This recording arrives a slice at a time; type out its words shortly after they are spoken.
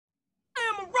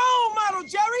tomorrow,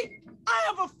 Jerry. I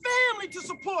have a family to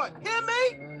support. Hear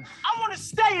me? I want to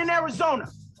stay in Arizona.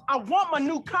 I want my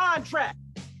new contract.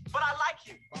 But I like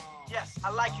you. Yes,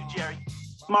 I like you, Jerry.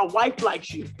 My wife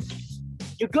likes you.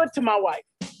 You're good to my wife.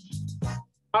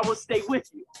 I will stay with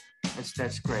you.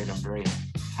 That's great. I'm very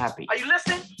happy. Are you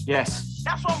listening? Yes.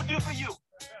 That's what I'm gonna do for you.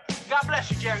 God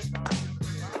bless you, Jerry.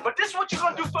 But this is what you're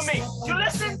gonna do for me. You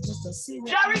listen,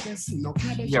 Jerry?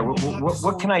 Yeah,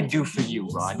 what can I do for you,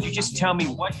 Ron? You just tell me,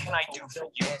 what can I do for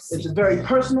you? It's a very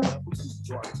personal,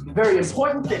 very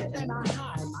important thing.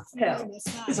 Hell,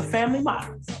 it's a family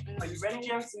matter. Are you ready,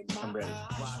 Jerry? I'm ready.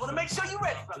 Just want to make sure you're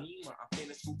ready, brother.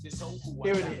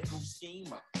 Here it is.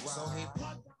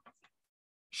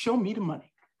 Show me the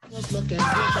money. Was looking good, but I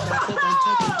think I'm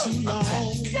taking too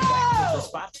long. Yeah! The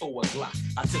spot for a Glock.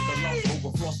 I took a long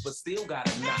over frost, but still got a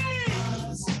knock.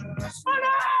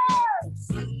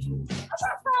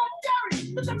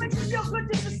 Jerry, does that make you feel good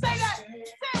just to say that?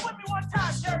 Say it with me one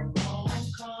time, Jerry.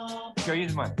 Show you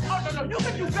the money. Oh, no, you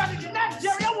can do better than that,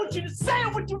 Jerry. I want you to say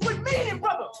it with meaning,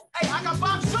 brother. Hey, I got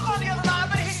Bob Sugar on the other line. I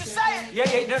better hear you say it.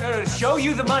 Yeah, no. Show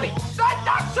you the money.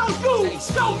 Not show you.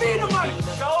 Show me the money.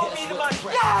 Show me the money.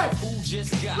 Yeah.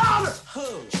 Louder.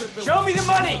 Show me the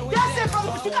money. That's it,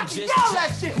 brother, but you got to yell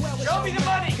that shit. Show me the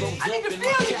money. I need to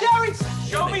feel you, Jerry.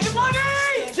 Show me the money.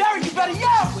 Jerry, you better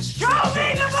yell. Show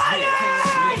me the money.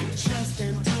 Show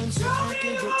me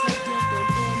the money.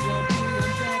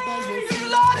 You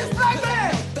love this black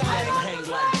man.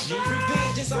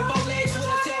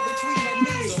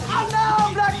 I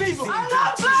love black people. I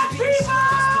love black people.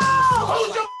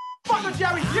 Who's your fucker,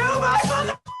 Jerry? You, my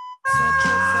mother.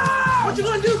 What you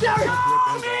gonna do, Jerry?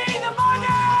 Show me the money.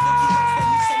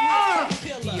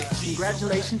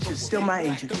 Congratulations, you're still my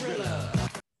agent.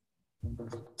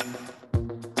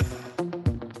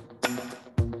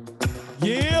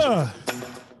 Yeah.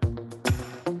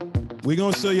 We're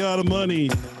going to show y'all the money.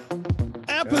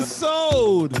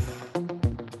 Episode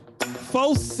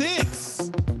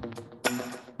 46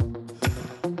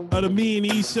 of the Me and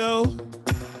E Show.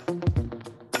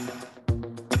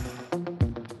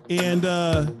 And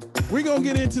we're going to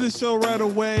get into the show right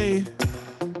away.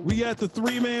 We got the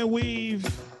three-man weave.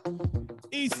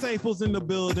 E Staples in the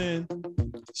building.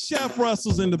 Chef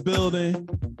Russell's in the building.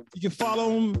 You can follow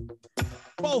them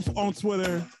both on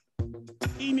Twitter.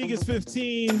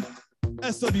 eNiggas15,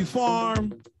 SW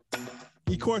Farm.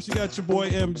 Of course, you got your boy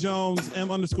M Jones,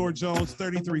 M_Jones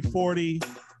 3340.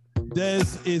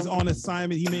 Dez is on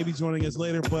assignment. He may be joining us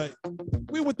later, but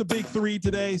we're with the big three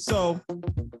today, so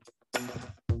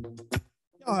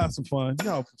y'all have some fun.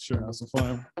 Y'all for sure have some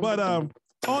fun. But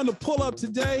on the pull up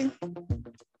today,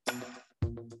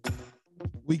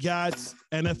 we got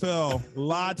NFL.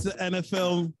 Lots of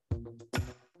NFL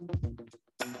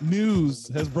news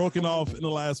has broken off in the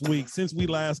last week since we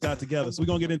last got together. So we're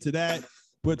going to get into that.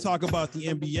 We'll talk about the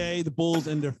NBA, the Bulls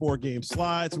and their 4-game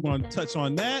slides. We're going to touch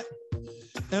on that.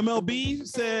 MLB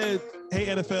said, hey,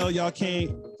 NFL, y'all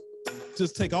can't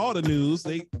just take all the news.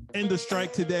 They end the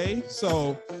strike today.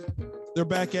 So they're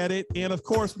back at it. And of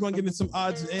course, we're going to get into some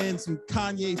odds and some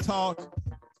Kanye talk.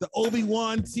 The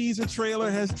Obi-Wan teaser trailer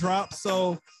has dropped.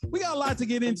 So we got a lot to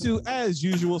get into as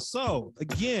usual. So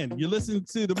again, you're listening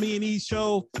to the Me and E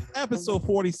Show, episode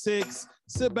 46.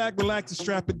 Sit back, relax, and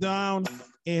strap it down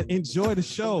and enjoy the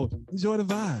show. Enjoy the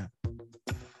vibe.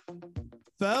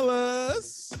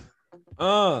 Fellas.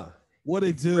 What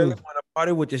it do? Really want to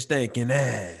party with your stinking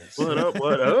ass. What up?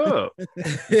 What up?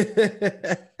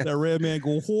 That red man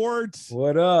go horde.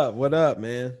 What up? What up,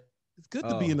 man? It's good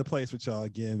to be in the place with y'all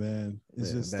again, man.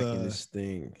 It's just back in this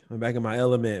thing. I'm back in my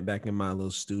element, back in my little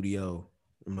studio.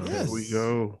 Yes. There we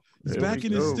go. He's back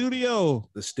in the studio.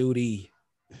 The studio.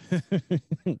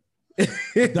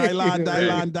 Dylan.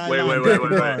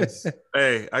 Wait.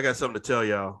 Hey, I got something to tell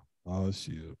y'all. Oh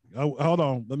shoot. Oh, hold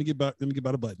on. Let me get by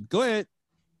the button. Go ahead.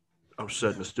 I'm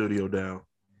shutting the studio down.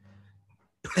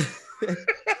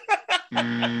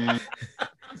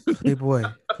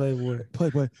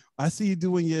 Playboy. I see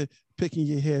you picking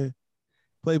your hair.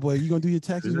 Playboy, you gonna do your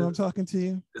taxes when I'm talking to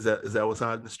you? Is that what's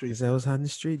hot in the street? Is that what's hot in the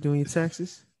street doing your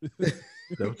taxes?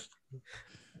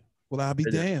 Well, I'll be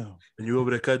damned. And you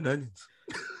over there cutting onions?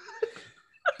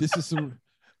 This is some.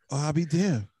 Oh, I'll be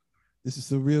damned. This is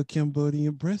some real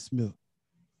Cambodian breast milk,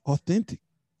 authentic.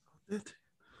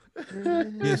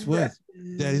 Guess what?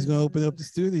 Daddy's gonna open up the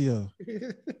studio.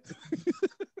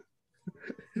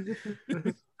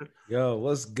 Yo,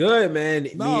 what's good, man?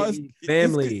 No,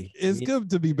 family. It's good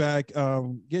to be back.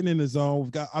 Getting in the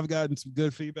zone. I've gotten some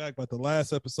good feedback about the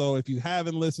last episode. If you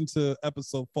haven't listened to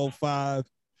episode 45,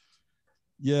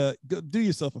 Yeah, do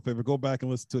yourself a favor. Go back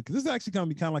and listen to it because this is actually going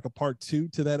to be kind of like a part 2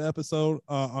 to that episode,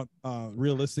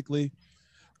 realistically.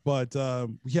 But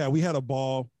yeah, we had a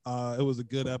ball. It was a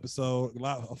good episode,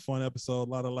 a fun episode,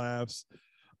 a lot of laughs,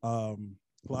 a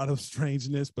lot of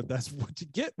strangeness. But that's what you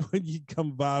get when you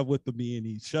come by with the Me and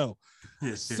E show.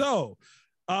 So,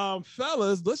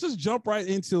 fellas, let's just jump right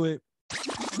into it.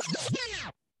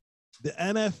 The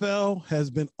NFL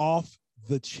has been off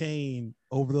the chain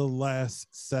over the last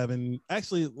 6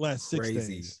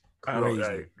 days. I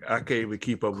can't even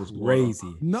keep up with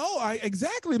Crazy. No,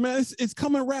 exactly, man. It's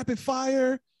coming rapid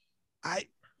fire.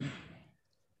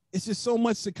 It's just so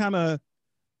much to kind of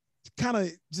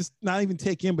just not even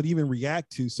take in, but even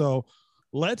react to. So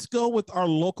let's go with our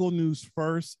local news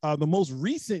first. The most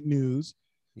recent news.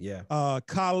 Yeah.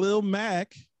 Khalil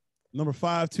Mack, number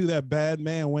 5'2", that bad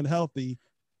man when healthy.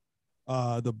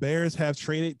 The Bears have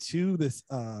traded to this.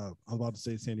 I was about to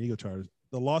say San Diego Chargers,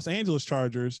 the Los Angeles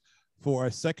Chargers, for a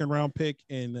 2nd-round pick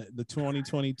in the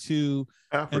 2022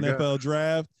 NFL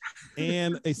draft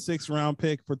and a 6th-round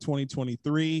pick for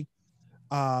 2023.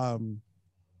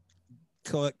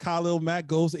 Khalil Mack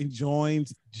goes and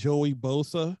joins Joey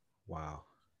Bosa. Wow.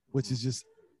 Which is just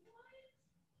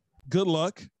good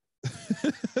luck.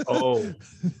 Oh,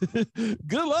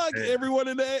 good luck, everyone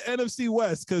in the NFC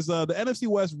West, because the NFC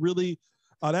West really,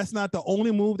 that's not the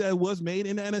only move that was made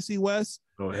in the NFC West.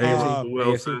 Oh, hey,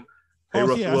 Wilson. Hey,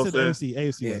 Russell I said Wilson.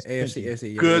 AFC Yeah, West.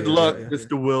 AFC. Good luck,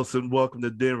 Mr. Wilson. Welcome to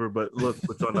Denver. But look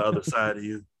what's on the other side of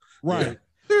you. Right.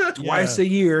 Twice a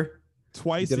year.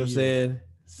 Twice You know a what I'm year. saying?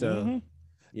 So, And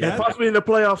yeah. possibly in the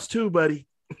playoffs too, buddy.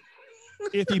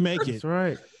 If you make it. That's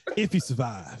right. If you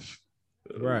survive.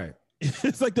 Right.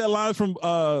 It's like that line from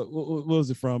what was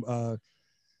it from?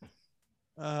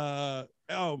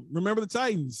 Remember the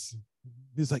Titans.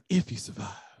 He's like, if you survive.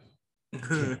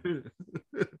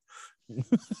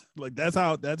 Like that's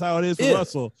how it is for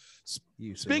Russell.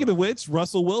 Speaking of which,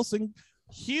 Russell Wilson,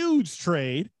 huge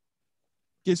trade,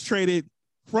 gets traded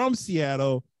from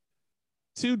Seattle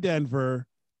to Denver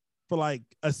for like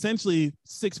essentially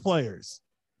 6 players.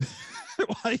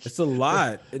 Like it's a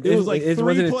lot. It was like 3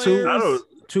 players.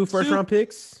 Two first-round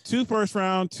picks? 2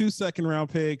 first-round, 2 second-round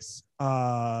picks.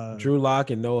 Drew Lock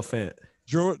and Noah Fant.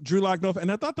 Drew Lock, Noah Fant.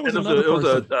 And I thought there was another another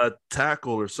person. It was a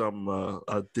tackle or something,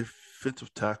 a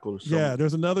defensive tackle or something. Yeah,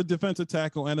 there's another defensive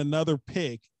tackle and another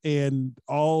pick. And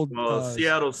all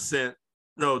Seattle sent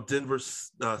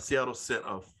Seattle sent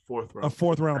a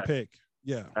 4th-round pick.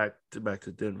 Yeah. Back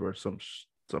to Denver, something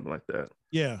like that.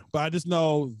 Yeah, but I just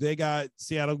know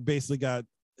Seattle basically got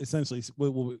essentially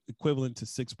equivalent to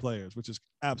 6 players, which is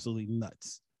absolutely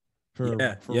nuts. They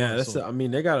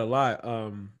got a lot.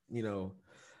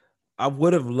 I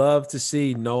would have loved to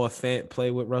see Noah Fant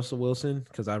play with Russell Wilson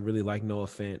because I really like Noah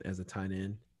Fant as a tight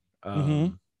end.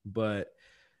 But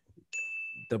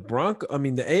the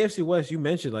AFC West, you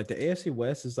mentioned, like the AFC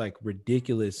West is like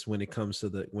ridiculous when it comes to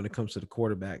the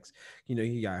quarterbacks. You know,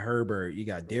 you got Herbert, you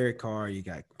got Derek Carr, you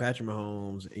got Patrick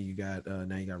Mahomes, and you got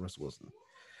now you got Russell Wilson.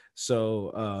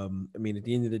 So at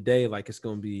the end of the day, like it's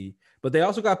gonna be, but they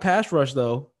also got pass rush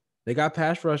though. They got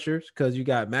pass rushers because you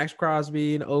got Max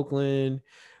Crosby in Oakland.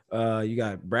 You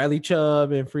got Bradley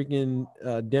Chubb in freaking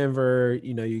Denver.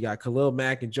 You know, you got Khalil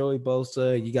Mack and Joey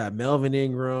Bosa. You got Melvin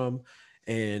Ingram,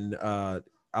 and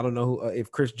I don't know if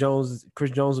Chris Jones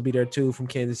will be there too from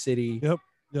Kansas City.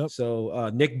 Yep. So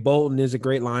Nick Bolton is a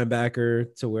great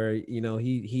linebacker to where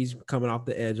he's coming off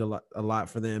the edge a lot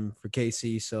for them for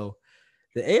KC. So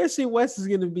the AFC West is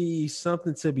going to be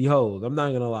something to behold. I'm not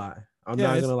going to lie. I'm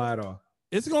not going to lie at all.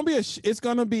 It's going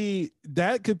to be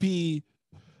that could be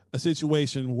a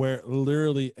situation where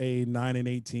literally a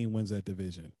 9-8 team wins that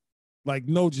division. Like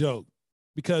no joke,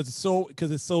 because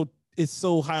it's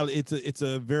so highly, it's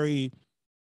a very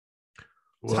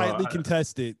tightly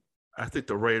contested. I think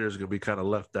the Raiders are going to be kind of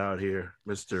left out here,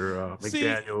 Mr.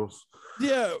 McDaniels.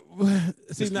 Yeah.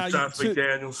 See, Mr. now Josh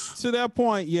McDaniels. To that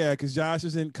point, yeah, because Josh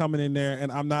isn't coming in there, and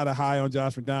I'm not a high on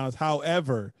Josh McDaniels.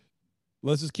 However,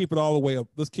 let's just keep it all the way up.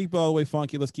 Let's keep it all the way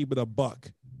funky. Let's keep it a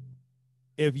buck.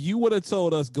 If you would have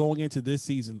told us going into this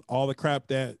season all the crap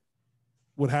that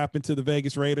would happen to the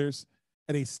Vegas Raiders,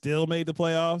 and they still made the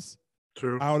playoffs,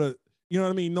 true, I would have, you know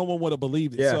what I mean? No one would have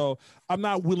believed it. Yeah. So I'm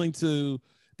not willing to.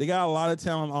 They got a lot of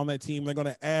talent on that team. They're going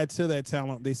to add to that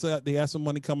talent. They have some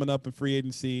money coming up in free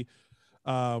agency.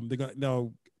 They're going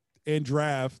to in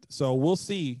draft. So we'll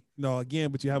see. Again,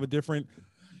 but you have a different.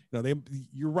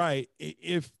 You're right.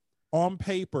 If on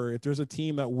paper, if there's a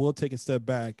team that will take a step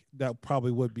back, that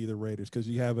probably would be the Raiders because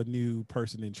you have a new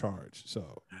person in charge.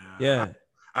 So yeah,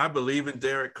 I believe in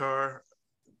Derek Carr.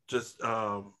 Just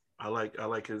I I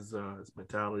like his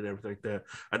mentality and everything like that.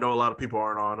 I know a lot of people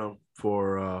aren't on him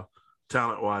for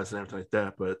talent wise and everything like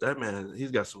that, but that man,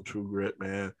 he's got some true grit,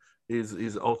 man. He's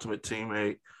an ultimate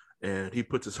teammate, and he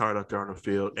puts his heart out there on the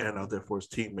field and out there for his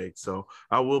teammates. So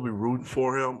I will be rooting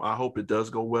for him. I hope it does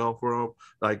go well for him.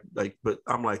 But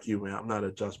I'm like you, man. I'm not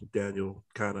a Josh McDaniel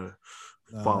kind of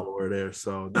follower there.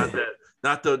 So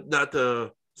not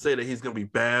to say that he's gonna be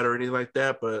bad or anything like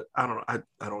that, but I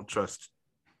don't trust.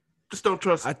 Just don't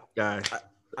trust the guy.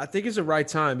 I think it's the right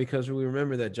time because we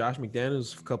remember that Josh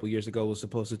McDaniels a couple years ago was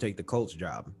supposed to take the Colts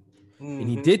job. And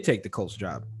he did take the Colts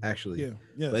job, actually.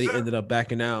 Yeah. But he ended up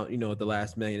backing out, at the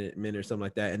last minute or something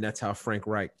like that. And that's how Frank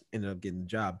Reich ended up getting the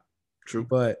job. True.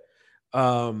 But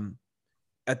I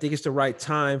think it's the right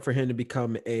time for him to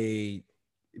become a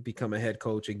head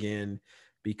coach again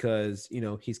because,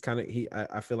 he's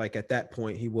I feel like at that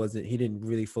point he didn't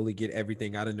really fully get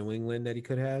everything out of New England that he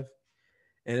could have.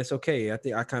 And it's okay. I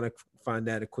think I kind of find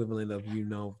that equivalent of,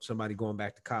 somebody going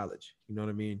back to college. You know what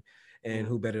I mean? And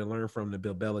who better to learn from than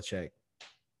Bill Belichick?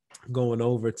 Going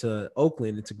over to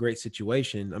Oakland, it's a great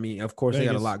situation. I mean, of course, Vegas.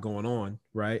 They got a lot going on,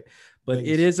 right? But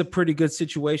Vegas. It is a pretty good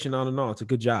situation all in all. It's a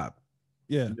good job.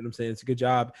 Yeah. You know what I'm saying? It's a good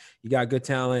job. You got good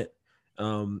talent,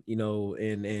 and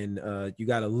you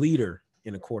got a leader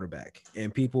in a quarterback.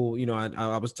 And people,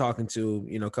 I was talking to,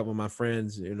 a couple of my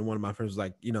friends, and one of my friends was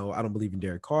like, I don't believe in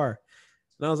Derek Carr.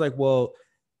 And I was like, well,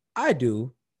 I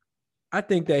do. I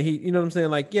think that he, you know what I'm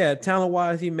saying? Like, yeah,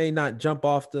 talent-wise, he may not jump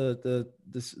off the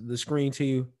screen to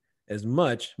you as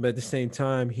much, but at the same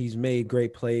time, he's made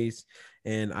great plays.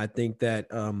 And I think that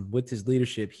with his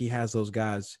leadership, he has those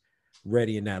guys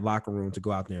ready in that locker room to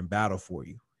go out there and battle for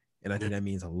you. And I think that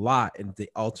means a lot in the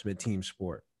ultimate team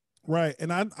sport. Right.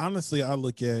 And I honestly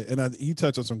look at it, and you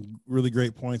touched on some really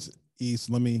great points, East.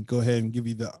 Let me go ahead and give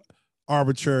you the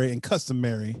arbitrary and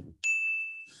customary.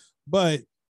 But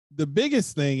the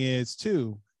biggest thing is,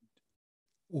 too,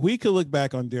 we could look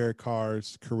back on Derek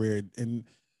Carr's career, and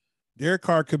Derek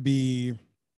Carr could be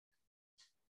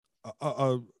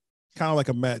a kind of like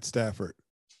a Matt Stafford.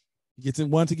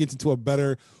 Once he gets into a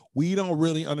better, we don't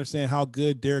really understand how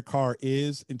good Derek Carr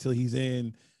is until he's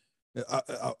in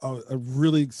a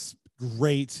really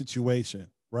great situation,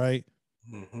 right?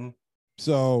 Mm-hmm.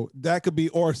 So that could be,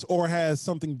 or has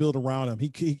something built around him. He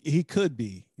could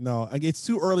be. It's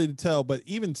too early to tell, but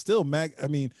even still,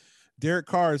 Derek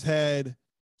Carr's had,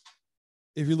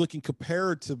 if you're looking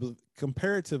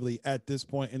comparatively at this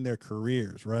point in their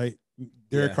careers, right?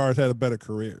 Derek Carr's had a better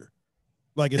career,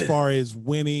 like as far as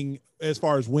winning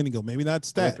go. Maybe not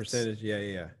stats. Percentage,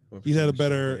 yeah. He's had a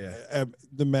better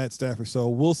than Matt Stafford. So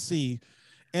we'll see.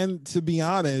 And to be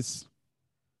honest,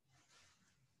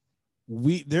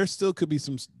 there still could be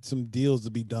some deals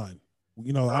to be done.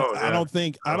 I don't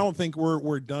think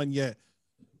we're done yet.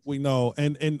 We know,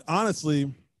 and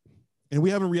honestly, and we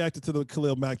haven't reacted to the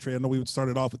Khalil Mack trade. I know we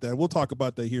started off with that. We'll talk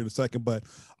about that here in a second, but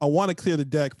I want to clear the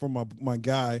deck for my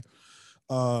guy,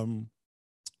 who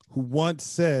once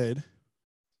said,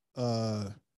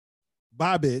 "Bye,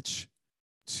 bitch,"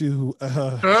 to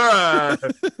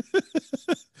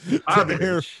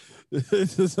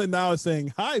so now it's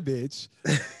saying, "Hi, bitch."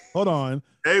 Hold on.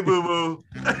 Hey, boo boo.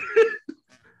 I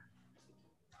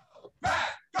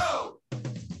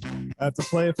have to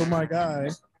play it for my guy.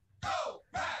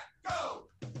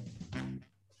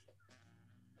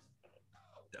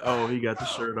 Oh, he got the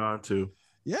shirt on too.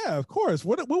 Yeah, of course.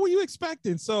 What were you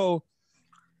expecting? So,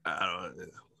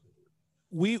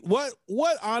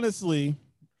 what honestly,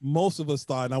 most of us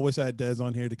thought, and I wish I had Dez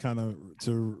on here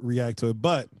to react to it,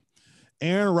 but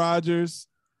Aaron Rodgers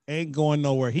ain't going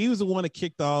nowhere. He was the one that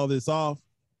kicked all this off.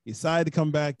 He decided to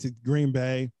come back to Green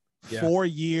Bay. 4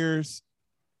 years,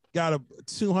 got a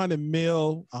 $200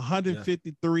 million,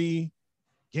 153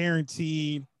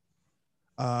 guaranteed.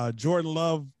 Jordan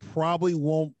Love probably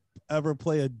won't ever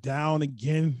play a down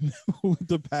again with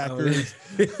the Packers.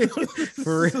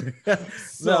 For real.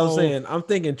 So, I'm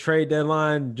thinking trade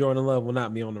deadline, Jordan Love will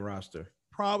not be on the roster.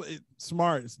 Probably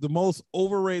smart. It's the most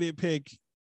overrated pick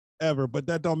ever, but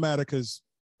that don't matter because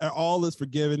all is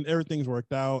forgiven. Everything's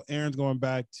worked out. Aaron's going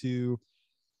back to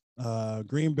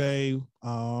Green Bay.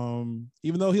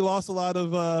 Even though he lost a lot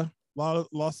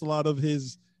of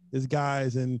his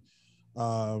guys, and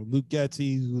Luke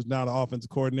Getty, who's now the offensive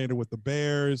coordinator with the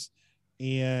Bears,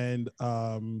 and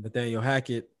Nathaniel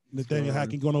Hackett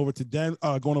going over to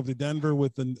Denver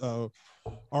with the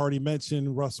already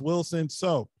mentioned Russ Wilson.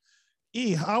 So,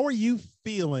 how are you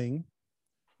feeling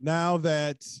now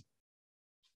that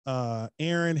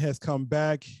Aaron has come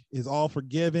back, is all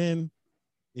forgiven?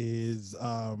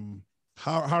 How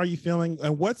are you feeling?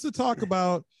 And what's the talk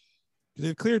about?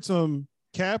 They've cleared some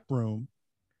cap room.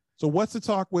 So what's the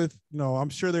talk with, I'm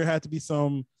sure there had to be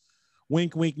some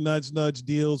wink, wink, nudge, nudge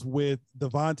deals with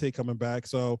Devontae coming back.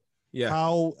 So yeah,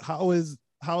 how is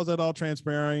that all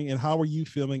transpiring, and how are you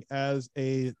feeling as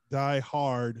a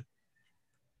die-hard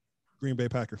Green Bay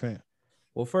Packer fan?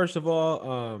 Well, first of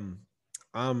all,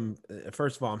 I'm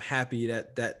happy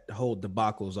that whole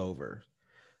debacle's over.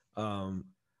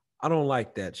 I don't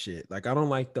like that shit. Like, I don't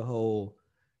like the whole.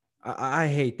 I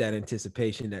hate that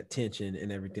anticipation, that tension,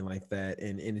 and everything like that.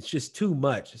 And it's just too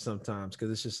much sometimes,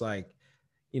 because it's just like,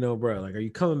 bro, like, are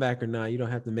you coming back or not? You don't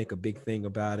have to make a big thing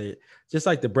about it. Just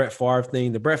like the Brett Favre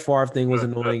thing. The Brett Favre thing was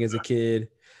annoying as a kid.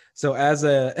 So as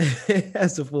a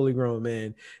fully grown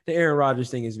man, the Aaron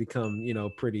Rodgers thing has become,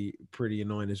 pretty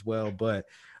annoying as well. But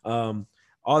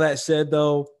all that said,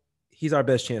 though, he's our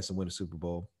best chance to win a Super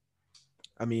Bowl.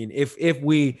 I mean, if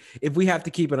we have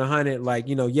to keep it 100, like,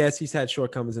 yes, he's had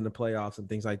shortcomings in the playoffs and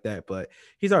things like that, but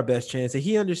he's our best chance, and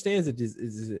he understands that this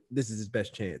is his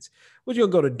best chance. We're gonna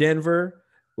go to Denver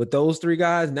with those three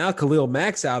guys. Now Khalil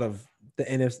Mack's out of the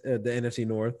NFC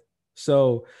North,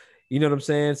 so you know what I'm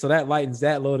saying. So that lightens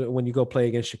that load when you go play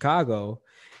against Chicago,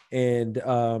 and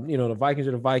the Vikings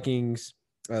are the Vikings.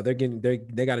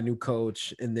 They got a new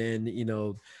coach, and then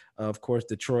of course,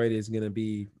 Detroit is going to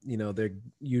be, their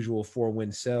usual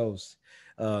 4-win selves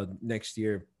next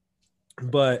year.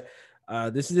 But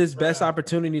this is his best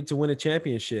opportunity to win a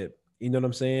championship. You know what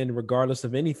I'm saying? Regardless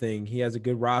of anything, he has a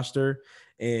good roster,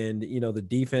 and the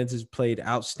defense has played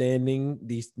outstanding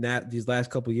these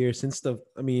last couple of years.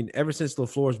 Ever since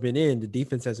LaFleur's been in, the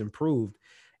defense has improved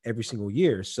every single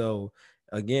year. So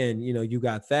again, you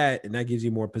got that, and that gives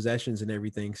you more possessions and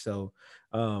everything. So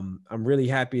I'm really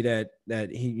happy that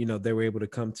he, they were able to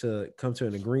come to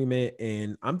an agreement.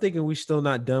 And I'm thinking we're still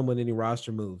not done with any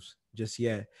roster moves just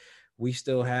yet. We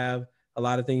still have a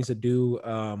lot of things to do.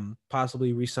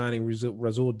 Possibly re-signing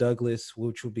Rasul Douglas,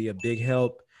 which will be a big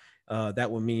help.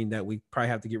 That would mean that we probably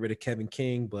have to get rid of Kevin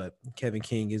King, but Kevin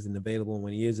King isn't available. And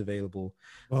when he is available,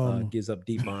 gives up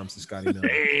deep bombs to Scotty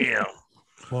Miller.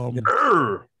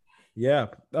 Damn. Yeah.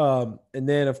 And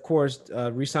then, of course,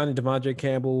 re-signing Devondre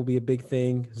Campbell will be a big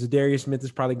thing. Zadarius Smith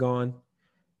is probably gone.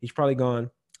 He's probably gone.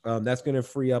 That's going to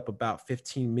free up about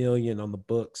 $15 million on the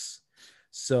books.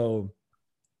 So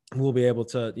we'll be able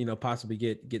to, possibly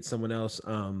get someone else.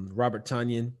 Robert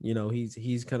Tonyan,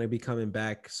 he's going to be coming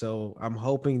back. So I'm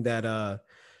hoping that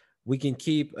we can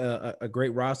keep a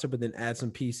great roster, but then add some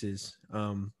pieces.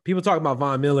 People talk about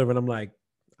Von Miller, but I'm like,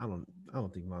 I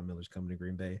don't think Von Miller's coming to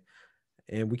Green Bay.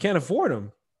 And we can't afford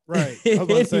him. Right.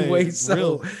 Anyway,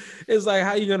 so it's like, how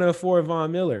are you going to afford Von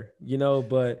Miller?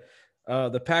 But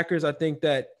the Packers, I think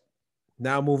that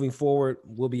now moving forward,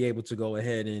 we'll be able to go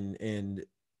ahead and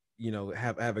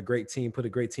have a great team, put a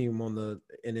great team and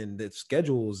then the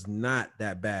schedule is not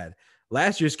that bad.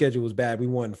 Last year's schedule was bad. We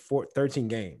won 13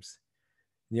 games.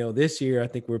 This year, I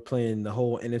think we're playing the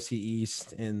whole NFC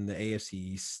East and the AFC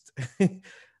East,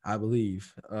 I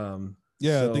believe.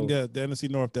 Yeah, I think that the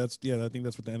NFC North, I think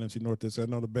that's what the NFC North is. I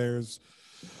know the Bears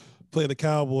play the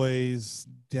Cowboys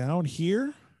down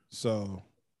here. So,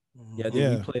 we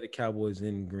play the Cowboys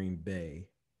in Green Bay.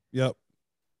 Yep.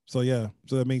 So,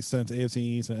 so that makes sense. AFC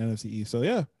East and NFC East. So,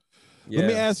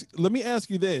 Let me ask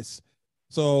you this.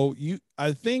 So,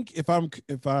 I think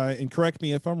and correct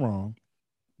me if I'm wrong,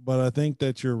 but I think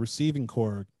that your receiving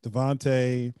core,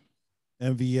 Devontae,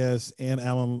 MVS, and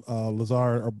Allen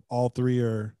Lazard, all three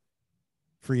are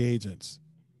free agents.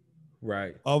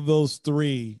 Right. Of those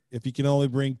three, if you can only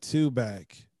bring two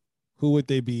back, who would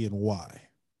they be and why?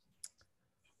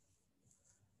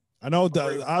 I know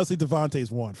honestly Devontae's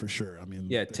one for sure. I mean,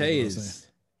 Tay is.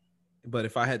 But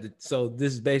if I had to, so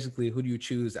this is basically, who do you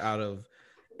choose out of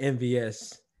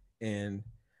MVS and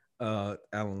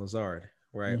Allen Lazard,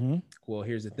 right? Mm-hmm. Well,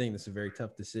 here's the thing. That's a very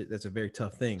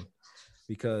tough thing,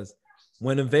 because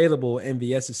when available,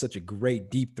 MVS is such a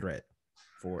great deep threat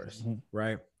for us, mm-hmm.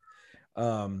 right?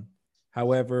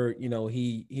 However,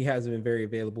 he hasn't been very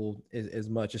available as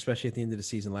much, especially at the end of the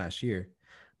season last year.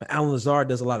 But Allen Lazard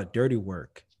does a lot of dirty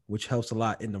work, which helps a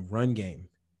lot in the run game.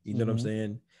 You know mm-hmm. what I'm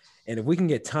saying? And if we can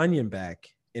get Tonyan back,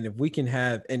 and if we can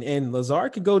have and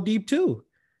Lazard could go deep too,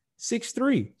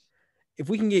 6'3". If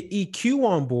we can get EQ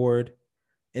on board,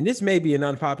 and this may be an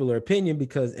unpopular opinion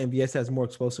because MVS has more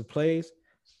explosive plays,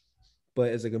 but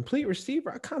as a complete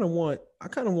receiver, I kind of want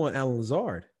Allen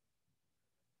Lazard.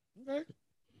 Okay.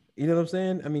 You know what I'm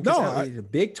saying? I mean, he's a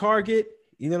big target.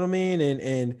 You know what I mean?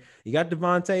 And you got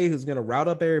Devontae, who's going to route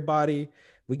up everybody.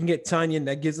 We can get Tonyan,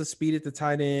 that gives us speed at the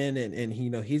tight end, and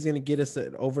he's going to get us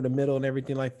over the middle and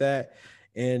everything like that.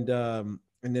 And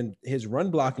then his run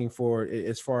blocking for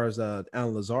as far as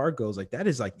Allen Lazard goes, like, that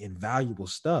is like invaluable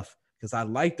stuff, because I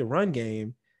like the run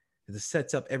game because it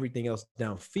sets up everything else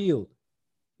downfield.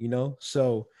 You know,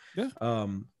 so yeah.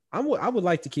 I would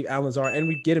like to keep Allen Lazard, and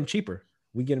we get him cheaper.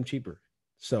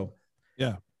 So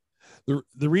yeah.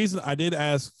 The reason I did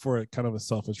ask for it, kind of a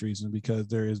selfish reason, because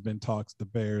there has been talks the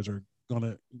Bears are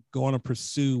going to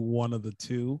pursue one of the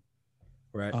two,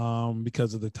 right?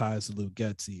 Because of the ties to Luke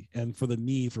Getsy and for the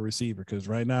need for receiver. Because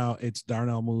right now it's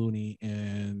Darnell Mooney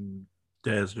and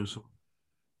Daz Newsome,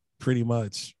 pretty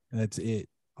much that's it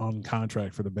on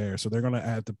contract for the Bears. So they're going to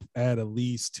have to add at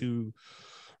least 2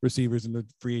 receivers in the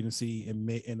free agency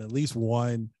and at least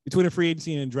one between the free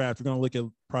agency and draft. We're going to look at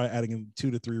probably adding in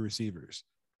 2 to 3 receivers.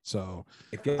 So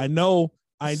I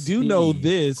do know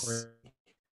this.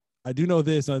 I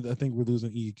think we're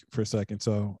losing E for a second.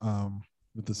 So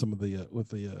with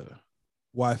the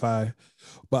Wi-Fi,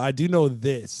 but I do know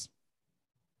this: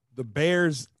 the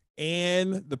Bears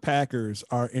and the Packers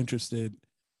are interested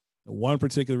in one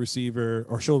particular receiver,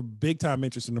 or show big time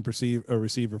interest in a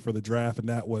receiver for the draft, and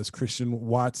that was Christian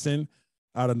Watson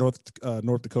out of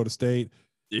North Dakota State.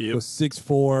 Yep. Was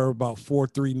 6'4", about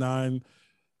 4.39.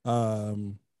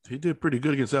 He did pretty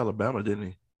good against Alabama, didn't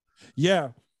he? Yeah,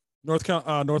 So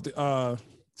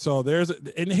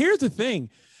and here's the thing,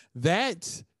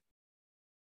 that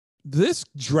this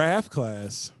draft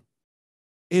class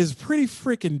is pretty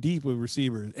freaking deep with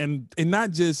receivers, and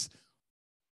not just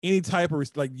any type of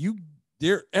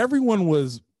everyone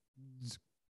was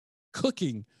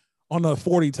cooking on a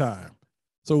 40 time.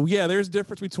 So yeah, there's a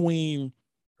difference between,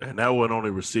 and that wasn't only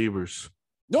receivers.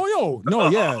 No,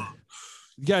 yeah.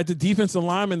 You got the defensive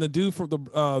lineman, the dude from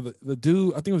the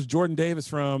dude, I think it was Jordan Davis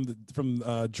from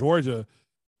Georgia,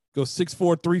 goes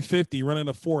 6'4", 350, running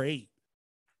a 4.8.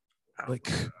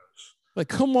 Like,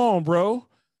 come on, bro.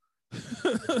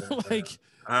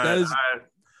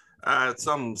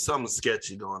 Something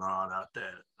sketchy going on out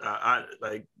there. I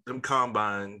like them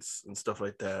combines and stuff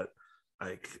like that.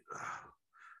 Like,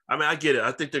 I mean, I get it.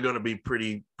 I think they're going to be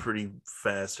pretty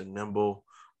fast and nimble,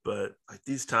 but like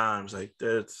these times, like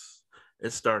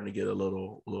it's starting to get a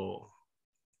little,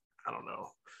 I don't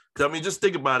know. Because, I mean, just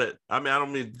think about it. I mean, I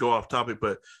don't mean to go off topic,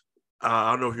 but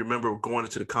I don't know if you remember going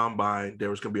into the combine,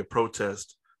 there was going to be a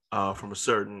protest from a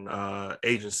certain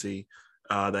agency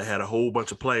that had a whole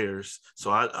bunch of players.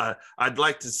 So I'd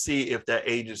like to see if that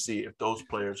agency, if those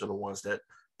players are the ones that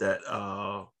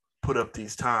put up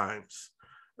these times.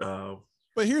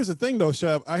 But here's the thing, though,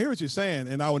 Chef. I hear what you're saying,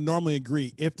 and I would normally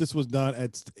agree if this was done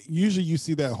usually you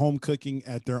see that home cooking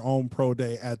at their own pro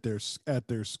day at their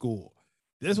school.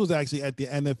 This was actually at the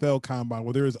NFL combine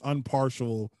where there is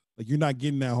unpartial, like you're not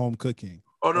getting that home cooking.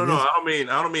 Oh no, I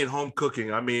don't mean home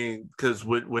cooking. I mean, because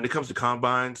when it comes to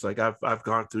combines, like I've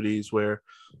gone through these where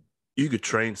you could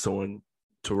train someone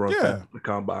to run the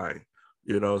combine,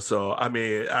 you know. So I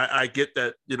mean, I get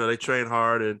that, you know, they train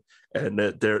hard and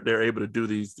that they're able to do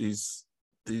these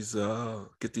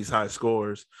get these high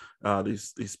scores,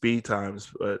 these speed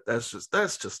times, but that's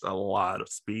just a lot of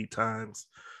speed times.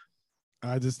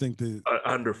 I just think that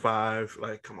under 5,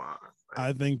 like, come on.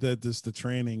 I think that the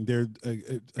training, they're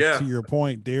to your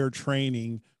point, they're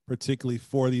training particularly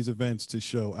for these events to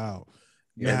show out.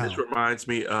 Yeah, this reminds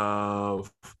me of,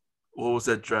 what was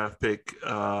that draft pick?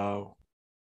 Oh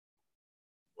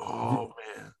man.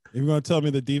 You're going to tell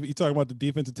me you talking about the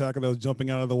defensive tackle that was jumping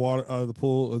out of the water, out of the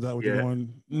pool? Is that what you're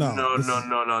going?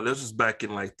 No. This is back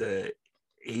in like the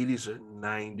 80s or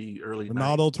 90s, early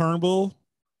Ronaldo 90s. Turnbull?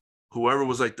 Whoever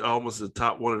was like almost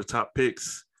one of the top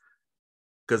picks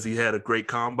because he had a great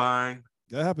combine.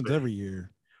 That happens every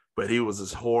year. But he was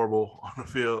just horrible on the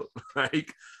field.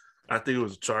 Like, I think it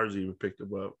was Chargers even picked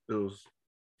him up. It was.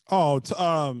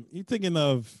 You're thinking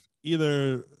of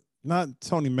either not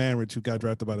Tony Manrich, who got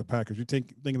drafted by the Packers. You're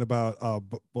thinking about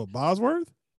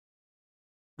Bosworth?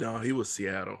 No, he was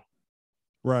Seattle.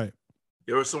 Right.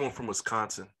 There was someone from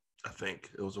Wisconsin. I think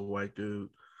it was a white dude,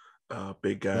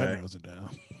 big guy. That narrows it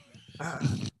down.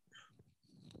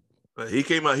 But he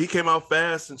came out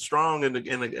fast and strong in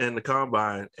the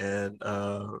combine, and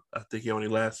I think he only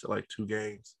lasted like 2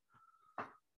 games.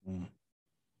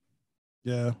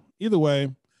 Yeah. Either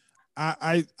way,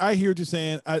 I hear what you're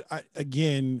saying. I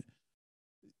again,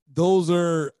 those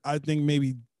are, I think,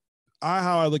 maybe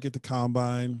how I look at the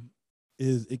combine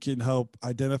is it can help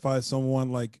identify someone,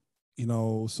 like, you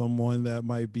know, someone that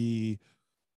might be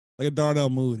like a Darnell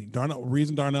Mooney.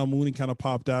 Reason Darnell Mooney kind of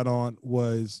popped out on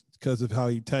was because of how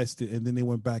he tested, and then they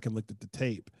went back and looked at the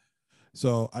tape.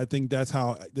 So I think that's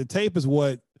how the tape is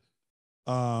what's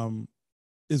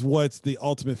the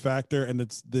ultimate factor, and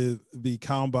it's the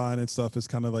combine and stuff is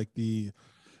kind of like the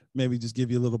maybe just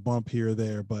give you a little bump here or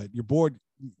there. But your board,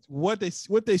 what they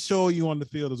show you on the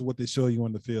field is what they show you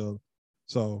on the field.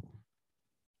 So,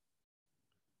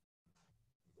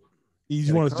 you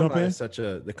just want to jump in?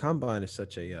 The combine is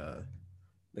such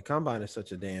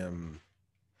a damn.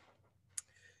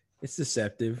 It's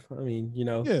deceptive. I mean,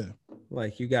 Yeah.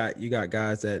 like you got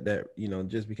guys that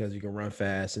just because you can run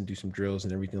fast and do some drills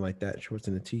and everything like that, shorts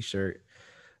and a t-shirt.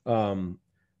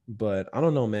 But I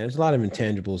don't know, man. There's a lot of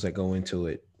intangibles that go into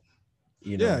it.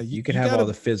 You can have all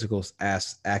the physical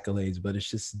accolades, but it's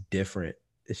just different.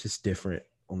 It's just different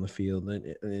on the field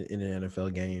in an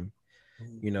NFL game.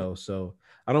 So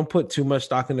I don't put too much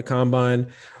stock in the combine.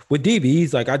 With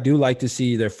DBs, like I do like to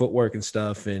see their footwork and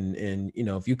stuff. And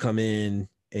if you come in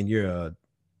and you're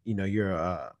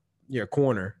a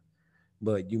corner,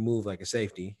 but you move like a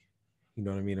safety, you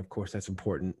know what I mean? Of course, that's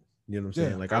important. You know what I'm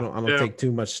saying? Yeah. Like I don't take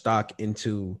too much stock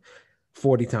into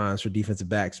 40 times for defensive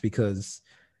backs because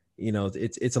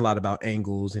it's a lot about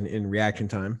angles and reaction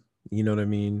time. You know what I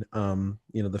mean?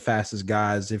 The fastest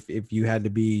guys, if you had to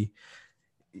be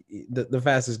the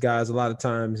fastest guys, a lot of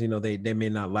times, they may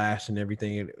not last and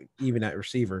everything, even at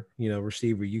receiver,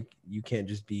 you can't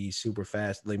just be super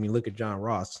fast. I mean, look at John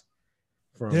Ross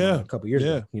from a couple years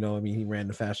ago. He ran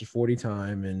the fastest 40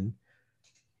 time and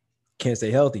can't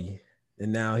stay healthy.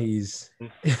 And now he's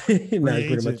pretty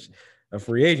much a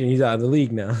free agent. He's out of the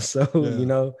league now.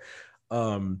 So,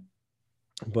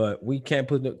 but we can't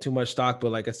put too much stock.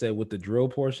 But like I said, with the drill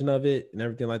portion of it and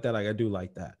everything like that, like I do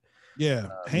like that. Yeah.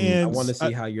 I want to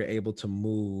see how you're able to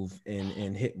move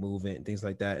and hit movement and things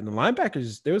like that. And the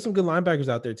linebackers, there were some good linebackers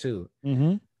out there too.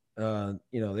 Mm-hmm.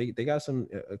 They got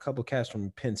a couple cats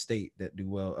from Penn State that do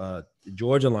well.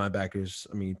 Georgia linebackers,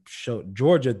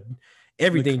 Georgia,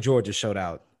 everything Georgia showed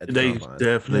out at the They combine.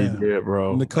 definitely did,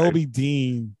 bro. Nakobe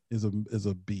Dean is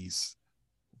a beast.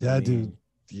 That dude,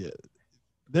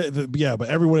 but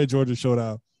everyone at Georgia showed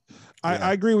out.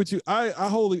 I agree with you. I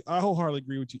wholeheartedly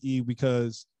agree with you, Eve,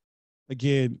 because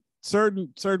again, certain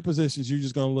positions you're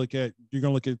going to look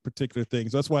at particular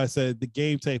things. That's why I said the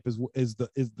game tape is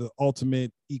the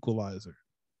ultimate equalizer.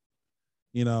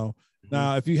 Now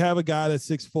if you have a guy that's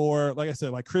 6'4", like I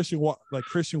said, like Christian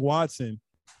Watson,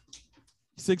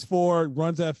 6'4",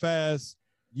 runs that fast,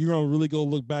 you're gonna really go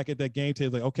look back at that game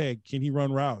tape, like, okay, can he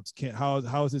run routes? How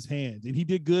is his hands? And he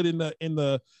did good in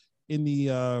the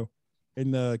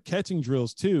catching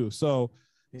drills too. So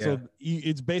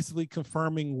it's basically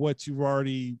confirming what you've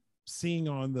already seen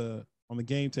on the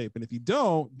game tape. And if you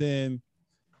don't, then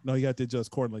no, you got to adjust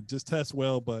accordingly. Just test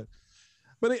well, but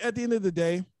at the end of the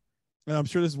day, and I'm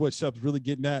sure this is what Shep's really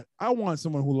getting at, I want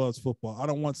someone who loves football. I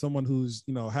don't want someone who's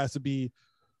has to be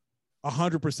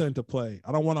 100% to play.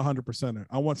 I don't want 100%er.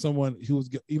 I want someone who's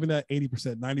even at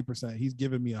 80%, 90%. He's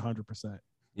giving me 100%.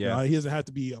 Yeah, he doesn't have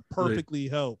to be a perfectly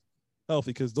healthy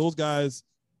because those guys,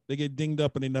 they get dinged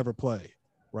up and they never play.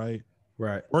 Right.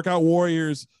 Workout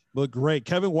warriors look great.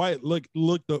 Kevin White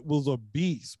was a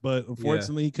beast, but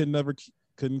unfortunately he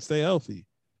couldn't stay healthy.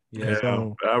 Yeah,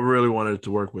 so, I really wanted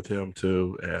to work with him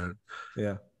too, and he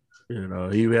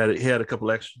had a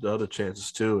couple other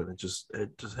chances too, and it just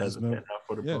hasn't been out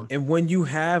for the book. And when you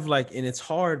have and it's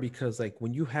hard because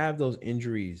when you have those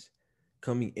injuries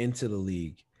coming into the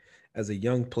league as a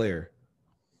young player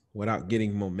without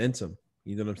getting momentum,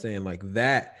 you know what I'm saying? Like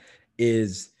that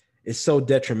is so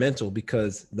detrimental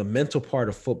because the mental part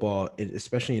of football,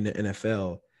 especially in the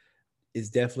NFL, is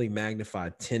definitely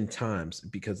magnified 10 times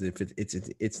because if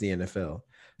it's the NFL.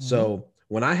 Mm-hmm. So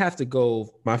when I have to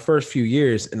go my first few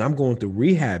years and I'm going through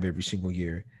rehab every single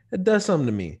year, it does something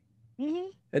to me. Mm-hmm.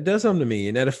 It does something to me,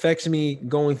 and that affects me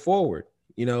going forward.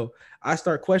 I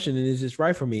start questioning, is this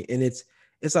right for me? And it's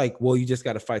like, well, you just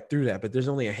got to fight through that. But there's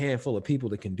only a handful of people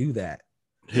that can do that.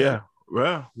 Yeah.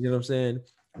 Wow. You know what I'm saying?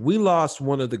 We lost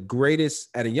one of the greatest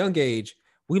at a young age.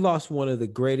 We lost one of the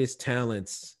greatest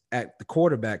talents at the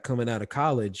quarterback coming out of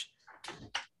college.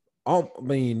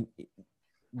 Going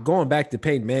back to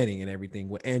Peyton Manning and everything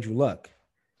with Andrew Luck.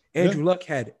 Andrew Luck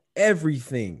had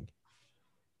everything.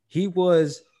 He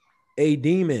was a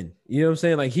demon. You know what I'm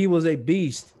saying? Like he was a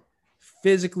beast,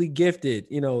 physically gifted.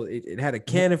 It had a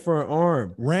cannon for an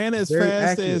arm. Ran as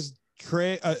fast as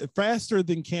faster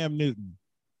than Cam Newton.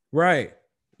 Right.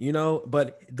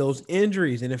 But those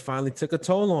injuries, and it finally took a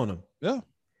toll on him. Yeah.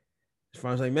 As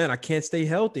far as man, I can't stay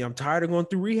healthy. I'm tired of going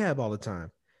through rehab all the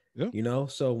time. Yeah.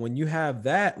 So when you have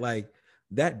that,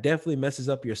 that definitely messes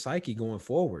up your psyche going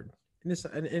forward.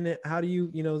 And how do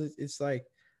you, it's like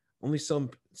only so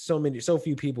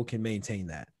few people can maintain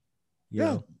that. You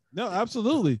know? No,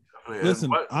 absolutely. Listen,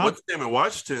 what's his name in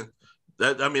Washington?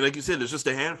 Like you said, it's just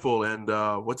a handful. And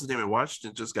what's his name in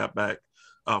Washington just got back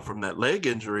from that leg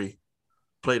injury.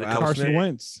 Played a couple. Carson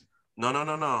Wentz.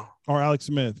 No. Or Alex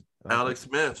Smith. Alex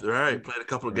Smith, right? Played a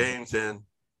couple of games, and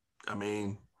I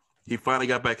mean, he finally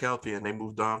got back healthy, and they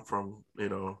moved on from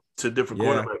to different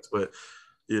quarterbacks. But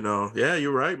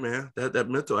you're right, man. That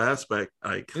mental aspect,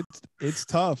 like it's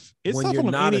tough. It's when tough you're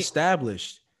not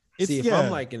established. See, if I'm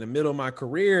like in the middle of my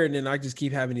career and then I just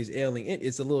keep having these ailing,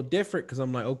 it's a little different because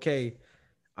I'm like, okay,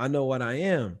 I know what I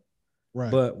am.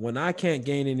 Right. But when I can't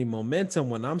gain any momentum,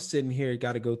 when I'm sitting here,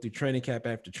 got to go through training camp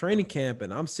after training camp,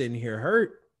 and I'm sitting here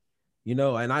hurt,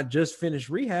 and I just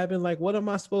finished rehabbing, like, what am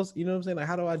I supposed to, what I'm saying? Like,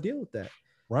 how do I deal with that?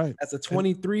 Right. As a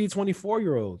 23,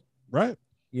 24-year-old. Right.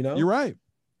 You're right.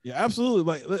 Yeah,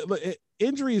 absolutely. Like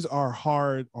injuries are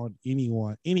hard on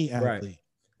anyone, any athlete. Right.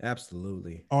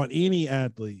 Absolutely. On any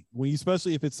athlete,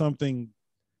 especially if it's something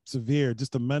severe,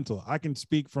 just a mental. I can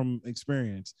speak from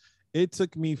experience. It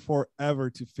took me forever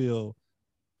to feel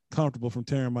comfortable from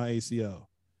tearing my ACL.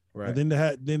 Right. And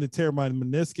then to tear my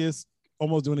meniscus,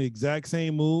 almost doing the exact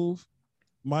same move.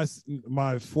 My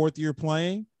fourth year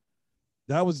playing,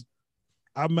 I was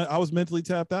mentally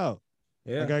tapped out.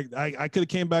 Yeah. Like I could have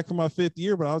came back for my fifth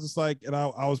year, but I was just like, and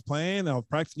I was playing, I was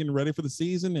practicing, getting ready for the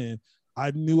season, and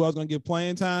I knew I was going to get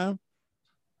playing time.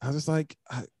 I was just like,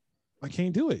 I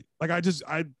can't do it. Like I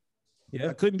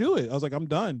couldn't do it. I was like, I'm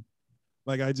done.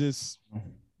 Like I just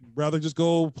rather just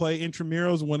go play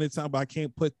intramurals when it's time, but I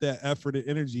can't put that effort and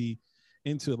energy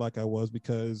into it like I was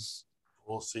because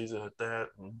full season at that.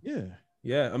 Yeah.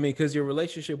 Yeah. I mean, because your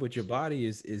relationship with your body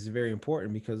is very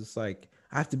important because it's like,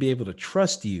 I have to be able to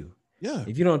trust you. Yeah.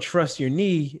 If you don't trust your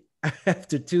knee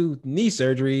after 2 knee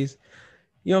surgeries,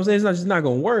 you know what I'm saying? It's just not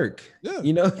going to work. Yeah.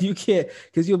 You can't,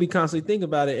 because you'll be constantly thinking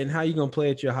about it and how you're going to play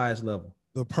at your highest level.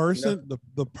 The person,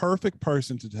 the perfect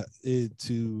person to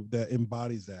that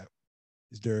embodies that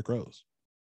is Derrick Rose.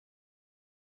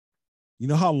 You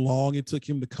know how long it took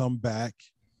him to come back?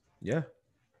 Yeah.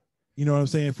 You know what I'm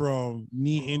saying? From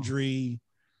knee injury,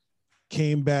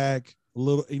 came back a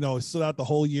little, stood out the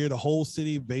whole year. The whole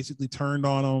city basically turned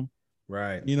on him.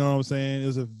 Right. You know what I'm saying? It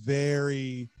was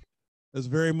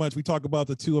very much, we talk about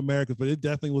the two Americas, but it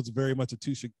definitely was very much the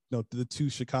two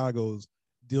Chicagos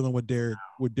dealing with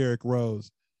Derrick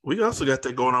Rose. We also got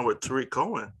that going on with Tariq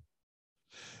Cohen.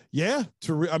 Yeah,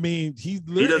 I mean, he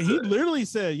literally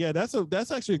said, yeah, that's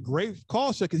actually a great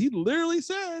call, because he literally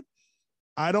said,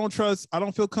 I don't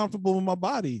feel comfortable with my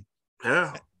body.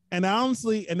 Yeah. And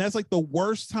honestly, and that's like the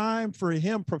worst time for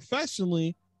him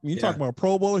professionally. I mean, you talk about a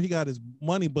Pro Bowler, he got his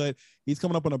money, but he's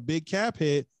coming up on a big cap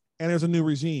hit, and there's a new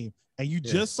regime. And you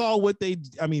just saw what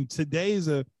today's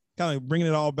a kind of bringing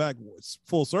it all back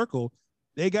full circle.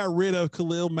 They got rid of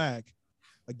Khalil Mack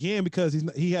again because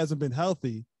he hasn't been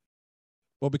healthy.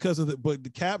 Well, because of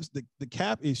the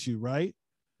cap issue, right?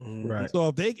 Right.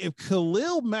 So if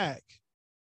Khalil Mack,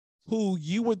 who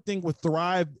you would think would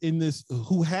thrive in this,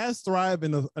 who has thrived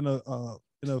in a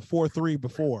 4-3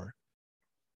 before,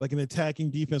 like an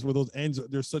attacking defense where those ends,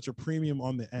 there's such a premium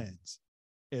on the ends.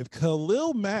 If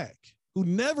Khalil Mack, who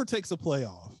never takes a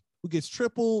playoff, who gets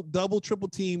triple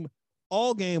team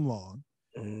all game long,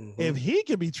 if he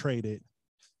can be traded,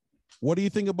 what do you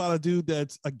think about a dude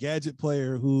that's a gadget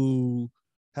player who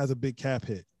has a big cap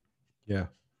hit? Yeah.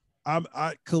 I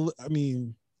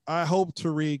hope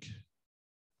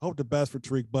the best for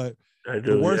Tariq, but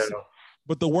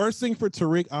the worst thing for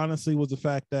Tariq, honestly, was the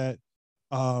fact that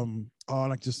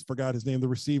I just forgot his name, the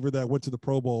receiver that went to the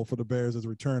Pro Bowl for the Bears as a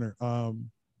returner.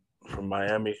 From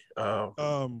Miami.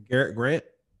 Garrett Grant?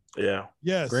 Yeah.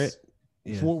 Yes. Grant.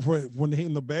 Yeah. For when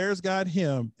the Bears got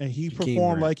him and he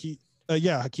performed like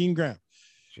Jakeem Grant.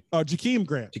 Jakeem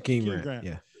Grant.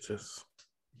 Yeah.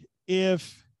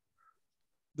 If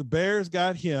the Bears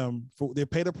got him, they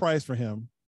paid a price for him,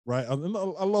 right? A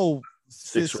low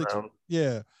six round.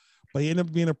 Yeah. But he ended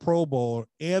up being a Pro Bowl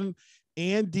and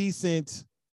decent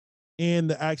in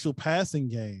the actual passing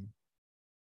game.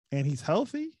 And he's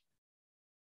healthy.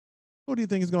 Who do you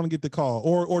think is going to get the call?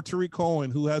 Or Tariq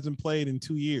Cohen, who hasn't played in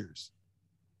 2 years?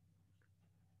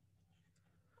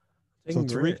 So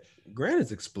Grant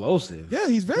is explosive. Yeah,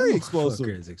 he's very explosive.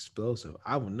 Is explosive.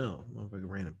 I would know. Motherfucker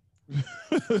ran him.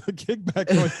 Kickback.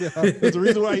 That's the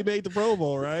reason why he made the Pro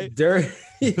Bowl, right?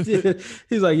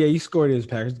 He's like, yeah, you scored his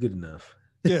Packers, good enough.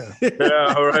 Yeah.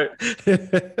 Yeah. All right.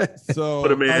 So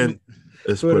put him in.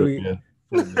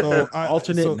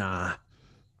 Alternate. Nah.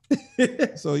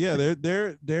 So yeah,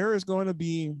 there is going to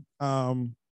be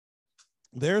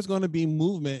there's going to be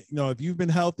movement. If you've been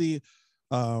healthy,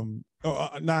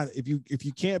 not if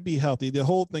you can't be healthy. The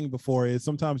whole thing before is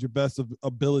sometimes your best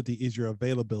ability is your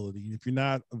availability. If you're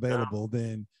not available,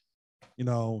 then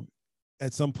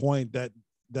at some point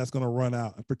that's going to run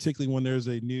out. Particularly when there's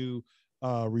a new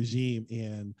regime.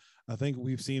 And I think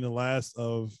we've seen the last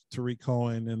of Tariq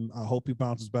Cohen, and I hope he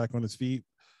bounces back on his feet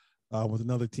with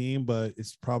another team, but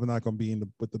it's probably not going to be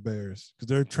with the Bears because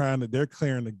they're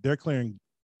clearing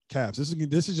caps.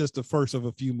 This is just the first of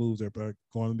a few moves that are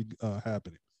going to be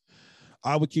happening.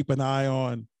 I would keep an eye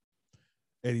on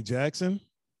Eddie Jackson,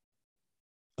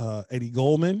 Eddie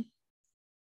Goldman,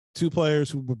 two players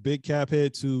who were big cap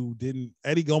hits who didn't.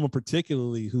 Eddie Goldman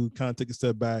particularly, who kind of took a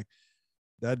step back.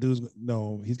 That dude's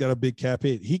he's got a big cap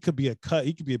hit. He could be a cut.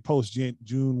 He could be a post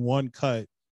June 1 cut.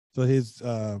 So his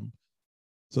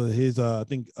I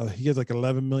think he has like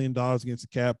 $11 million against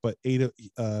the cap, but it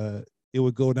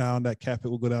would go down. That cap hit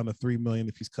will go down to $3 million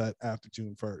if he's cut after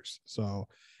June 1st. So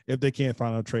if they can't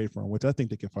find a trade for him, which I think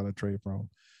they can find a trade for him,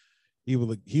 he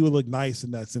would look nice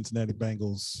in that Cincinnati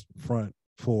Bengals front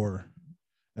four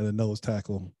and a nose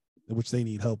tackle, which they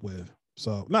need help with.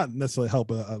 So not necessarily help,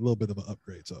 but a little bit of an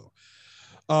upgrade. So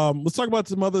let's talk about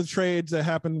some other trades that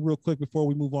happened real quick before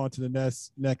we move on to the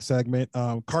next segment.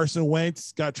 Carson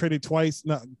Wentz got traded twice.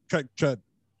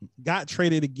 Got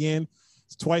traded again.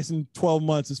 It's twice in 12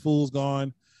 months. This fool's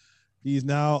gone. He's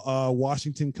now a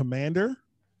Washington Commander.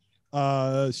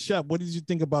 Shep, what did you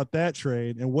think about that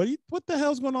trade? And what the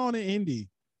hell's going on in Indy?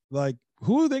 Like,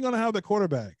 who are they going to have the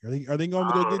quarterback? Are they going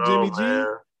to go get Jimmy G?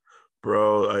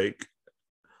 Bro, like,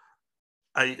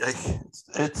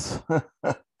 it's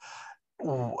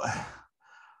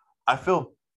I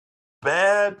feel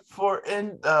bad for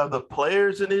the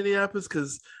players in Indianapolis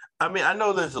because I mean I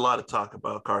know there's a lot of talk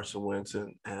about Carson Wentz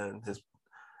and his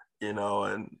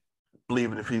and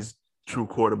believing if he's true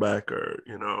quarterback or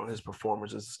his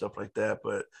performances and stuff like that,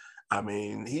 but I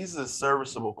mean he's a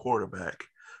serviceable quarterback,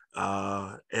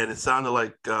 and it sounded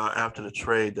like after the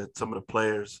trade that some of the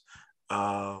players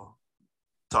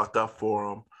talked up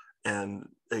for him and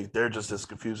they're just as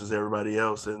confused as everybody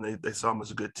else, and they saw him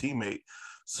as a good teammate.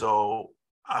 So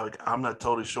I'm not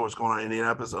totally sure what's going on in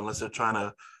Indianapolis unless they're trying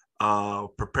to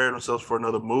prepare themselves for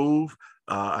another move.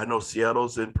 I know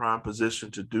Seattle's in prime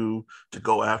position to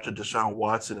go after Deshaun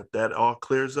Watson if that all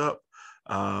clears up.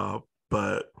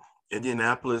 But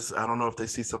Indianapolis, I don't know if they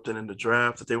see something in the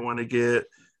draft that they want to get.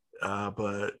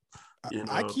 But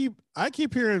I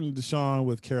keep hearing Deshaun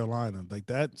with Carolina. Like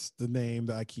that's the name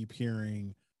that I keep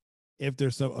hearing. If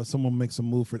there's someone makes a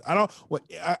move for it,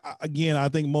 I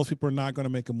think most people are not going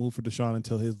to make a move for Deshaun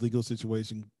until his legal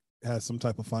situation has some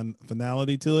type of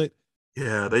finality to it.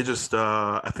 Yeah, they just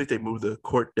I think they moved the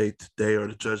court date today, or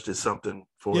the judge did something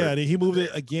for it. Yeah, he moved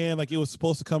it again. Like it was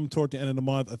supposed to come toward the end of the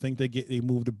month. I think they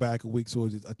moved it back a week, so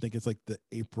I think it's like the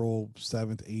April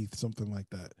 7th, 8th, something like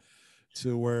that,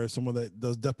 to where some of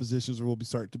those depositions will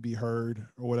start to be heard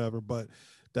or whatever. But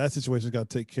that situation's got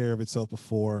to take care of itself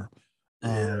before.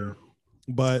 Yeah.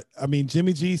 But I mean,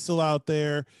 Jimmy G's still out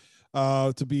there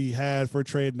to be had for a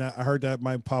trade. And I heard that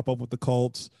might pop up with the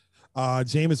Colts.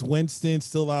 Jameis Winston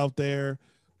still out there.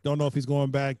 Don't know if he's going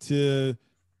back to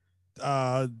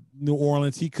New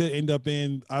Orleans. He could end up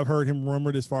in. I've heard him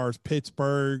rumored as far as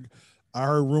Pittsburgh. I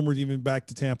heard rumors even back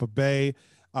to Tampa Bay.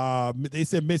 They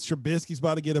said Mitch Trubisky's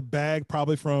about to get a bag,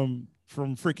 probably from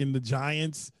freaking the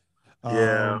Giants.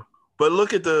 Yeah. But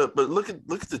look at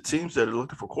the teams that are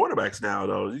looking for quarterbacks now,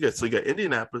 though. You got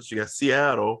Indianapolis, you got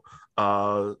Seattle,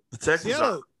 the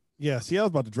Texans. Seattle's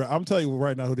about to draft. I'm telling you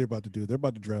right now who they're about to do. They're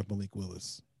about to draft Malik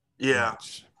Willis. Yeah,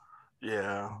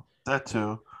 that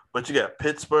too. But you got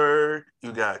Pittsburgh,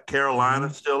 you got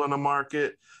Carolina still in the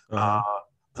market. The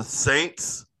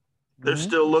Saints, they're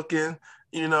still looking.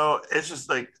 It's just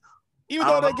like. Even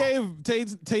though they gave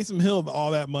Taysom Hill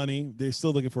all that money, they're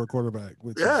still looking for a quarterback.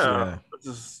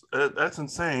 That's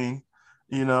insane.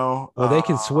 Well, they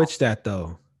can switch that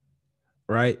though,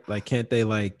 right? Like, can't they?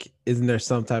 Like, isn't there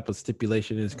some type of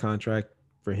stipulation in his contract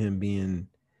for him being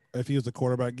if he was a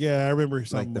quarterback? Yeah, I remember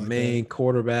something like the main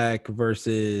quarterback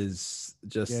versus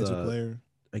just a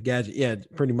gadget. Yeah,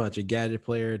 pretty much a gadget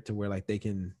player to where like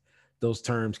those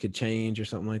terms could change or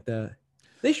something like that.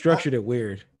 They structured it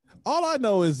weird. All I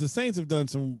know is the Saints have done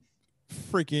some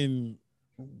freaking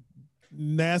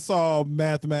Nassau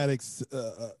mathematics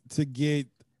to get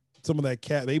some of that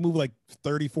cap. They moved like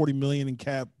 30-40 million in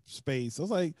cap space. I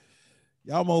was like,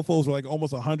 y'all mofos were like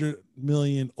almost 100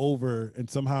 million over, and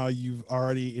somehow you've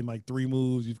already in like 3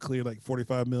 moves you've cleared like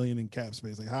 45 million in cap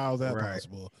space. Like, how is that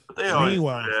possible? They always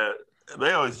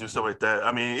do stuff like that.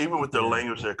 I mean, even with their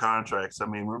language, their contracts. I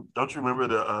mean, don't you remember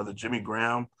the Jimmy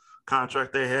Graham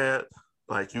contract they had?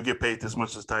 Like, you get paid this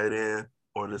much as tight end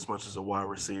or this much as a wide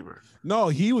receiver. No,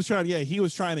 he was trying. Yeah, he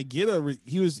was trying to get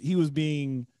he was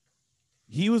being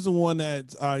He was the one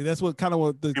that's what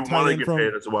the He tight wanted to end get from.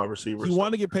 paid as a wide receiver. He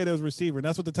wanted to get paid as a receiver, and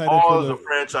that's what the tight end or for the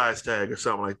franchise tag or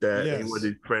something like that. Yes. And he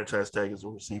wanted the franchise tag as a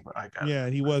receiver. I got it. Yeah,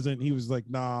 and he wasn't. He was like,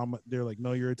 nah. They're like,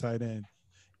 no, you're a tight end.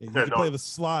 And you Yeah, can play the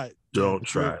slot. Don't but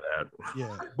try you're- that.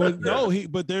 Yeah, but no,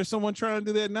 but there's someone trying to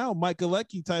do that now. Mike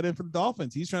Galecki, tight end for the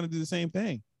Dolphins. He's trying to do the same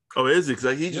thing. Oh, is he?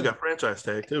 Because he just Yeah. got franchise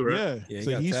tag too, right? Yeah. Yeah, he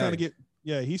So got he's trying to tagged. get.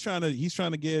 Yeah, he's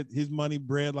trying to get his money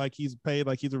bread like he's paid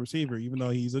like he's a receiver, even though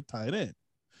he's a tight end.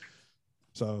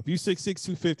 So if you 6'6",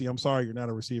 250, I'm sorry, you're not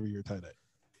a receiver. You're a tight end.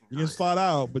 You can slide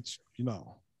out, but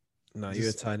No, you're a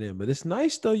Just- tight end, but it's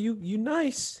nice though. You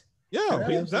nice. yeah,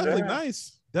 Yeah, definitely yeah.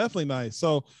 nice. Definitely nice.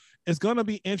 So it's going to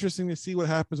be interesting to see what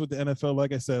happens with the NFL.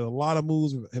 Like I said, a lot of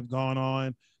moves have gone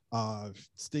on.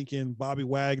 Stinking Bobby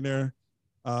Wagner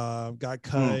got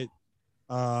cut.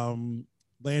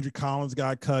 Landry Collins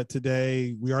got cut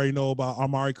today. We already know about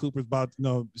Amari Cooper's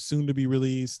soon to be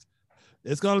released.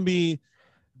 It's going to be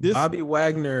this. Bobby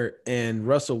Wagner and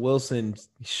Russell Wilson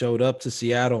showed up to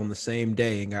Seattle on the same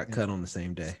day and got cut on the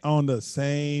same day. On the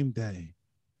same day.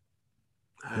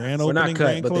 Grand Well, opening, not cut,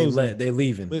 grand but closing. they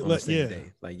leaving on the same yeah.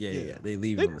 day. Like Yeah. yeah, they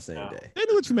leaving on the same day. They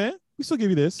knew what you meant. We still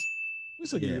give you this. We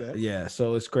still give you that. Yeah.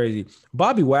 So it's crazy.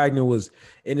 Bobby Wagner was,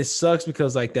 and it sucks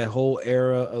because like that whole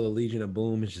era of the Legion of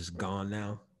Boom is just gone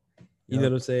now. You know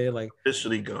what I'm saying? Like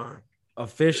Officially gone.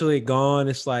 officially gone.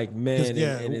 It's like man,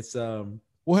 Yeah. and it's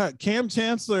Well, Cam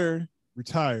Chancellor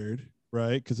retired,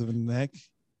 right? Because of a neck.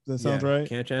 That sounds right.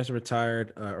 Cam Chancellor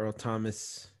retired. Earl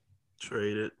Thomas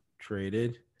Traded.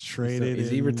 traded. Traded.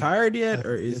 Is he and retired yet,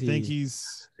 or I is he? think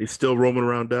he's He's still roaming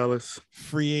around Dallas.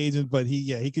 free agent, but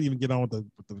he could even get on with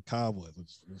the Cowboys.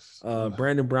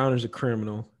 Brandon Brown is a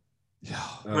criminal. Yeah.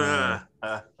 Uh,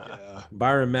 Yeah.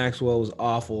 Byron Maxwell was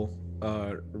awful.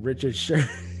 Richard Sherman,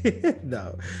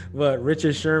 no, but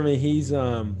Richard Sherman, he's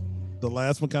The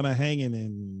last one kind of hanging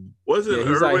in. Was it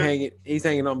he's like Irwin? he's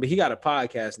hanging on, but he got a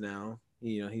podcast now.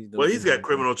 You know, He's got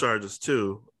criminal charges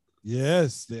too.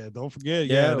 Yes, yeah. Don't forget,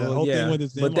 that whole thing with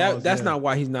his. But in-laws, that's yeah. not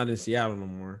why he's not in Seattle no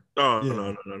more. Oh Yeah.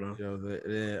 no. You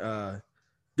know,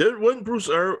 There wasn't Bruce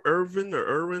Irvin,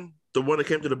 the one that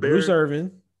came to the Bears. Bruce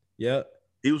Irvin, yep.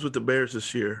 He was with the Bears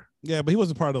this year. Yeah, but he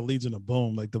wasn't part of the Legion of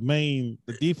Boom. Like the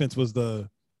defense was the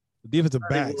defensive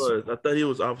backs. I thought he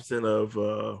was opposite of.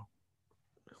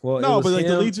 Well, it No, was but like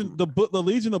the him.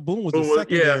 Legion of Boom was the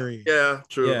secondary. Yeah,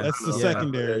 true. Yeah. That's the I know.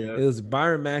 secondary. It was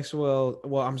Byron Maxwell.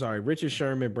 Well, I'm sorry, Richard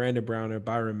Sherman, Brandon Browner,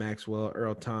 Byron Maxwell,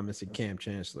 Earl Thomas, and Cam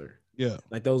Chancellor. Yeah.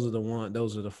 Like those are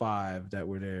the five that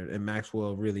were there. And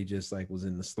Maxwell really just like was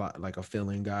in the slot, like a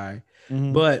filling guy.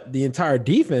 Mhm. But the entire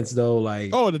defense, though, like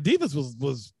Oh, the defense was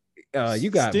you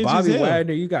got stingy as Bobby hell.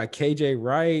 Wagner, you got KJ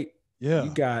Wright, yeah. you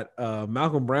got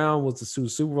Malcolm Brown was the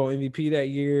Super Bowl MVP that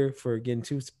year for getting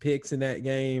 2 picks in that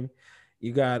game.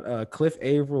 You got Cliff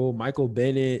Averill, Michael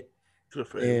Bennett,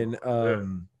 and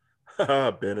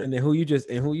Bennett. and then who you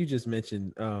just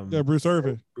mentioned, Yeah, Bruce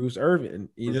Irvin. Bruce Irvin.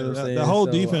 You know what I'm saying? The whole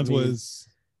So, defense I mean, was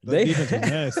defense was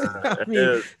nasty. I mean,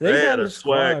 Yeah, they had had a a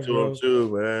swag squad, to bro. him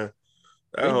too, man.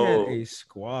 They had a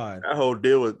squad. That whole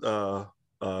deal with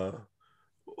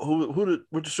who did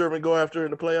Richard Sherman go after in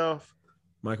the playoff?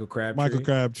 Michael Crabtree. Michael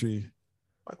Crabtree.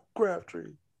 Michael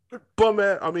Crabtree. Bum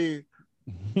man. I mean,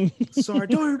 Sorry,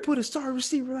 don't ever put a star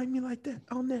receiver like me like that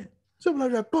on that. something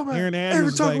like that. Bum man. Aaron Ever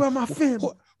Andrews. talk Like, about my family?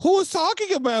 who was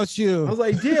talking about you? I was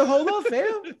like, damn, hold up,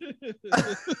 fam.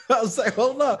 I was like,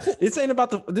 hold up. This ain't about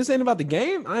the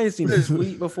game. I ain't seen a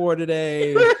tweet before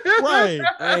today. Right.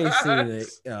 I ain't seen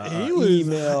it. He was-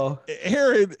 Email.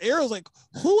 Aaron was like,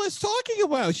 who is talking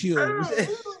about you?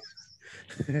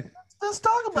 Let's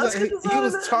talk about He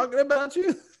was talking about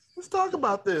you. Let's talk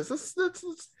about this.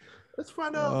 Let's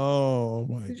find out. Oh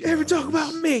my Did you ever talk gosh.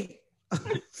 about me?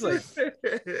 It's like,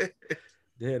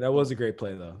 yeah, that was a great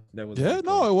play though. That was a Yeah, great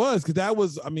no, play. it was because that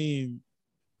was. I mean,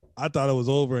 I thought it was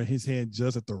over in his hand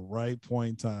just at the right point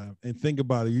in time. And think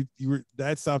about it, you were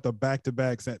that stopped a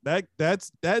back-to-back set. That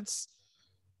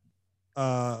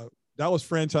was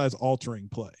franchise altering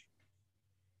play.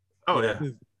 Oh yeah.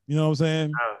 You know what I'm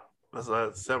saying? That's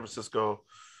San Francisco.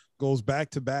 Goes back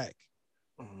to back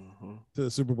Mhm. to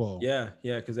the Super Bowl. Yeah,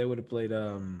 because they would have played.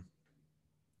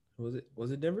 Was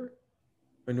it Denver?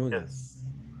 Or New England? Yes.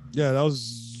 Yeah, that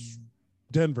was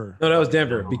Denver. No, that was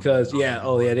Denver because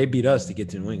they beat us to get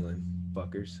to New England,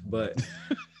 fuckers. But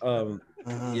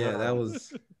yeah, that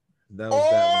was that one.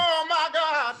 Oh my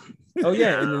God. Oh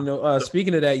yeah, and then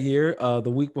speaking of that year, the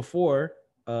week before,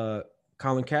 Colin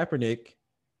Kaepernick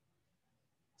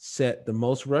set the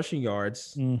most rushing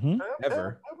yards Mm-hmm.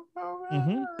 ever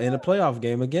Mhm. in a playoff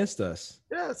game against us.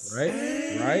 Yes. Right.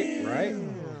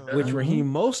 Which Raheem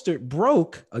Mostert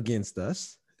broke against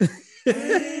us.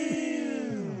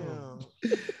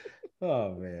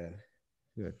 Oh man.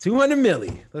 200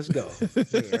 milli. Let's go.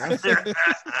 Let's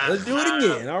do it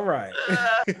again. All right.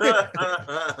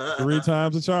 3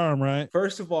 times the charm, right?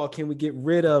 First of all, can we get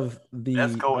rid of the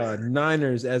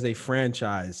Niners as a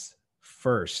franchise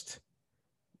first?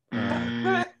 We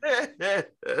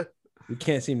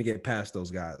can't seem to get past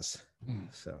those guys.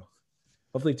 So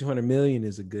hopefully 200 million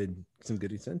is some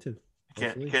good incentive.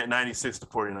 Can't 96 to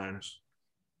 49ers.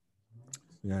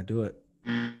 You gotta do it.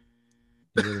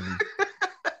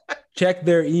 Check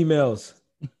their emails.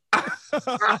 I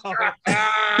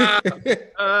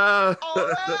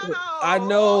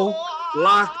know.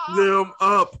 Lock them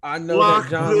up. I know that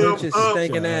John Lynch's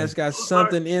stinking ass got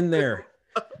something in there.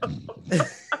 His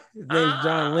name's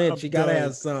John Lynch. You gotta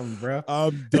have something, bro.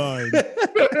 I'm done.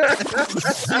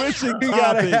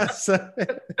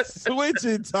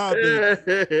 Switching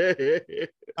topic.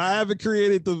 I haven't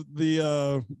created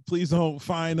the please don't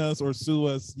fine us or sue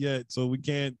us yet, so we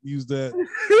can't use that.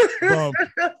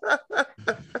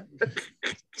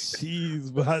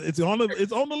 Jeez, but it's on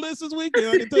the list this weekend.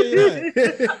 I can tell you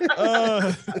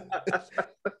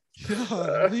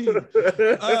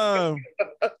that.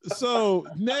 So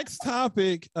next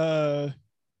topic.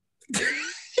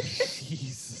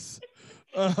 Jesus.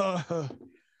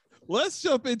 Let's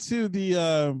jump into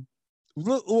the.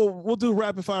 We'll do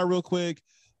rapid fire real quick.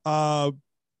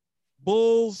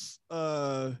 Bulls.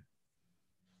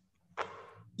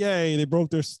 Yay! They broke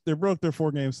their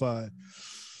 4-game slide.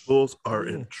 Bulls are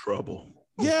in trouble.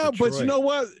 Yeah, Detroit. But you know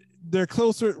what? They're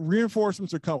closer.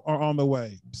 Reinforcements are on the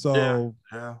way. So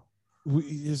yeah.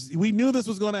 We knew this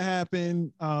was going to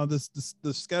happen.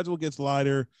 The schedule gets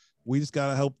lighter. We just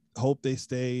gotta hope they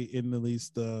stay in at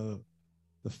least the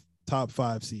top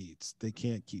 5 seeds. They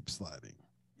can't keep sliding.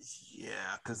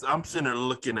 Yeah, because I'm sitting there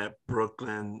looking at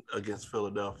Brooklyn against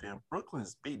Philadelphia, and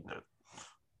Brooklyn's beating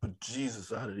the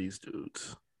Jesus out of these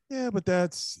dudes. Yeah, but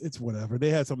it's whatever. They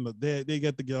had something. They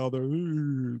get together,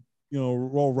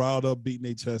 all riled up, beating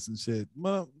their chest and shit.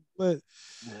 But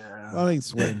yeah, I ain't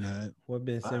sweating that. What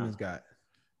Ben Simmons got?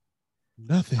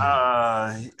 Nothing.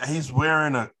 He's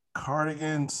wearing a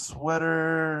cardigan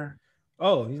sweater.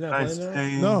 Oh, he's not playing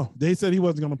that? No, they said he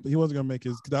wasn't gonna make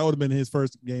his. That would have been his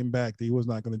first game back. He was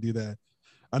not gonna do that.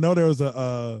 I know there was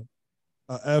a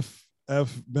F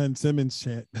Ben Simmons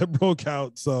chant that broke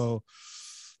out. So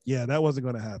yeah, that wasn't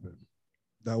gonna happen.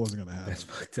 That's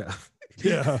fucked up.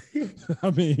 Yeah,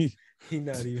 I mean, he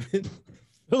not even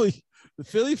the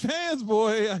Philly fans,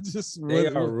 boy. They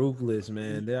are ruthless,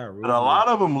 man. They are ruthless. But a lot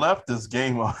of them left this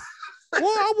game on. Well,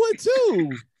 I would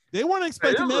too. They weren't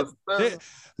expecting that.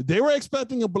 They were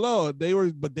expecting a blowout.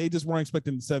 But they just weren't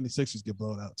expecting the 76ers get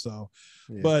blown out. So,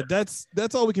 yeah. But that's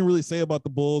all we can really say about the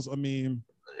Bulls. I mean,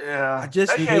 yeah, I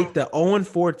just hate the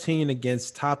 0-14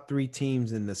 against top 3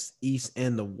 teams in the East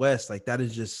and the West. Like that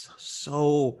is just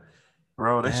so.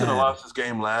 Bro, they should have lost this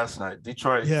game last night.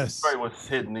 Detroit was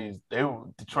hitting these.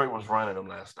 Detroit was running them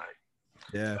last night.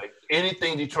 Yeah, like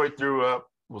anything Detroit threw up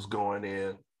was going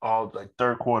in. All like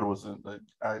third quarter was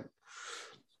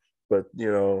but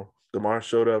DeMar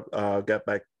showed up, got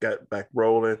back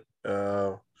rolling.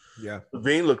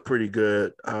 Levine looked pretty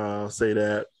good. I'll say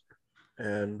that.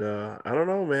 And I don't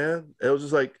know, man. It was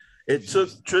just like it took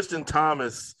Tristan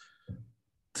Thompson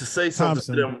to say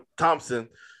something to them, Thompson,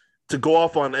 to go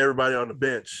off on everybody on the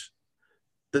bench.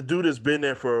 The dude has been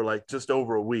there for like just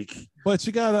over a week. But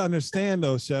you got to understand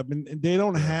though, Shep, and they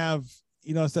don't have,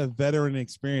 it's that veteran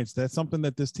experience. That's something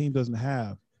that this team doesn't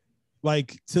have.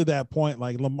 Like to that point,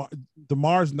 like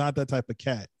DeMar's not that type of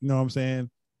cat. You know what I'm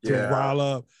saying? To rile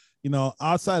up.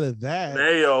 Outside of that,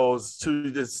 Mayo's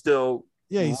still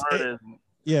learning.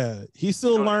 He's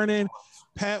still learning.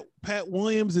 Pat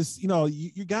Williams is,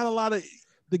 you got a lot of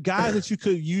the guys that you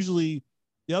could usually.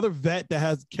 The other vet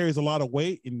that carries a lot of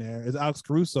weight in there is Alex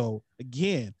Caruso.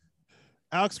 Again,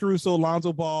 Alex Caruso,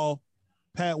 Lonzo Ball,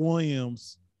 Pat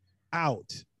Williams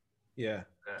out. Yeah.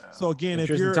 So again, if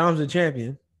Tristan Thompson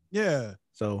champion. Yeah.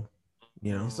 So,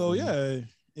 So yeah,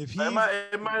 if he might.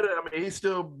 I mean, he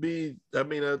still be. I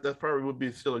mean, that probably would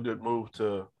be still a good move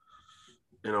to,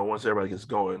 once everybody gets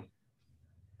going.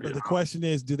 But the question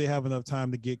is, do they have enough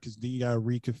time to get? Because you got to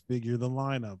reconfigure the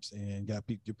lineups and got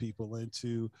to get people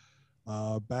into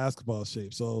basketball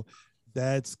shape. So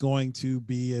that's going to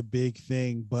be a big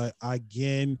thing. But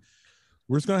again,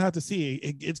 we're just gonna have to see.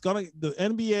 The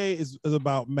NBA is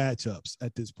about matchups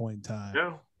at this point in time.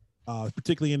 Yeah.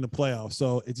 Particularly in the playoffs.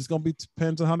 So it's just gonna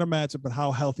depends on how they match up and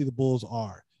how healthy the Bulls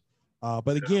are.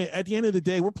 But again, at the end of the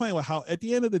day, we're playing with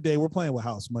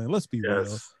house money. Let's be real.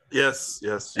 Yes. You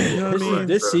know what I mean?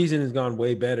 This season has gone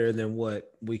way better than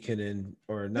what we can,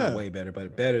 way better,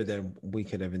 but better than we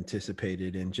could have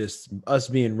anticipated. And just us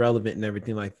being relevant and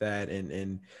everything like that,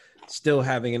 and still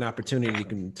having an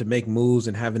opportunity to make moves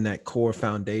and having that core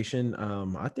foundation.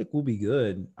 I think we'll be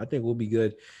good.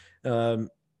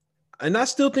 And I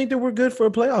still think that we're good for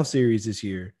a playoff series this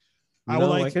year. I would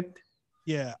like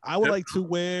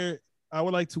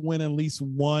to win at least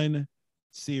one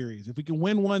series. If we can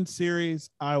win one series,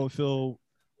 I would feel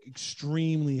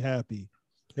extremely happy.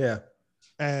 Yeah.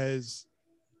 As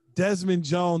Desmond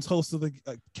Jones, host of the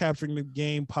Capturing the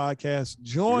Game podcast,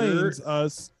 joins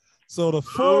us. So the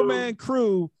four-man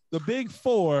crew, the big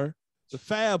four, the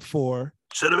Fab Four,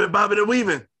 should have been bobbing and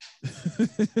weaving,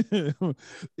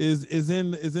 is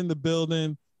in the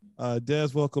building. Des,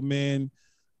 welcome in.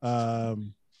 Like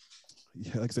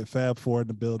I said, Fab Four in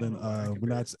the building. We're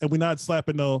not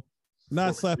slapping no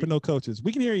coaches.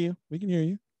 We can hear you. Can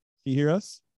you hear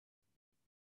us?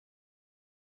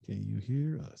 Can you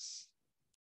hear us?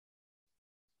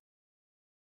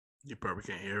 You probably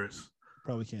can't hear us.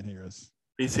 Probably can't hear us.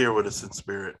 He's here with us in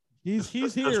spirit. He's here.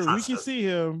 We can see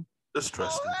him. Just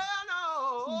trust him.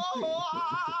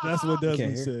 That's what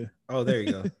Desmond said. Oh, there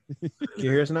you go. Can you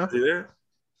hear us now? You there?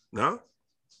 No?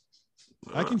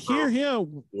 I can hear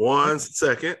him. 1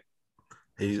 second.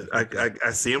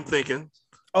 I see him thinking.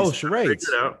 Oh, charades.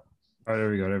 Oh, there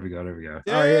we go. Oh, yeah, there we go.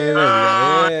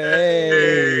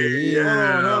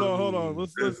 Yeah. Hold on.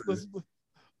 Let's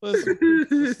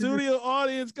studio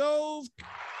audience goes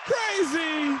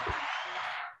crazy.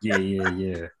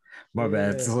 Yeah. My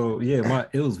bad. So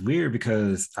it was weird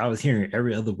because I was hearing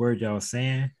every other word y'all was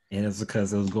saying, and it's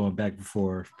because it was going back and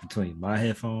forth between my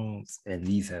headphones and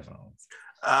these headphones.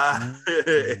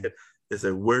 It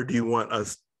said, "Where do you want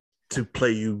us to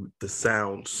play you the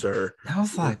sound, sir?" I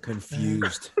was like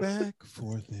confused. Back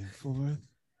forth and forth.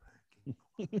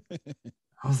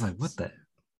 I was like, what the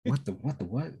what?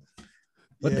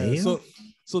 What the hell?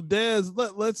 So Des,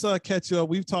 let's catch you up.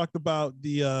 We've talked about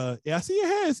the I see your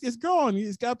hair. It's growing. You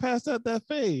just got past that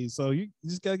phase. So you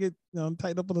just gotta get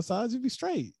tightened up on the sides. You'll be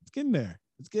straight. It's getting there.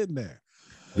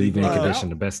 Leave-in condition,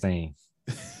 the best thing.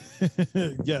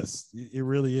 Yes, it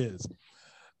really is.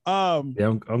 I'm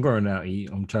growing out.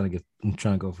 I'm trying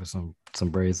to go for some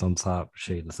braids on top,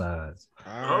 shade the sides.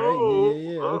 All right,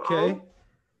 yeah, okay.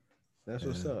 That's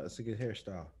what's up. That's a good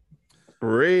hairstyle.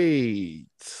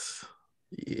 Braids.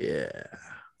 Yeah.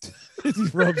 He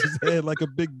rubs his head like a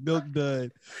big milk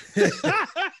dud. I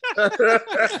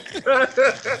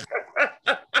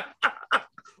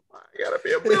gotta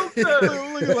be a milk dud.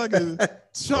 Looking like a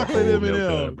chocolate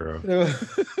M&M, bro.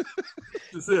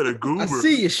 Just had a goober. I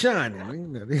see you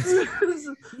shining.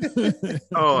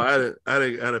 Oh, I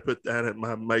had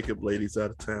my makeup ladies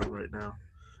out of town right now.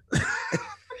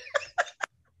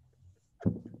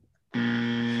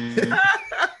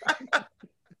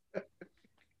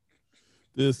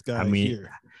 This guy here.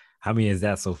 How many is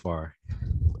that so far?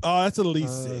 Oh, that's at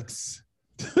least 6.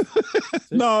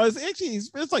 No, it's actually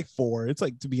it's like 4. It's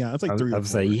like, to be honest, it's like 3. I would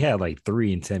say he had like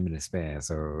 3 in 10 minute span.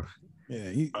 So yeah,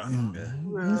 he's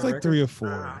like 3 or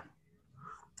 4.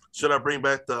 Should I bring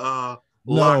back the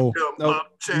no,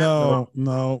 champ?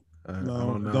 No,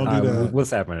 don't do that.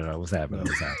 What's happening though? What's happening?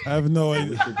 I have no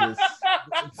idea.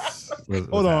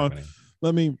 Hold on. Happening?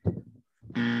 Let me.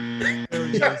 There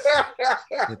he is.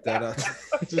 Get that out.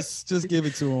 Just give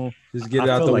it to him. Just get it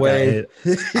out the way.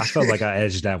 I felt like I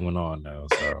edged that one on though.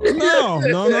 So. No.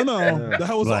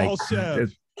 That was Like, all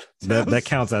chef. That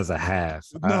counts as a half.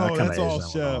 No, that's all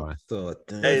chef.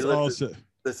 Hey,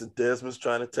 listen, Desmond's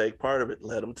trying to take part of it.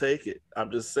 Let him take it.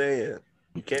 I'm just saying.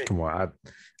 You can't. Come on,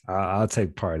 I'll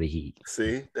take part of the heat.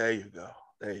 See, there you go.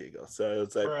 So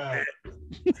it's like, right.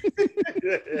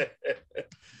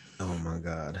 Oh my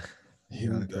God.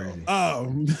 Here we go.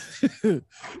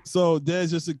 So Des,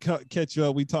 just to catch you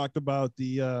up, we talked about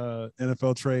the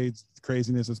NFL trades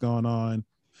craziness that's going on.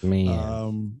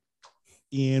 Man.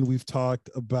 And we spent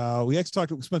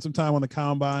some time on the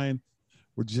combine.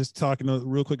 We're just talking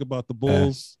real quick about the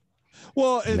Bulls.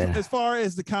 As far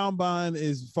as the combine,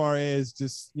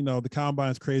 the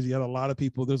combine's crazy. You had a lot of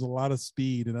people. There's a lot of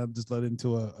speed, and I just led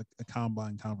into a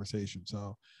combine conversation.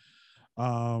 So,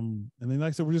 and then like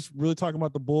I said, we're just really talking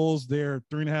about the Bulls. They're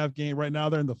 3.5 game right now.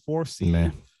 They're in the 4th seed.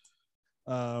 Man.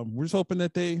 We're just hoping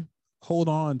that they hold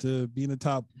on to be in the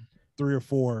top 3 or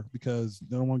 4 because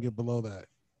they don't want to get below that.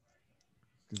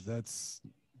 Because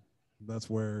that's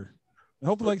where.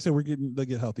 Hopefully, like I said, they'll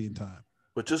get healthy in time.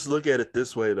 But just look at it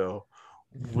this way, though.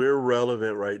 We're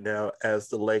relevant right now as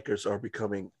the Lakers are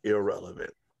becoming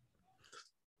irrelevant.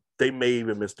 they may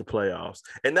even miss the playoffs.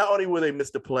 And not only will they miss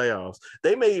the playoffs,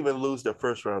 they may even lose their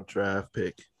first round draft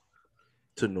pick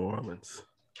to New Orleans.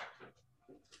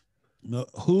 No,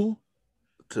 who?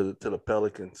 To the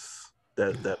Pelicans.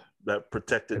 That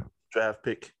protected draft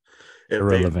pick.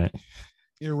 Irrelevant.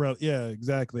 Irrelevant. Yeah,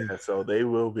 exactly. Yeah, so they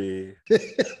will be.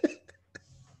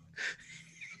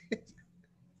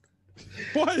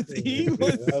 What? He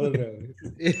was, I don't know.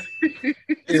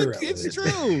 it's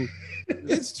true.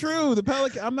 It's true. The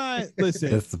Pelican. I'm not.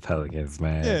 Listen. It's the Pelicans,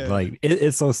 man. Yeah. Like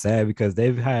it's so sad because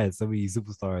they've had so many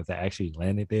superstars that actually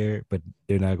landed there, but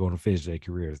they're not going to finish their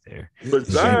careers there. But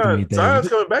Zion's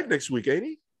coming back next week, ain't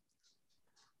he?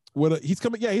 He's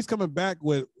coming. Yeah, he's coming back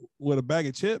with a bag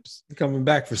of chips. Coming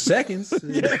back for seconds.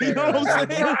 Yeah, you know what I'm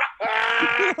saying? You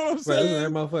know what I'm saying?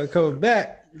 That motherfucker coming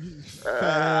back.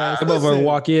 Fat That motherfucker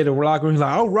walk in the locker room, he's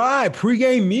like, all right,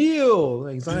 pregame meal.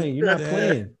 Like, Zion, you're not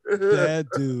playing. That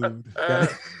dude,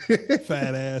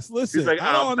 fat ass. Listen, He's like,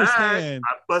 I don't understand.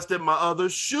 I busted my other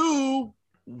shoe,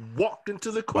 walked into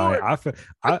the court.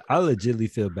 Like, I legitimately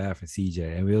feel bad for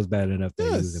CJ. I mean, it was bad enough that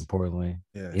he was in Portland.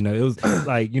 Yeah. You know, it was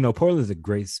like, Portland's a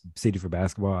great city for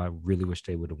basketball. I really wish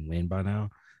they would have won by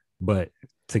now. But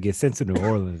to get sent to New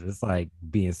Orleans, it's like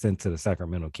being sent to the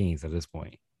Sacramento Kings at this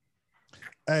point.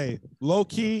 Hey, low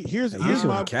key, here's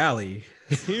my Cali.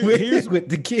 Here's with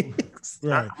the Kings.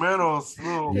 Right. Sacramento's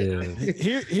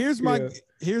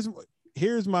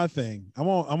Here's my thing. I'm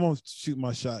gonna shoot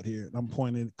my shot here. I'm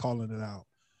calling it out.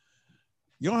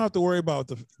 You don't have to worry about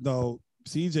the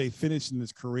CJ finishing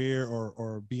his career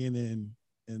or being in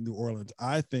New Orleans.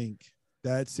 I think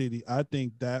that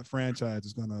franchise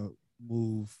is gonna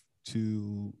move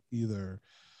to either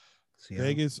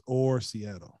Vegas or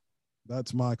Seattle.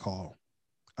 That's my call.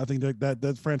 I think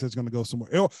that franchise is going to go somewhere.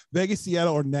 Vegas,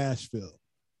 Seattle, or Nashville.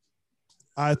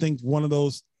 I think one of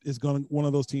those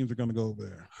teams are going to go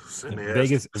there.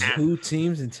 Vegas, 2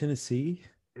 teams in Tennessee.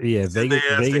 Yeah,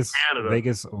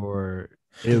 Vegas, or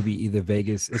it'll be either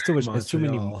Vegas. It's too much. It's too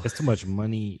many. It's too much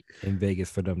money in Vegas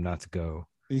for them not to go.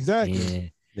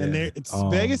 Exactly. And it's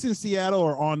Vegas and Seattle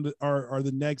are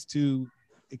the next 2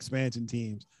 expansion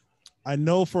teams. I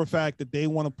know for a fact that they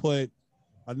want to put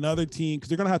another team because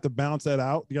they're going to have to bounce that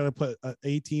out. You got to put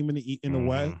a team in the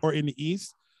West or in the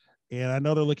East, and I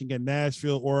know they're looking at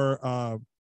Nashville or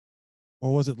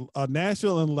was it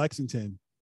Nashville and Lexington,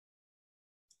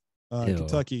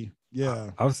 Kentucky.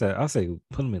 Yeah, I'll say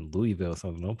put them in Louisville or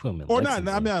something. Don't put them in. Or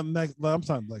Lexington. not. I'm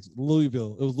talking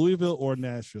Louisville. It was Louisville or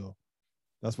Nashville.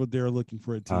 That's what they're looking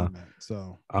for a team at.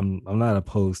 So I'm not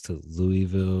opposed to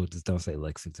Louisville. Just don't say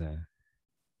Lexington.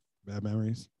 Bad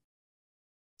memories.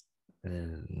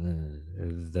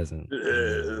 It doesn't.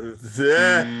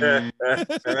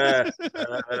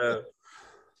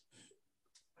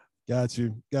 Got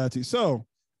you. So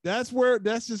that's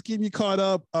just getting you caught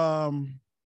up.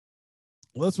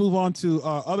 Let's move on to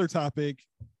other topic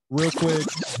real quick.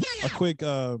 A quick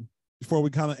before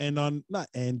we kind of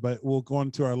but we'll go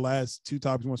on to our last 2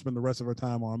 topics we want to spend the rest of our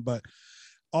time on. But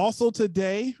also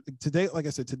today, like I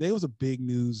said, today was a big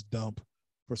news dump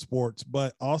for sports,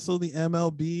 but also the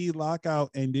MLB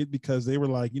lockout ended because they were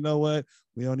like, you know what?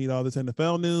 We don't need all this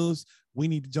NFL news. We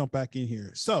need to jump back in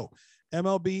here. So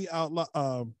MLB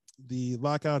the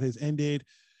lockout has ended.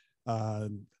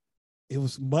 It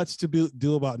was much to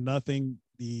do about nothing.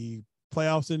 The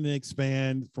playoffs didn't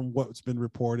expand from what's been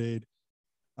reported.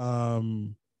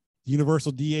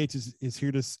 Universal DH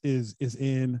is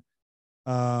in.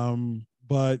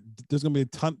 But there's going to be a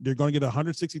ton. They're going to get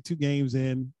 162 games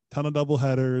in, ton of double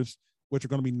headers, which are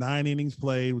going to be 9 innings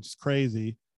played, which is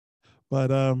crazy. But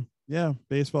yeah,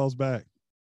 baseball's back.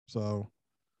 So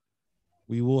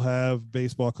we will have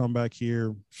baseball come back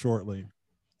here shortly.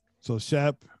 So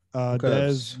Shep,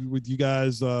 Des, with you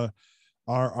guys are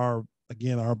our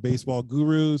baseball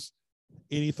gurus.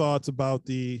 Any thoughts about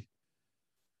the?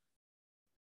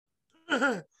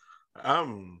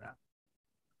 I'm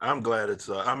glad it's.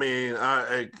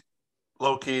 I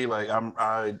low key, like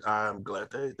I'm glad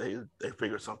they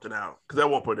figured something out because at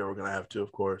one point they were gonna have to,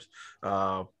 of course.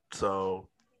 So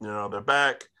they're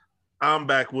back. I'm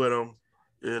back with them.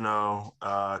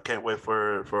 Can't wait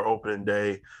for opening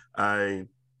day.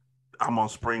 I'm on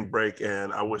spring break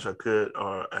and I wish I could,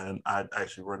 and I'd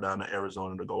actually run down to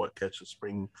Arizona to go catch a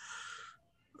spring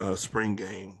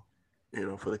game,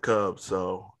 for the Cubs.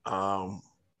 So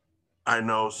I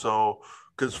know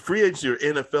because free agency or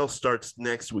NFL starts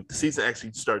next week. The season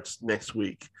actually starts next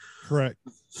week. Correct.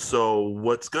 So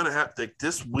what's going to happen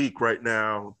this week right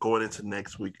now going into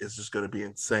next week is just going to be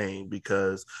insane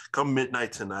because come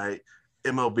midnight tonight,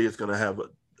 MLB is going to have a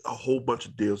whole bunch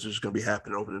of deals that's just going to be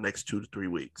happening over the next 2 to 3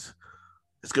 weeks.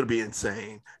 It's going to be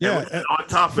insane. Yeah. And on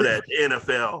top of that, the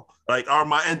NFL, like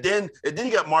and then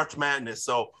you got March Madness.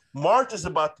 So March is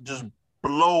about to just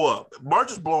blow up.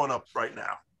 March is blowing up right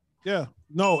now. Yeah.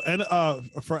 No, and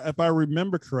if I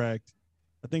remember correct,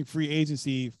 I think free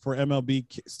agency for MLB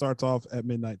starts off at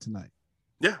midnight tonight.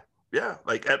 Yeah.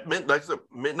 Like at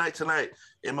midnight tonight,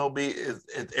 MLB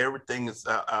everything is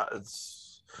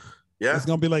yeah. It's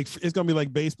gonna be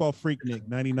like Baseball Freaknik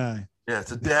 99. Yeah,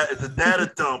 it's a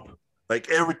data dump. Like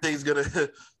everything's gonna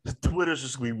Twitter's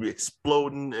just gonna be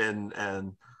exploding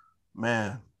and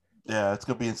man, yeah, it's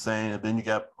gonna be insane. And then you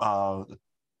got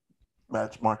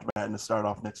March Madness start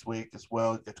off next week as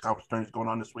well. Get the conference tournaments going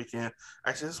on this weekend.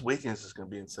 Actually, this weekend is just gonna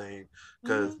be insane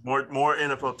because more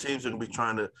NFL teams are gonna be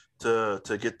trying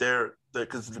to get there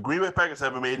because the Green Bay Packers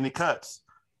haven't made any cuts.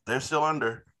 They're still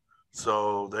under,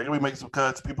 so they're gonna be making some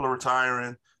cuts. People are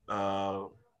retiring.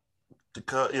 To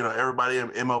cut, everybody in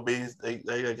MLB, they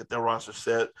gotta get their roster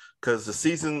set because the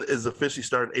season is officially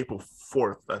starting April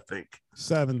 4th, I think.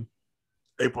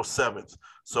 April 7th.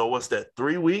 So what's that?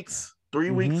 3 weeks?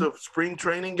 3 weeks of spring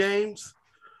training games,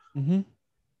 and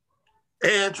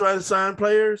try to sign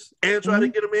players and try to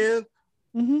get them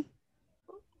in.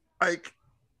 Like,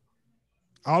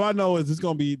 all I know is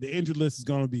the injured list is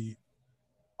gonna be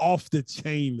off the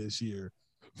chain this year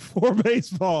for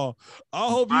baseball. I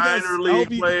hope you guys minor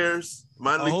league players,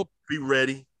 be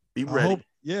ready. Be ready.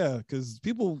 Because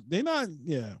people they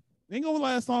ain't gonna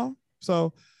last long.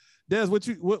 So, Des, what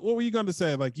were you gonna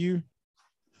say? Like you.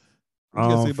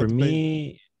 For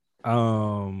me,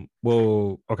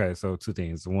 well, okay, so two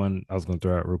things. One, I was gonna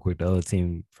throw out real quick. The other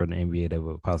team for the NBA that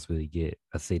would possibly get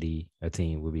a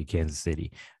team would be Kansas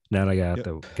City. Now I got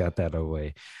that out of the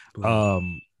way. Nah,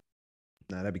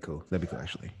 that'd be cool. That'd be cool,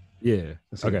 actually. Yeah.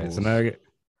 Okay, so now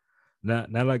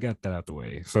I got that out the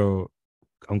way. So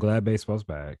I'm glad baseball's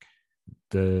back.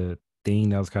 The thing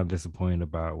that I was kind of disappointed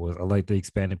about was I like the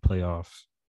expanded playoffs.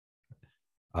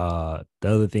 The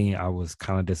other thing I was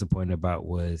kind of disappointed about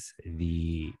was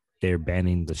they're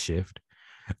banning the shift.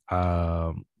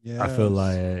 I feel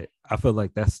like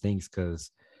that stinks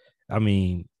because I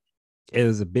mean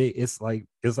it's like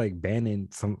banning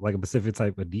some like a specific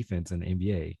type of defense in the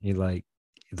NBA. It's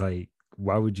like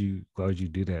why would you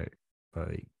do that?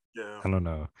 Like I don't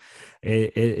know.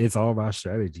 It's all about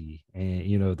strategy,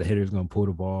 and the hitter's gonna pull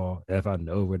the ball. If I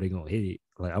know where they're gonna hit it,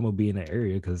 like I'm gonna be in that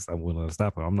area because I'm willing to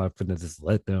stop them. I'm not gonna just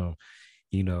let them,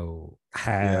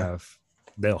 have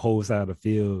the whole side of the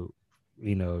field,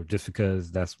 just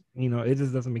because that's it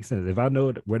just doesn't make sense. If I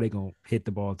know where they're gonna hit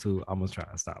the ball to, I'm gonna try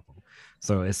to stop them.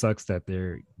 So it sucks that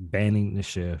they're banning the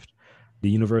shift, the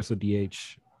universal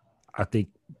DH. I think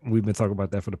we've been talking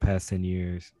about that for the past 10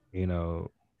 years.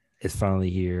 It's finally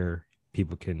here. We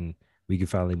can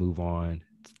finally move on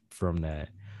from that.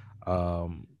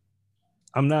 I'm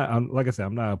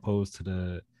not opposed to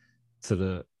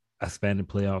the expanded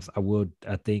playoffs.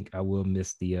 I think I will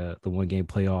miss the 1 game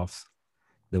playoffs,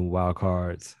 the wild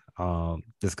cards.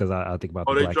 Just because I think about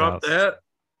the they blackouts. dropped that.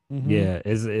 Yeah,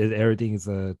 everything is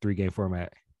a 3 game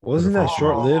format. Wasn't that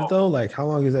short lived though? Like how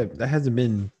long is that? That hasn't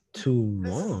been too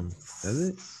long, has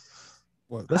it?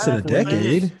 Less than a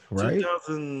decade, right?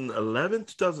 2011,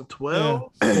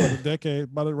 2012. Yeah, a decade.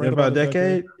 About a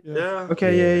decade. Yeah.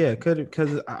 Okay. Yeah.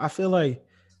 Because I feel like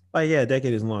a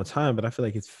decade is a long time, but I feel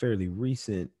like it's fairly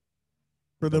recent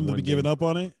for them to be giving up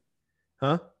on it.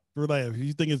 Huh?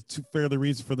 You think it's fairly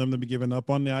recent for them to be giving up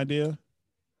on the idea?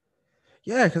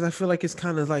 Yeah, because I feel like it's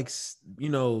kind of like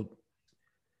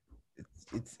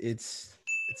it's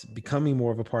becoming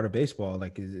more of a part of baseball,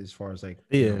 like as far as like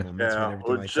momentum and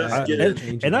everything like that. I get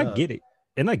it.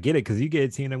 And I get it because you get a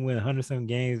team that win 107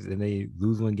 games and they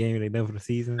lose 1 game and they done for the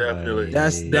season. Definitely.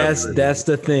 That's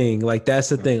the thing. Like that's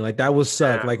the thing. Like that would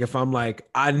suck. Yeah. Like if I'm like,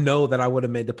 I know that I would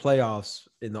have made the playoffs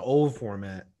in the old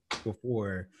format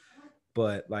before,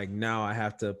 but like now I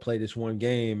have to play this 1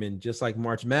 game, and just like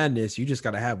March Madness, you just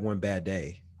got to have 1 bad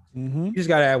day. You just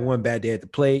gotta have 1 bad day at the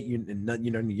plate. You're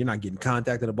not getting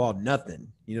contact of the ball, nothing.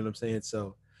 You know what I'm saying?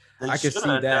 So I can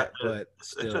see that, but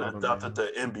still, they should have adopted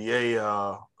the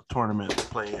NBA tournament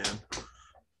play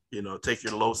in. Take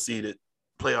your low seeded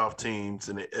playoff teams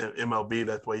in the MLB.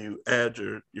 That's why you add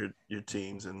your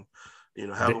teams and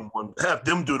have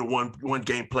them do the one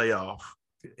game playoff.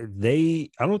 I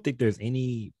don't think there's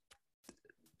any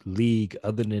league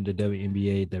other than the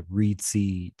WNBA that reads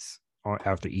seeds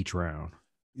after each round.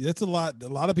 That's a lot. A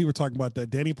lot of people are talking about that.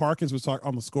 Danny Parkins was talking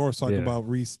on the score, talking about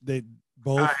they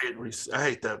both. I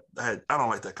hate that. I don't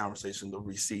like that conversation. The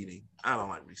reseeding. I don't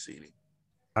like reseeding.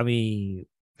 I mean,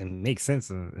 it makes sense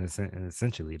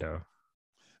essentially, though.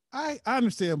 I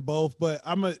understand both, but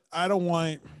I don't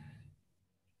want.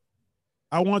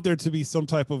 I want there to be some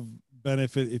type of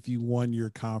benefit if you won your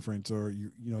conference or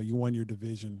you won your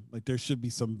division. Like there should be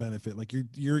some benefit. Like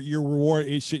your reward,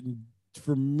 it shouldn't,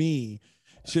 for me,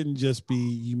 shouldn't just be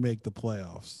you make the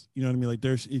playoffs. You know what I mean? Like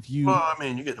there's if you Well, I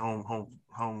mean, you get home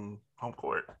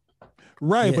court.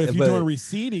 right, Yeah, but if you're doing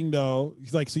reseeding though,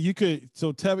 like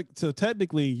so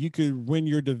technically you could win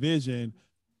your division,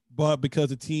 but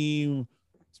because a team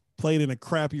played in a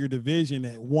crappier division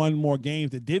that won more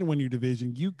games that didn't win your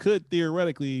division, you could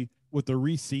theoretically with the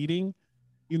reseeding,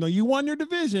 you won your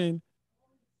division,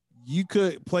 you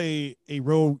could play a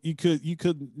road, you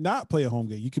could not play a home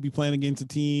game. You could be playing against a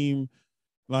team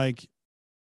like,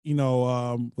 I'm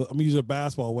gonna use a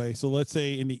basketball way. So let's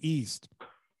say in the East,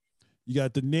 you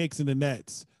got the Knicks and the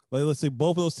Nets. Like, let's say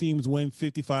both of those teams win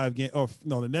 55 games. Or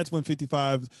no, the Nets win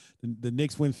 55, the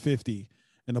Knicks win 50,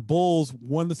 and the Bulls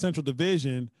won the Central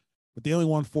Division, but they only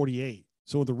won 48.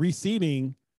 So with the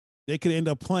reseeding, they could end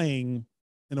up playing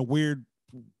in a weird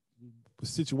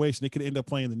situation. They could end up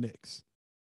playing the Knicks.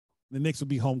 The Knicks would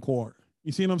be home court.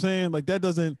 You see what I'm saying? Like that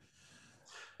doesn't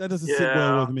sit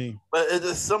well with me. But it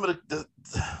is some of the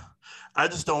I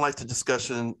just don't like the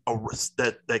discussion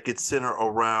that gets centered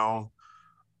around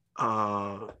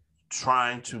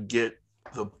trying to get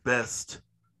the best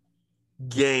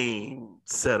game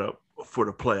set up for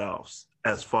the playoffs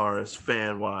as far as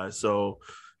fan wise. So,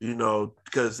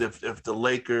 because if the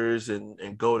Lakers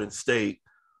and Golden State,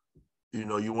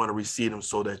 you want to reseed them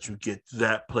so that you get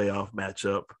that playoff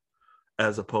matchup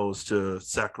as opposed to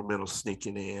Sacramento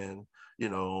sneaking in,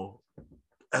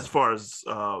 as far as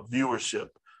viewership,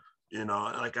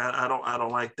 like I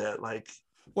don't like that. Like,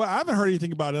 well, I haven't heard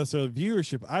anything about us or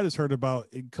viewership. I just heard about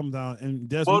it come down and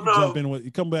Desmond jump in with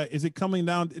it come back. Is it coming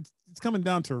down? It's coming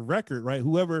down to record, right?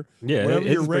 Whatever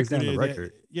your record is.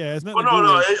 Record. It's not.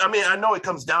 I mean, I know it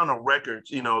comes down to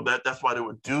records. That's why they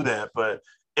would do that. But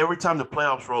every time the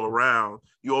playoffs roll around,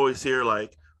 you always hear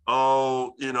like,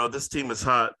 oh, this team is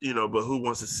hot, but who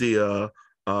wants to see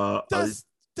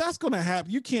that's going to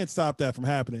happen. You can't stop that from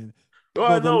happening.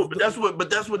 Well, I know, but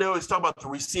that's what they always talk about, the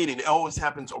reseeding. It always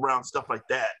happens around stuff like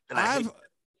that. And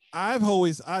I've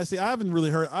always heard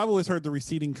the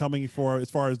reseeding coming as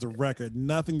far as the record,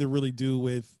 nothing to really do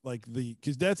with like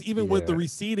because that's even with the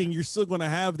reseeding, you're still going to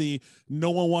have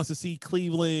no one wants to see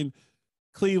Cleveland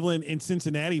and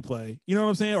Cincinnati play. You know what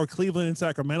I'm saying? Or Cleveland and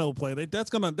Sacramento play. That's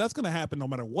gonna happen no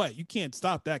matter what. You can't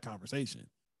stop that conversation.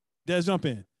 Des, jump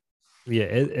in. Yeah,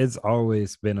 it's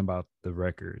always been about the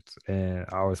records, and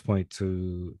I always point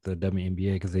to the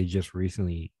WNBA because they just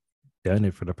recently done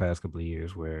it for the past couple of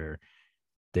years, where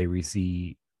they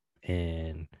reseed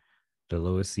and the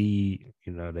lowest seed,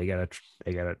 they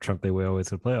gotta trump their way all the way to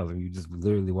the playoffs, and you just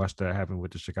literally watched that happen with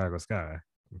the Chicago Sky.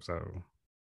 So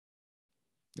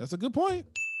that's a good point.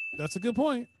 That's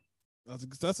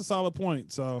a solid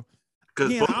point. So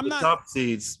because both the top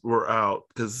seeds were out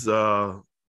because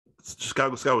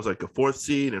Chicago Sky was like a 4th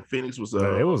seed and Phoenix was they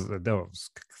were a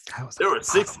 6th.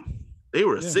 They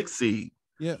were a 6th seed.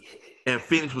 Yeah. And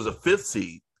Phoenix was a 5th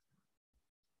seed.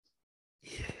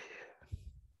 Yeah.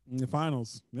 In the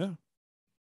finals. Yeah.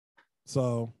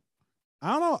 So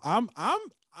I don't know.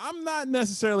 I'm not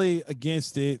necessarily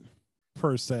against it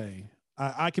per se.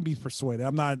 I can be persuaded.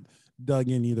 I'm not dug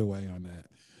in either way on that.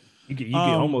 You can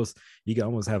almost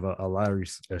have a lottery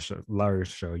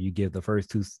show. You give the first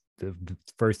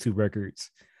two records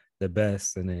the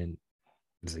best, and then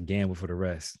it's a gamble for the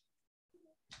rest.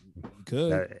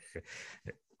 Good.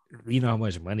 You know how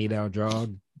much money that'll draw.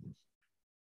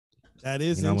 That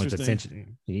is how much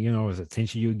interesting. how much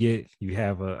attention you get. You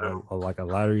have a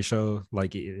lottery show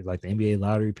like the NBA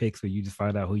lottery picks, where you just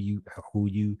find out who you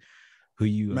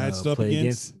matched up play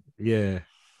against. Yeah.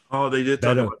 Oh, they did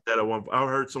talk about that at one. I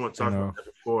heard someone talk about that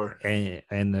before. And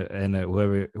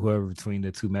whoever between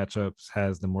the two matchups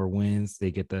has the more wins,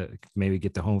 they get the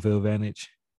home field advantage.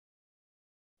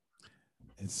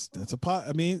 That's a pot.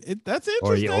 I mean, that's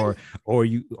interesting. Or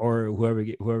whoever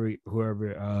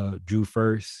drew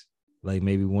first. Like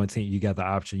maybe one team, you got the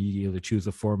option. You either choose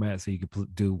a format so you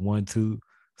could do 1-2.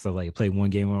 So like play one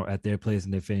game at their place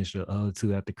and then finish the other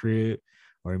two at the crib,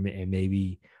 have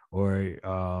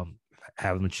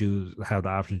them have the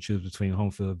option to choose between home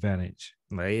field advantage.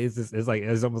 Like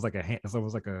it's almost like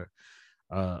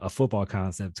a football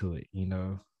concept to it,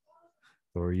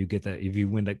 Or you get that if you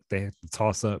win the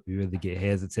toss up, you either get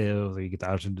heads or tails, or you get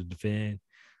the option to defend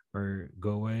or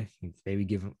go away. Maybe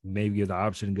give the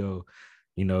option to go.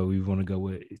 We want to go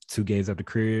with 2 games at the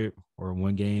crib or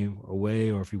 1 game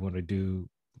away, or if you want to do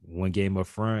 1 game up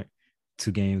front,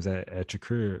 2 games at your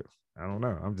crib. I don't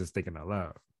know. I'm just thinking out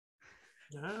loud.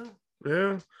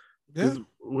 Yeah. Yeah.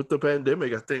 With the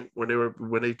pandemic, I think when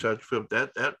they tried to film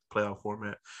that playoff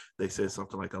format, they said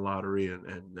something like a lottery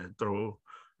and throw,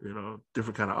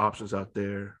 different kind of options out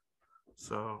there.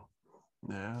 So,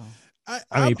 yeah.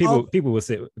 I mean, people would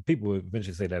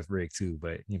eventually say that's rigged too,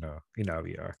 but you know how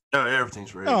we are. No,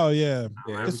 everything's rigged. Oh yeah,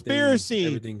 conspiracy.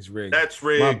 Everything's rigged. That's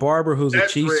rigged. My barber, who's a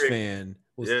Chiefs rigged. fan,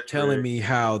 was telling me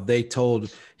how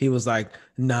he was like,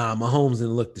 "Nah, Mahomes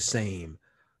didn't look the same."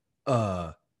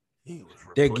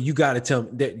 You got to tell me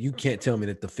that you can't tell me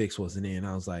that the fix wasn't in.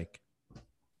 I was like,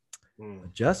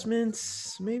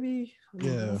 adjustments, maybe. I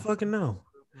don't fucking know.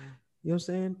 You know what I'm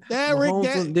saying?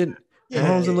 Mahomes didn't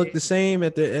look the same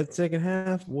at the second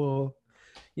half. Well,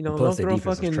 don't throw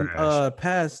fucking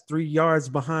pass 3 yards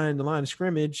behind the line of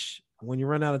scrimmage when you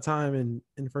run out of time in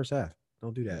the first half.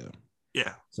 Don't do that.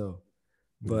 Yeah. So,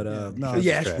 but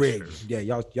it's rigged.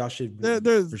 Yeah, y'all should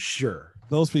for sure.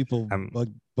 Those people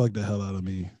bug the hell out of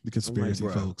me. The conspiracy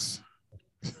folks.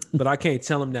 But I can't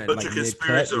tell him that like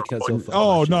mid-cut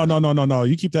because no.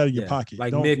 You keep that in your pocket.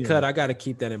 Like mid-cut, I got to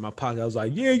keep that in my pocket. I was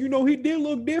like, he did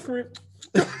look different.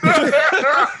 I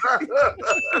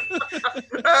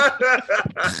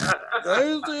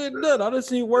ain't saying nothing. I done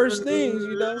seen worse things,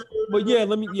 But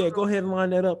go ahead and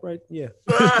line that up, right? Yeah.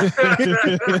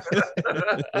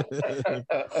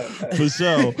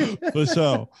 For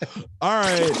sure. All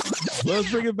right,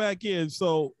 let's bring it back in.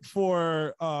 So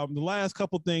for the last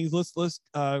couple things, let's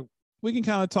we can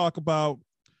kind of talk about.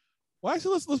 Well,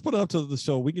 actually, let's put it up to the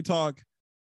show. We can talk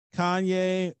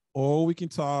Kanye, or we can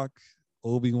talk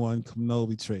Obi-Wan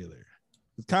Kenobi trailer.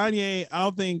 Kanye, I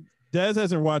don't think Des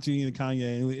hasn't watched any of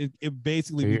Kanye. It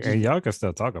basically and y'all can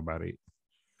still talk about it.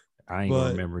 I ain't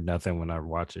gonna remember nothing when I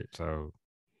watch it. So,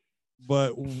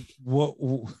 but what?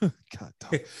 God,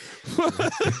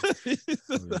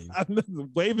 I'm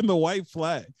waving the white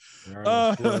flag.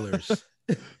 Spoilers.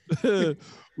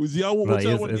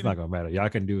 It's not gonna matter. Y'all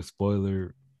can do a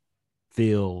spoiler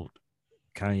filled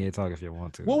Kanye talk if you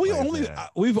want to. Well,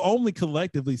 we've only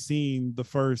collectively seen the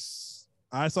first.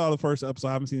 I saw the first episode.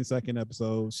 I haven't seen the second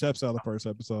episode. Chef saw the first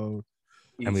episode.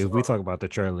 I mean, if we talk about the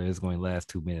trailer, it's going to last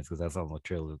 2 minutes because that's all the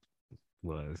trailer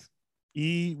was.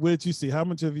 What did you see? How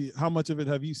much of it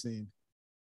have you seen?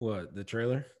 What, the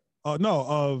trailer? Oh no,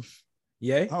 of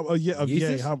Yay. Of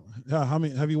Yay. How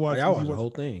many have you watched? I watched the whole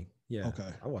thing. Yeah. Okay.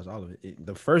 I watched all of it.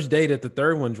 The first day that the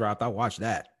third one dropped, I watched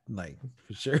that. Like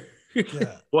for sure.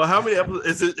 Yeah. Well, how many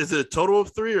episodes is it a total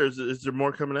of 3 or is there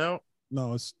more coming out?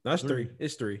 No, that's 3.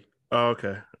 It's 3. Oh,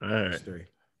 okay. All right. It's 3.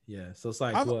 Yeah. So it's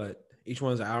like what? Each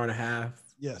one's an hour and a half.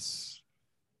 Yes.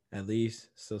 At least.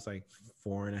 So it's like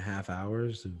 4.5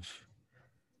 hours of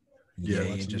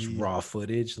and just raw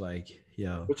footage. Like,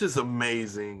 which is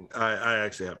amazing. I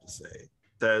actually have to say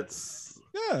that's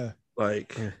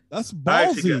that's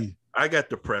ballsy. I got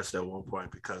depressed at one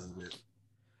point because of it.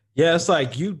 Yeah, it's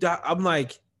like I'm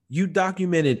like, you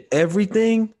documented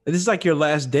everything. This is like your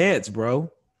last dance,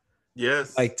 bro.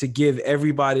 Yes. Like to give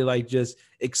everybody like just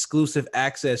exclusive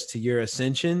access to your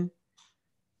ascension.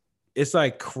 It's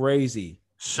like crazy.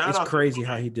 It's crazy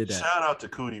how he did that. Shout out to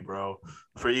Cootie, bro,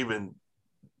 for even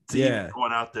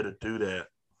going out there to do that.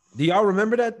 Do y'all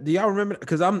remember that?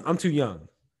 Because I'm too young.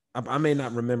 I may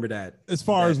not remember that. As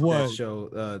far as what show,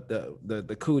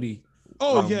 the Cootie.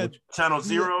 Oh Channel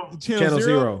Zero. Channel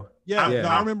Zero. Yeah, no,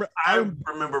 I remember. I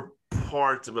remember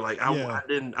parts of it. Like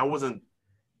I wasn't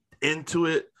into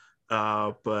it,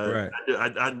 but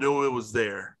I knew it was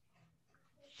there.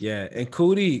 Yeah, and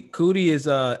Cootie is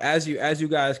as you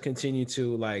guys continue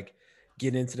to like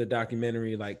get into the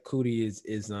documentary, like Cootie is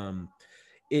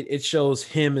it shows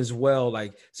him as well.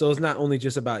 Like, so it's not only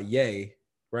just about Ye,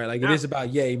 right? Like it is about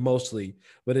Ye mostly,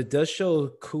 but it does show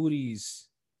Cootie's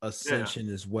ascension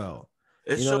as well.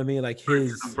 You know what I mean? Like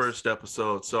his first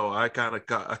episode. So I kind of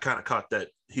caught that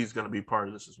he's going to be part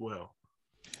of this as well.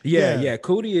 Yeah.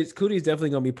 Cootie is definitely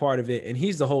going to be part of it, and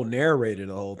he's the whole narrator of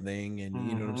the whole thing, and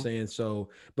you know what I'm saying. So,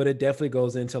 but it definitely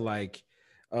goes into like,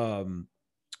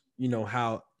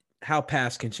 how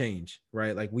past can change,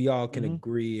 right? Like we all can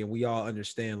agree and we all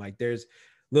understand. Like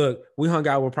we hung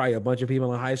out with probably a bunch of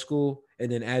people in high school,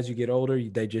 and then as you get older,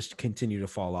 they just continue to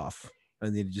fall off,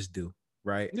 and they just do.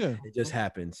 Right. Yeah. It just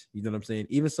happens. You know what I'm saying?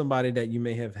 Even somebody that you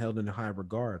may have held in a high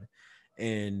regard.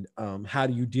 And how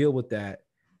do you deal with that?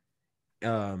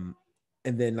 And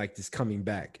then like this coming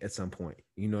back at some point.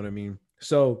 You know what I mean?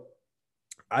 So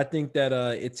I think that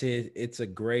it's a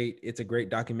great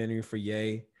documentary for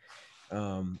Ye.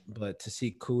 But to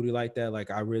see Cootie like that, like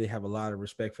I really have a lot of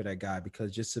respect for that guy,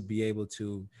 because just to be able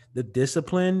to the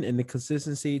discipline and the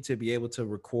consistency to be able to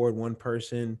record one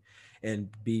person and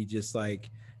be just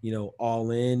like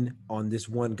all in on this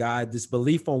one guy, this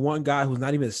belief on one guy who's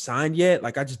not even signed yet.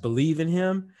 Like, I just believe in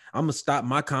him. I'm gonna stop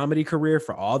my comedy career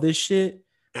for all this shit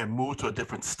and move to a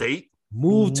different state.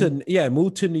 Move to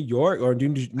New York or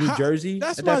New Jersey.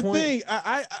 That's at my that point. thing.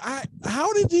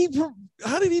 How did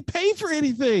he pay for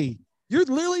anything? You're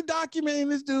literally documenting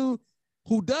this dude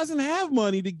who doesn't have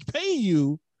money to pay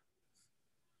you.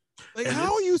 Like,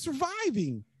 how are you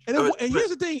surviving? And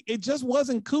here's the thing: it just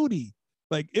wasn't Coodie.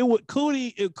 Like,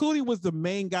 Coodie was the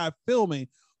main guy filming.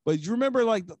 But you remember,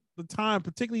 like, the time,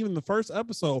 particularly even the first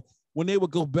episode, when they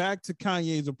would go back to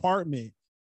Kanye's apartment,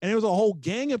 and there was a whole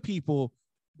gang of people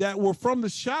that were from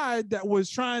the Chi that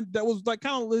was like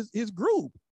kind of his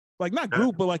group, like not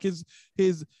group, but like his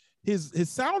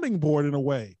sounding board in a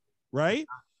way, right?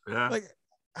 Yeah. Like,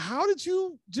 how did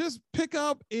you just pick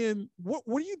up and what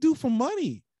do you do for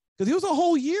money? Because he was a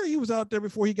whole year he was out there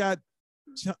before he got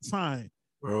signed.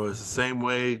 Bro, it's the same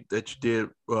way that you did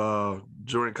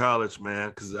during college, man.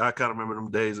 Because I kind of remember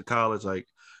them days of college. Like,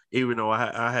 even though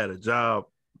I had a job,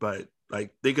 but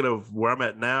like thinking of where I'm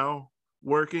at now,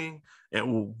 working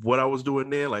and what I was doing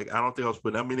then, like I don't think I was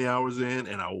putting that many hours in,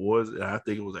 and I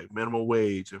think it was like minimum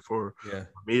wage. And for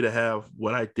me to have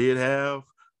what I did have,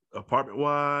 apartment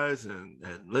wise and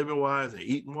living wise and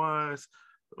eating wise,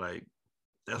 like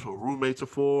that's what roommates are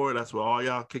for. That's what all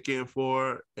y'all kick in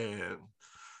for. And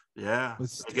yeah, but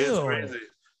still, it's crazy.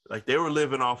 Like they were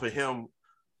living off of him,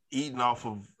 eating off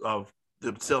of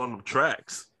them selling them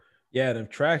tracks. Yeah, them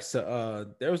tracks.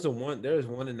 There was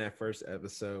one in that first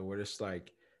episode where it's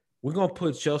like, we're gonna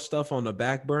put your stuff on the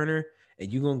back burner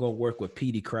and you're gonna go work with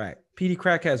Petey Crack. Petey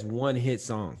Crack has one hit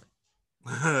song.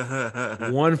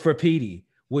 One for Petey,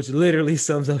 which literally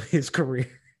sums up his career.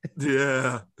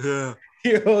 Yeah. You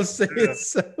know what I'm saying? Yeah.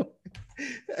 So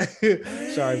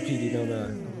sorry, Petey,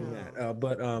 don't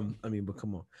but come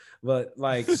on. But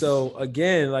like, so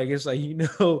again, like it's like,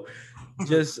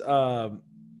 just and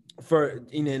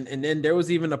then there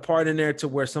was even a part in there to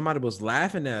where somebody was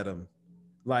laughing at him,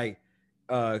 like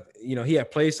he had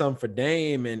played something for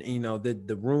Dame, and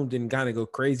the room didn't kind of go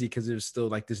crazy because it was still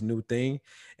like this new thing,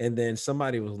 and then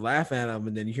somebody was laughing at him,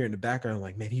 and then you hear in the background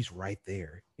like, man, he's right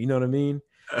there, you know what I mean?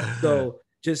 So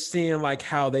just seeing like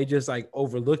how they just like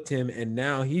overlooked him, and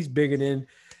now he's bigger than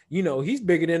the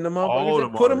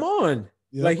motherfuckers that put him on.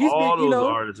 Yep. Like he's all those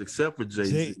artists except for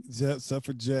Jay. Except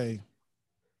for Jay.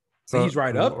 So he's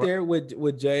right up there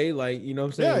with Jay, like, you know what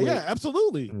I'm saying? Yeah,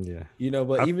 absolutely. Yeah.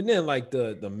 But even then, like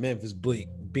the Memphis Bleak,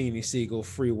 Beanie Siegel,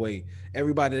 Freeway,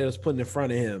 everybody that was put in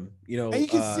front of him, and you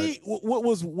can see what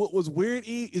was weird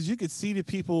is you could see the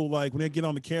people like when they get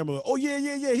on the camera, like, oh yeah,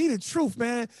 he the truth,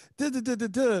 man. Yeah.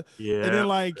 And then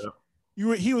like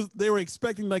they were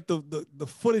expecting like the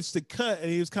footage to cut,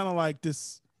 and he was kind of like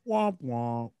this womp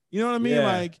womp. You know what I mean?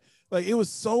 Yeah. Like it was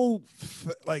so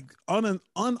like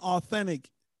unauthentic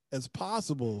as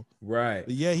possible, right?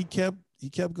 But yeah, he kept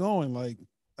going. Like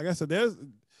I said,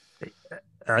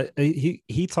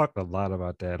 he talked a lot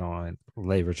about that on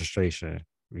Late Registration.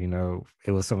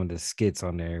 It was some of the skits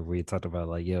on there where he talked about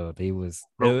like, it was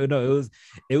at the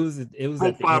end of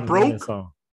the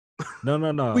song.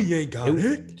 No. We ain't got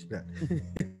it.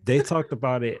 They talked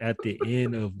about it at the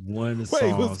end of one of the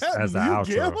songs as the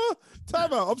outro. Gamma?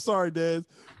 Time out. I'm sorry, Dad.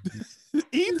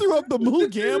 He threw up the Mu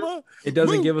Gamma. It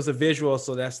doesn't give us a visual,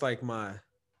 so that's like my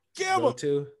Gamma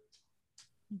go-to.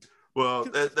 Well,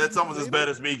 that's almost as bad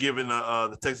as me giving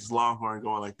the Texas Longhorn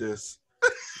going like this.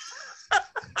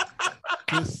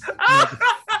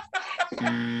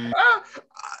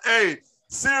 Hey,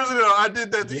 seriously though, I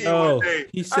did that to you one day.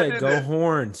 He said, "Go that.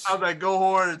 Horns." I was like, "Go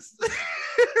Horns."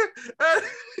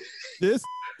 This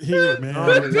here, man.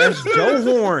 That's Joe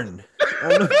Horn.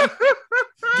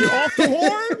 Get off the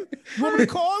horn. You want me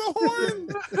to call the horn?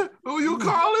 Who you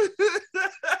calling?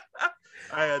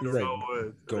 I had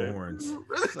to go Horns.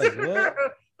 Like what?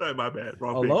 Sorry, my bad.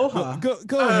 Wrong Aloha. Go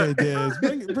ahead,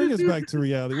 Dez. Bring us back to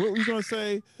reality. What were you gonna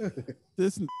say?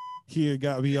 This here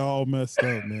got me all messed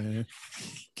up, man.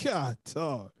 God,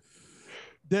 talk.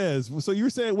 Dez. So you were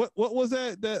saying what was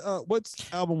that? What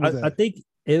album was that? I think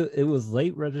it was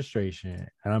Late Registration,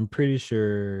 and I'm pretty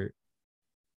sure,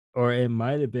 or it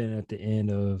might have been at the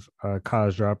end of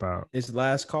College Dropout. It's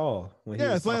Last Call.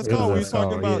 It's Last Call. He's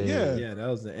talking about yeah, that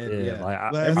was the end. Yeah.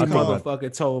 Like every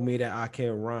motherfucker told me that I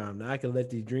can't rhyme. Now I can let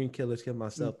these dream killers kill my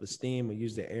self-esteem or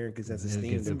use the arrogance as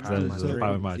esteem to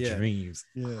power my dreams.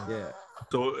 Yeah.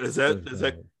 So is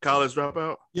that College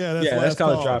Dropout? Yeah, that's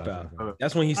College Dropout.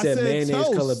 That's when he said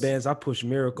mayonnaise color bands. I push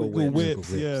Miracle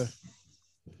Whips.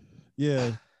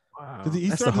 Yeah. Wow. He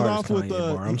started off with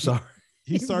I'm sorry.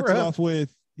 He starts it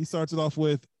off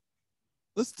with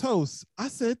let's toast. I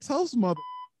said toast, mother.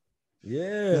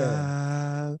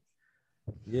 Yeah.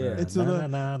 Yeah. It's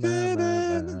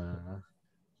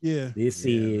yeah. This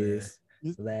Yeah,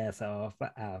 is last off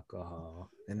for alcohol.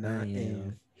 And I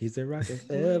am. He's a Fella.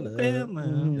 Rockefeller.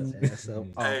 Mhm. Ass up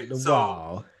off Hey, the so-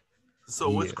 wall. So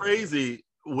what's Yeah. crazy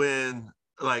when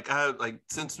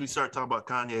since we started talking about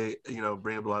Kanye,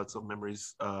 bringing up a lot of some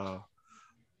memories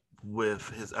with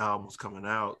his albums coming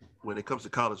out. When it comes to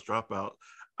College Dropout,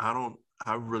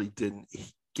 I really didn't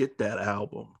get that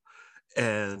album.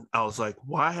 And I was like,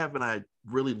 why haven't I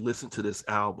really listened to this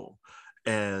album?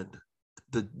 And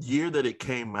the year that it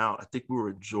came out, I think we were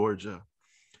in Georgia.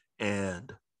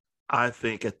 And I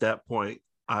think at that point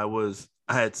I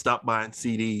had stopped buying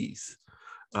CDs.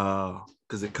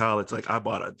 Because in college, like I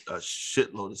bought a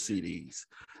shitload of CDs.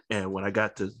 And when I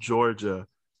got to Georgia,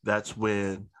 that's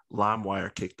when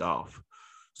LimeWire kicked off.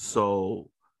 So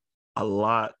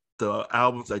the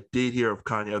albums I did hear of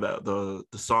Kanye,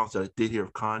 the songs that I did hear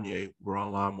of Kanye were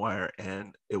on LimeWire,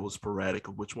 and it was sporadic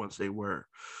of which ones they were.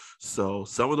 So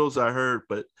some of those I heard,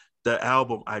 but the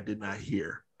album I did not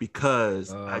hear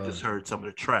because I just heard some of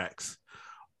the tracks,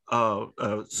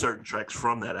 certain tracks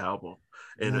from that album.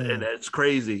 And that's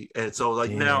crazy. And so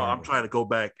now I'm trying to go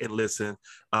back and listen.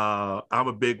 I'm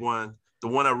a big one. The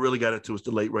one I really got into was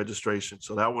the Late Registration.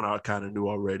 So that one I kind of knew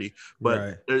already.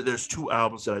 But there's two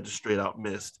albums that I just straight out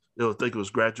missed. I think it was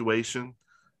Graduation.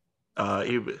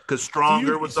 Because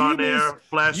Stronger was on there.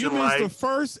 Flashing You missed Light. the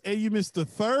first and you missed the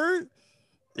third.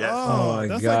 Yes. Oh my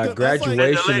that's God. like the- that's like-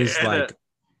 Graduation And is like.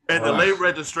 And the Late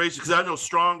Registration, because I know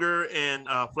Stronger and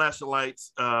Flashing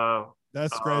Lights.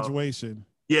 That's Graduation.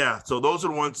 Yeah, so those are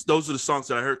the ones. Those are the songs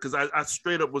that I heard because I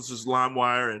straight up was just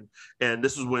LimeWire, and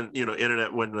this was when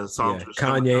internet, when the songs were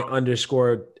Kanye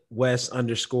 _ West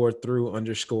 _ through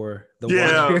 _ the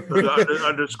the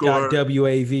underscore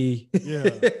WAV.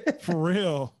 Yeah, for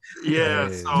real. Yeah,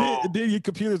 so Then your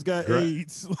computers got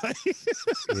AIDS.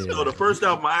 so the first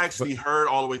album I actually heard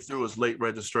all the way through was Late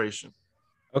Registration.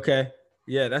 Okay,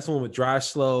 yeah, that's the one with Drive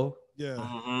Slow. Yeah.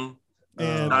 Mm-hmm.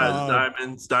 And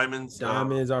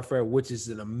Diamonds Are Forever, which is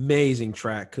an amazing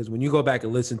track because when you go back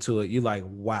and listen to it, you're like,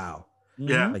 wow,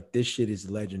 yeah, like this shit is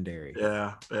legendary.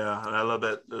 Yeah, and I love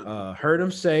that. Heard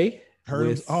Him Say. I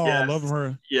love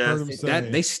her. Yes, Heard Him Say.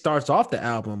 That they starts off the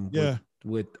album.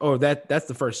 That's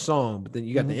the first song, but then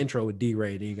you got the intro with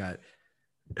D-Ray, then you got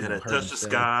Touch the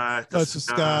Sky. Touch the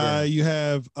Sky. You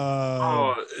have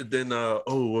what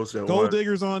was that? Gold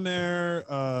Digger's on there.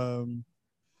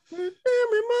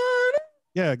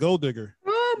 Yeah, Gold Digger.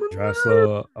 Drive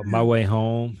Slow, My Way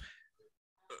Home.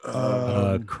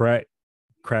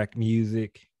 Crack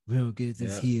music. We don't get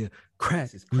this here.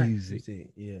 Crack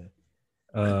music. Yeah.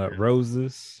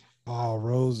 Roses. Oh,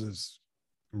 Roses.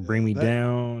 Bring Me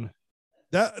Down.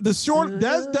 That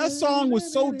song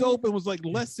was so dope. It was like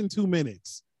less than 2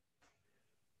 minutes.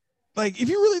 Like if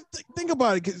you really think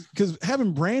about it, because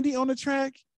having Brandy on the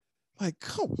track, like,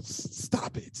 come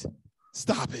stop it.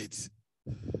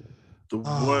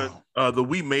 The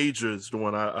We Major is the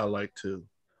one I like too.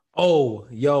 Oh,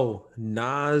 yo,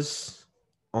 Nas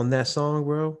on that song,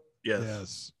 bro.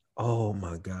 Yes. Oh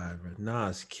my God, bro.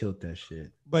 Nas killed that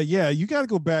shit. But yeah, you got to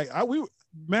go back.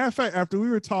 Matter of fact, after we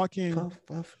were talking,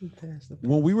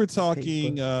 when we were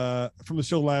talking from the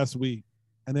show last week,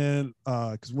 and then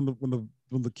because when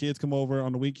the kids come over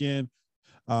on the weekend,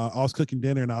 I was cooking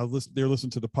dinner and they were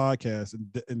listening to the podcast,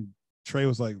 and Trey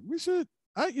was like,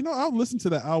 I'll listen to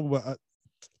that album, but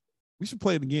we should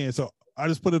play it again. So I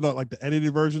just put it on like the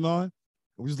edited version on.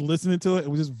 We're just listening to it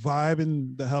and we're just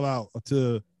vibing the hell out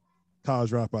to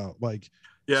College Dropout. Like,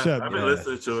 I've been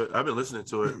listening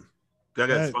to it. I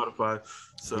got Spotify.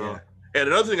 So, and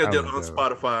another thing I did on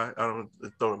Spotify, I don't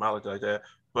throw them out like that,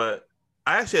 but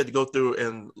I actually had to go through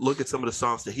and look at some of the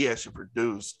songs that he actually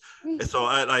produced. And so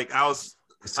I was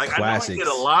like, I know he did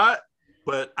a lot,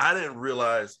 but I didn't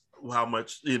realize how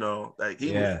much, he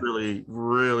was really,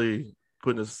 really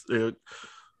putting his.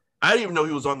 I didn't even know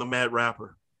he was on the Mad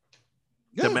Rapper,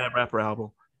 the Mad Rapper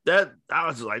album. That I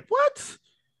was like, what?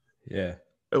 Yeah,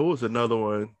 it was another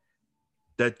one,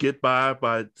 that Get By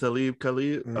Talib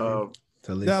Kweli.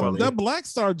 That Black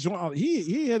Star joint.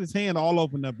 He had his hand all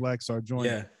over that Black Star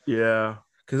joint. Yeah.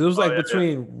 Because it was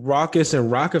between Raucus and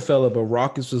Rockefeller, but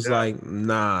Raucus was like,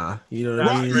 nah, you know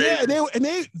what I mean? Yeah, they were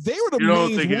the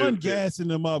main one gassing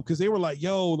them up because they were like,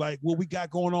 yo, like what we got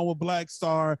going on with Black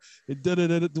Star and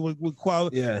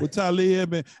with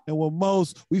Talib and with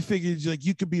Most, we figured like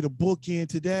you could be the bookend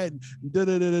to that and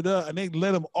they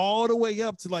led them all the way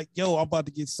up to like, yo, I'm about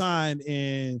to get signed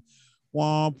and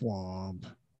womp womp.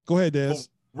 Go ahead, Des.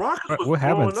 Raucus was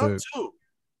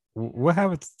what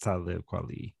happened to Talib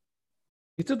Kweli?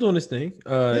 He's still doing his thing.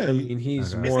 I mean,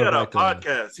 he's Okay. He's more got like a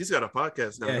podcast. He's got a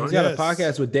podcast now. yeah, don't he's he? got a Yes.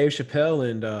 podcast with Dave Chappelle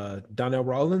and Donnell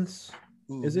Rollins.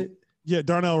 Is it Yeah,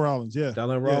 Darnell Rollins. Yeah.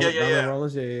 Donnell Rollins? Yeah, yeah, Donnell yeah.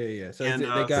 Rollins. Yeah. So And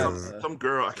they got some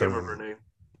girl, I can't remember her name.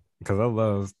 Because I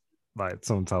love like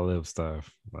some Talib stuff.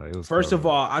 Like, it was First of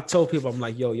cool. all, I told people, I'm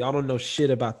like, yo, y'all don't know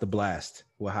shit about the blast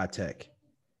with high tech.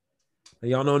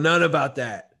 Y'all know none about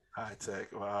that. High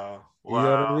tech. Wow. You know what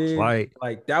I mean?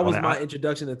 Like, that was when my I-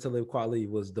 introduction to Talib Kweli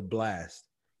was the blast.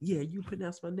 Yeah, you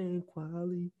pronounce my name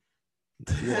Kweli.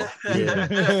 Yeah. Yeah.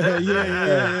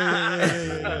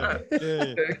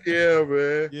 Yeah,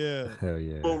 man. Yeah. hell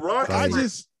yeah. But Rock, I Like,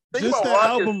 just think just about that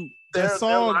Rock is album, their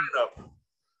lineup.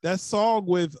 that song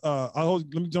with let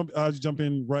me jump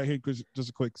in right here just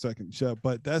a quick second, Chef.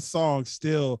 But that song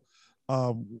still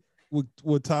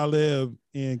with Talib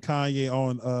and Kanye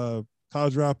on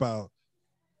College Dropout.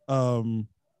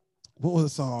 What was the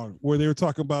song where they were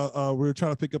talking about we were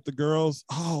trying to pick up the girls?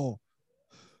 Oh,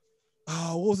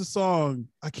 what was the song?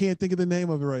 I can't think of the name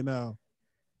of it right now.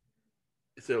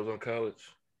 He said it was on college.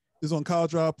 It's on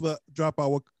College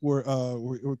Dropout where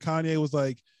Kanye was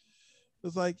like,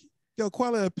 yo,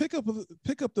 Kweli, pick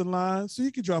up the line so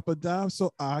you can drop a dime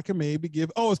so I can maybe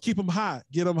give. Oh, it's keep them high,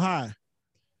 get them high.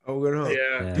 Oh, good on.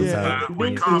 Yeah. Yeah. With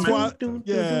And Common.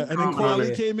 Yeah, and then Common.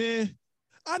 Kweli came in.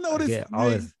 I know this. yeah,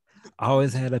 nigga-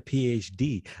 always had a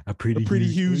PhD, a pretty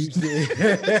huge. Yeah.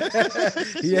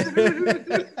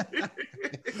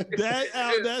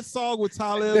 that song with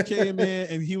Talib came in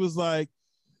and he was like,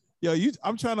 "Yo,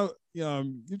 I'm trying to,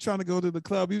 you're trying to go to the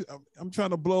club. I'm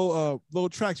trying to blow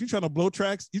tracks. You trying to blow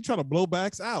tracks. You trying to blow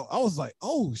backs out." I was like,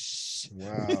 "Oh shit."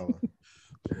 Wow.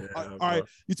 All right,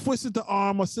 you twisted the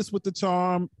arm, assist with the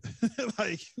charm,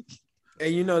 like.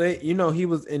 And he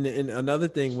was in another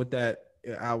thing with that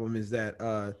album is that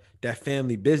that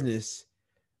Family Business,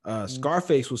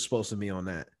 Scarface was supposed to be on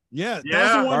that. Yeah, Yeah.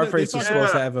 that's the one that they Scarface was talked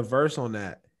supposed Yeah. to have a verse on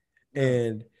that,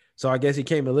 and so I guess he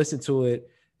came and listened to it.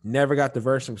 Never got the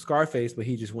verse from Scarface, but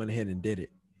he just went ahead and did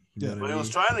it. You know Yeah. what But I he mean? was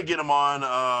trying to get him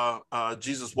on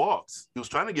Jesus Walks. He was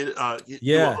trying to get do a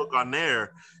Yeah. hook on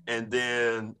there, and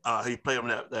then he played him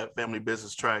that Family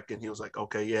Business track, and he was like,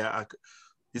 "Okay, yeah, I could."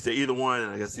 He said either one,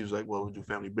 and I guess he was like, "Well, we'll do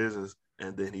Family Business,"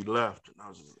 and then he left, and I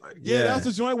was just like, Yeah, Yeah. that was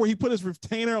the joint where he put his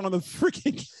retainer on the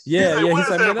freaking. Yeah, Like, yeah. what He's is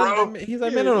like, that, man, bro? he's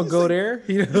like, Yeah, man, I don't he's go like- there.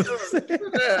 You know what I'm saying?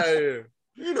 Yeah.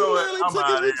 You He know what? literally I'm took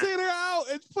out his here. retainer out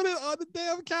and put it on the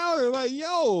damn counter. Like,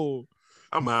 yo,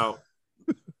 I'm out.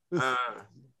 with Hell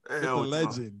the no.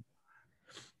 legend.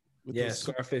 With Yeah, the-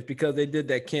 Scarface, because they did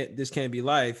that This Can't Be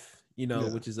Life, Yeah.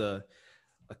 which is a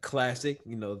classic,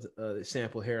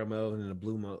 sample Harold Melvin and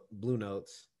the Blue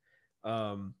Notes.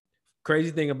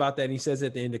 Crazy thing about that, and he says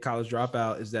at the end of College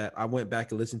Dropout, is that I went back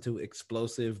and listened to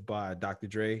Explosive by Dr.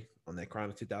 Dre on that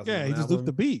Chronic 2000. yeah, he just looped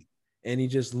the beat. and he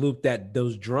just looped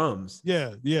those drums.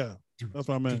 Yeah, that's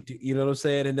what I meant. You know what I'm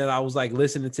saying? And then I was like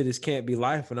listening to This Can't Be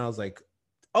Life, and I was like,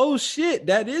 oh shit,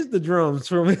 that is the drums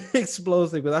from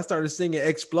Explosive. But I started singing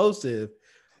Explosive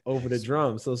over the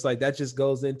drums. So it's like that just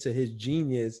goes into his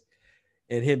genius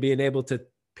and him being able to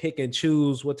pick and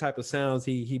choose what type of sounds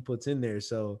he puts in there.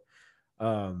 So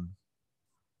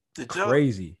Did y'all-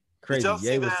 crazy. Did y'all Ye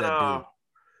see was that? that dude.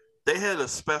 They had a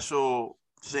special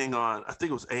thing on, I think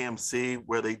it was AMC,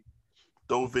 where they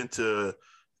dove into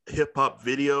hip hop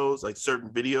videos, like certain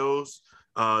videos.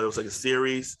 It was like a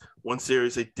series. One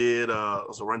series they did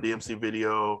was a Run DMC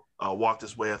video, Walk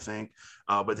This Way, I think.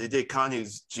 But they did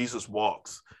Kanye's Jesus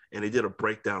Walks, and they did a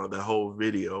breakdown of that whole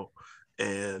video.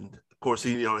 And of course,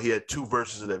 he had two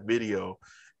verses of that video.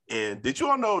 And did you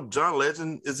all know John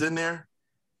Legend is in there?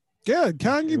 Yeah,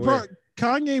 Kanye brought.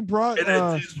 And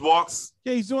then Jesus Walks.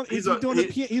 Yeah, he's doing. He's on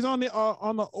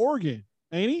the organ,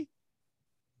 ain't he?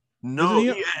 No,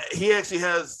 Isn't he actually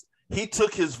has. He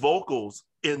took his vocals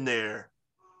in there,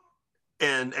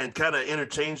 and kind of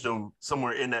interchanged them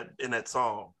somewhere in that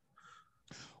song.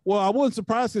 Well, I wasn't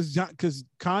surprised because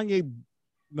Kanye,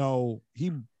 no,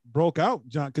 he broke out,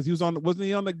 John, because he was on. Wasn't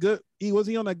he on the good? Was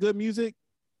he on that good music?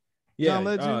 Yeah, John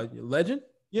Legend? Legend?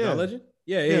 Yeah, John Legend?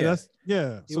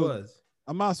 Yeah. He So was.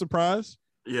 I'm not surprised.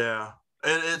 Yeah,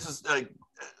 and it's just like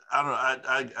I don't know.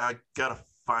 I gotta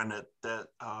find that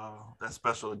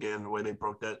special again, the way they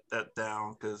broke that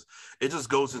down, because it just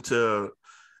goes into.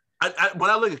 When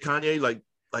I look at Kanye, like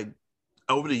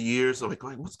over the years, I'm like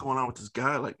what's going on with this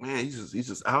guy? Like, man, he's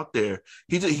just out there.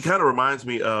 He kind of reminds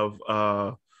me of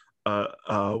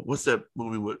what's that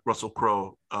movie with Russell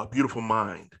Crowe? Beautiful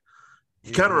Mind.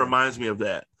 He kind of reminds me of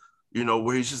that,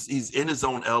 where he's in his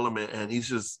own element, and he's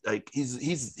just like he's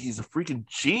a freaking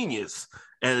genius,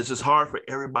 and it's just hard for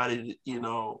everybody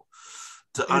to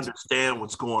to understand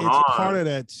what's going it's on. It's part of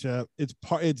that, Shep. It's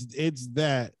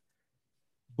that.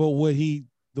 But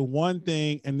the one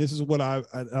thing, and this is what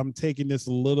I'm taking this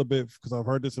a little bit because I've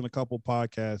heard this in a couple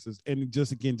podcasts, and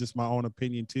just my own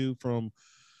opinion too, from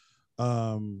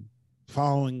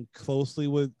following closely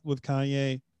with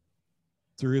Kanye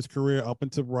through his career up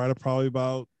until right probably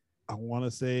about, I want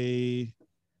to say,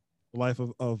 the life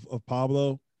of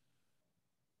Pablo.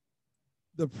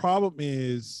 The problem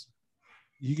is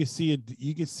you can see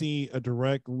a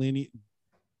direct linear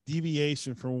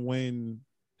deviation from when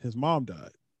his mom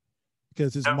died,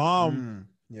 because his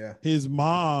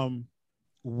mom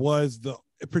was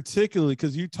particularly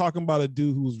because you're talking about a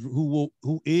dude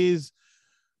who is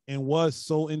and was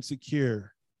so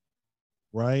insecure,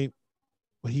 right?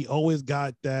 But he always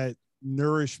got that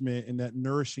nourishment and that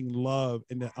nourishing love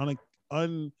and that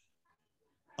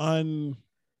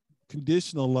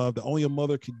unconditional love that only a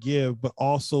mother could give, but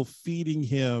also feeding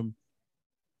him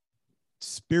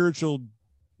spiritual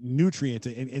nutrients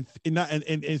and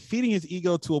feeding his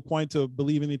ego to a point to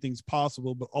believe anything's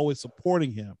possible, but always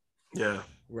supporting him. Yeah.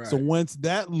 Right. So once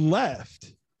that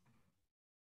left,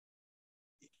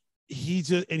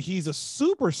 he's a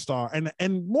superstar,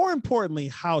 and more importantly,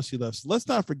 how she left. So let's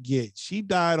not forget, she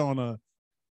died on a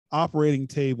operating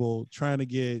table trying to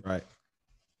get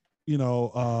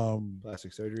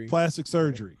plastic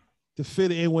surgery to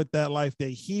fit in with that life that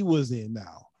he was in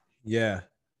now. Yeah.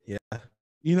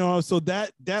 So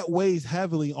that weighs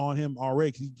heavily on him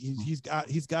already. He's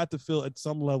got to feel at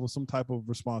some level some type of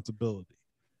responsibility.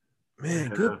 Man,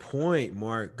 good point,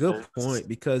 Mark. Good point.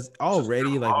 Because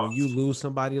already, like, when you lose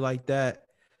somebody like that,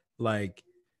 like,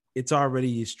 it's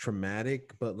already is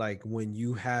traumatic. But like when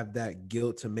you have that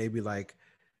guilt to maybe like,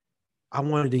 I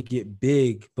wanted to get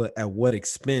big, but at what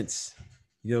expense?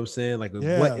 You know what I'm saying? Like,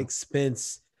 at what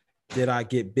expense did I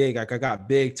get big? Like, I got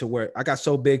big to where I got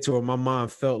so big to where my mom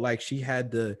felt like she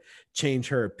had to change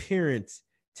her appearance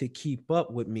to keep up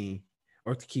with me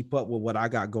or to keep up with what I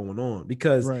got going on,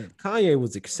 because Kanye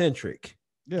was eccentric.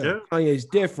 Yeah. Kanye's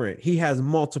different. He has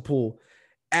multiple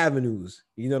avenues.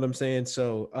 You know what I'm saying?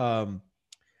 So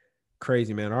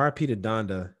crazy, man. RIP to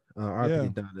Donda.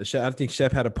 RIP to Donda. I think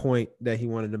Shep had a point that he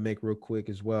wanted to make real quick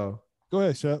as well. Go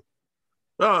ahead, Shep.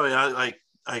 Oh, I mean,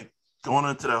 I going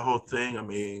into that whole thing, I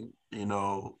mean,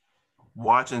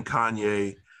 watching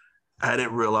Kanye, I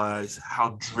didn't realize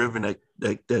how driven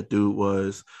that dude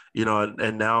was,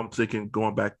 and now I'm thinking,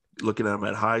 going back, looking at him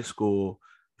at high school,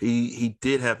 he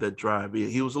did have that drive.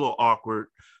 He was a little awkward,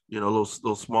 a little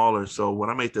smaller. So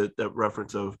when I made that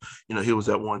reference of, he was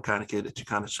that one kind of kid that you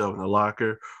kind of shove in the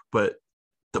locker, but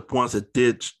the ones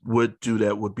that would do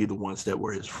that would be the ones that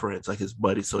were his friends, like his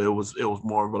buddies. So it was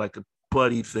more of like a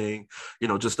buddy thing,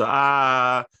 just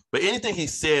but anything he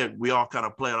said, we all kind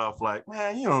of played off like,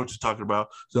 man, you know what you're talking about.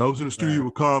 So I was in the studio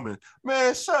with Common.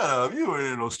 Man, shut up. You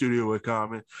weren't in no studio with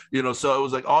Common. So it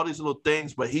was like all these little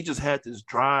things, but he just had this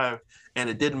drive, and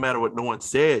it didn't matter what no one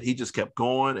said. He just kept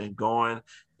going and going.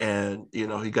 And,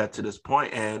 he got to this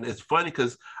point. And it's funny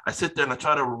because I sit there and I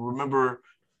try to remember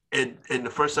in the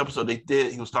first episode he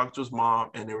was talking to his mom,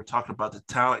 and they were talking about the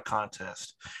talent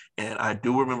contest. And I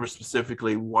do remember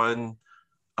specifically one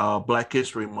Black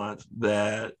History Month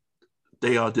that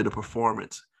they all did a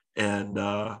performance, and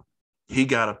he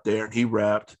got up there and he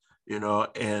rapped,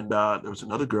 and there was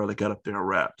another girl that got up there and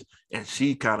rapped, and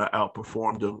she kind of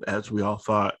outperformed him, as we all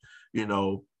thought,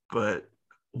 but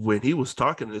when he was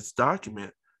talking in this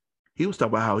document, he was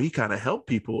talking about how he kind of helped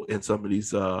people in some of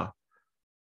these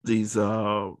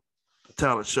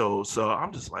talent shows. So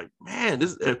I'm just like, man,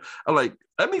 I'm like,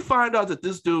 let me find out that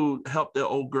this dude helped that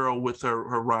old girl with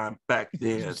her rhyme back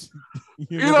then.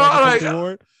 No,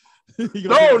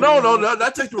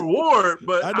 not take the reward,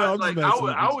 but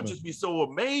I would just be so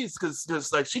amazed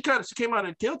because like she came out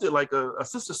and killed it like a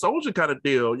Sister Soldier kind of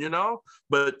deal,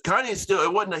 But Kanye still,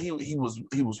 it wasn't that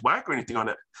he was whack or anything on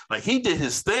that. Like, he did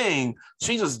his thing.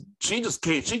 She just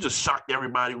shocked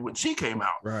everybody when she came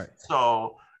out. Right.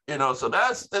 So so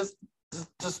that's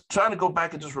just trying to go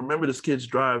back and just remember this kid's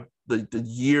drive. The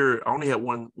year, I only had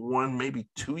one maybe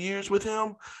 2 years with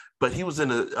him, but he was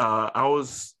in I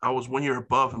was 1 year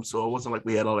above him, so it wasn't like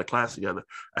we had all that class together.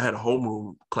 I had a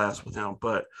homeroom class with him,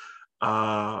 but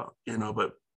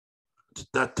but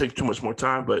that takes too much more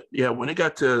time. But yeah, when it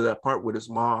got to that part with his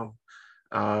mom,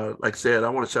 like I said, I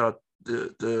want to shout out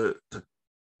the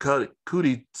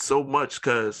Cootie so much,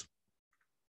 because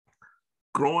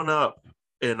growing up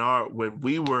when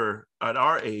we were at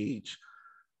our age,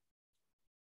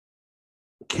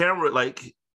 camera,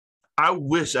 like, I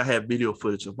wish I had video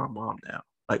footage of my mom now.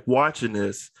 Like, watching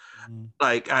this,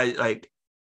 like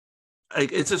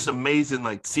like, it's just amazing,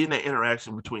 like seeing that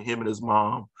interaction between him and his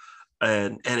mom,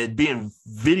 and it being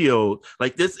videoed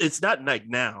like this. It's not like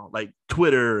now, like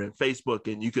Twitter and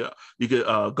Facebook, and you could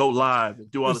go live and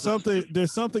do all this.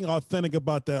 There's something authentic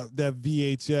about that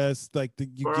VHS, like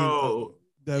Bro,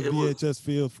 that VHS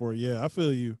feel for. Yeah, I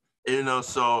feel you.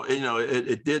 So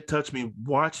it did touch me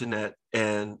watching that,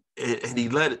 and he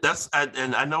let it.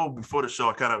 And I know before the show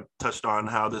I kind of touched on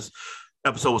how this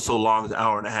episode was so long, it's an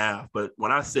hour and a half. But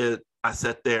when I said I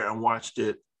sat there and watched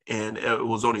it, and it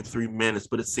was only 3 minutes,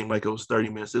 but it seemed like it was 30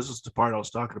 minutes. This was the part I was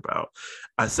talking about.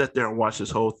 I sat there and watched this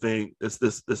whole thing,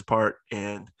 this part,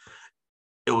 and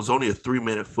it was only a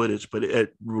 3-minute footage, but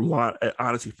it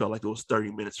honestly felt like it was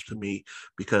 30 minutes to me,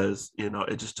 because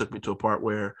it just took me to a part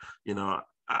where it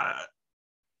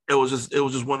was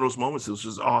just one of those moments. It was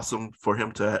just awesome for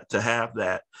him to have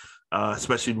that,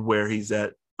 especially where he's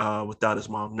at without his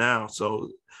mom now. So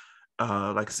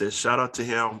like I said, shout out to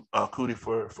him, Coodie,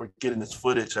 for getting this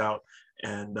footage out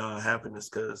and having this,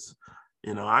 because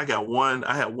I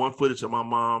had one footage of my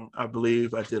mom. I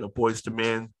believe I did a Boyz II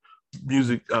Men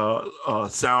music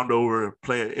sound over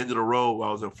playing End of the Road while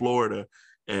I was in Florida,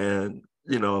 and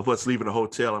of us leaving the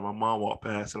hotel, and my mom walked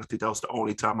past, and I think that was the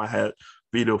only time I had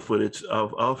video footage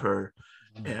of her.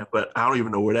 But I don't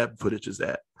even know where that footage is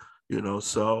at,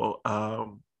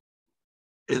 so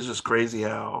it's just crazy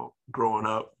how growing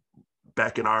up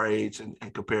back in our age and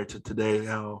compared to today,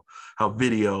 how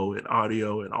video and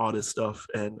audio and all this stuff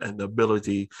and the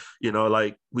ability,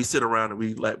 like we sit around and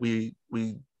we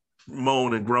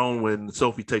moan and groan when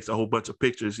Sophie takes a whole bunch of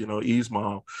pictures. Eve's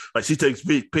mom, like, she takes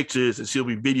pictures and she'll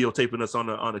be videotaping us on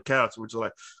the couch. We're just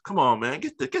like, come on, man,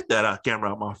 get that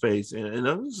camera out my face. And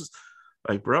it's just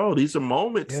like, bro, these are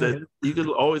moments that you could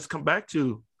always come back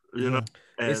to, And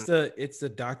it's the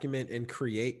document and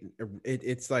create.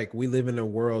 It's like we live in a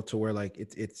world to where like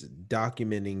it's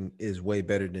documenting is way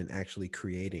better than actually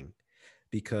creating,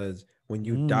 because when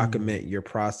you document your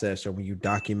process, or when you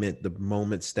document the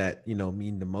moments that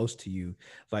mean the most to you,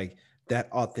 like that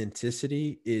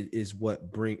authenticity is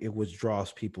what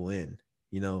draws people in.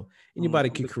 Anybody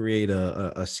could create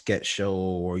a sketch show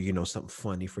or something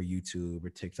funny for YouTube or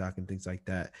TikTok and things like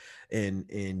that,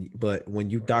 but when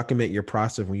you document your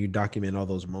process, when you document all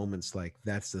those moments, like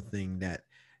that's the thing that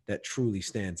truly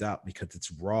stands out, because it's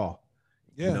raw.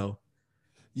 It's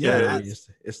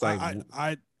like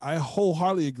I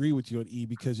wholeheartedly agree with you on E,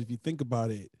 because if you think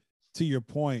about it, to your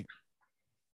point,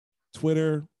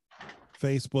 Twitter,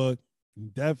 Facebook,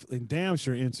 and damn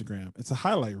sure Instagram, it's a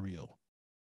highlight reel.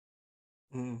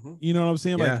 Mm-hmm. You know what I'm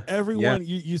saying? Yeah. Like everyone,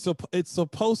 it's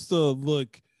supposed to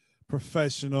look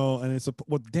professional, and it's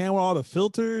damn all the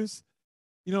filters.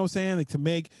 You know what I'm saying? Like to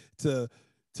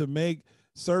make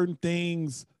certain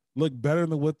things look better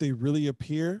than what they really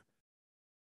appear.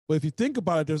 But if you think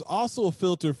about it, there's also a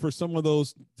filter for some of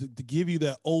those to give you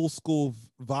that old school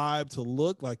vibe, to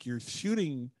look like you're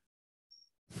shooting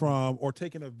from or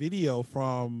taking a video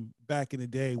from back in the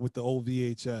day with the old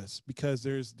VHS, because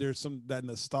there's some that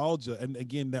nostalgia, and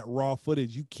again that raw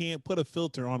footage. You can't put a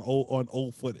filter on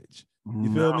old footage.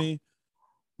 You feel me?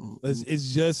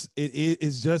 It's just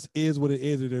what it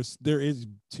is. There is,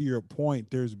 to your point,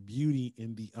 there's beauty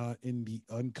in the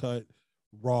uncut,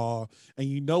 raw. And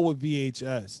with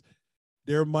VHS,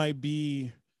 there might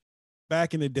be,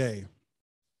 back in the day,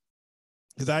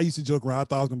 because I used to joke around, I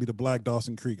thought I was gonna be the Black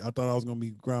Dawson Creek. I thought I was gonna be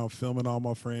ground filming all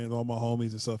my friends, all my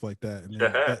homies and stuff like that. And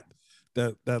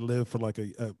that lived for like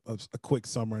a quick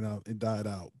summer and died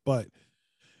out. But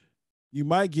you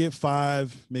might get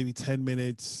 5, maybe 10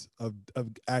 minutes of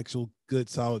actual good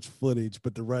solid footage,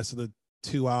 but the rest of the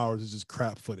 2 hours is just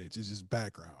crap footage. It's just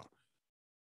background.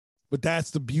 But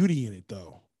that's the beauty in it,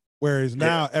 though. Whereas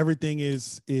now everything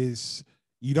is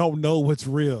you don't know what's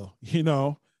real,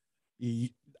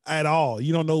 at all.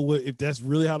 You don't know if that's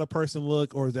really how the person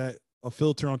look, or is that a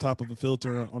filter on top of a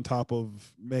filter on top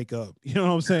of makeup. You know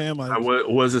what I'm saying? Like,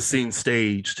 was a scene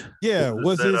staged? Yeah,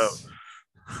 was this?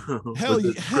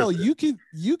 hell, you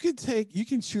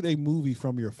can shoot a movie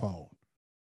from your phone.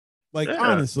 Like,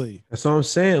 honestly, that's what I'm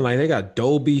saying. Like, they got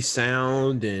Dolby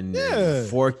sound and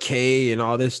 4K and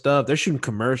all this stuff. They're shooting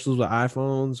commercials with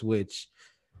iPhones, which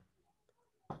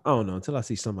I don't know, until I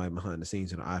see somebody behind the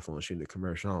scenes in an iPhone shooting a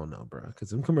commercial. I don't know, bro,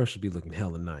 because them commercials be looking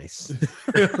hella nice.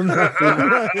 I'm like,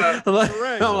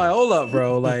 hold up,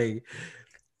 bro. Like,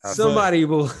 somebody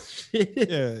will.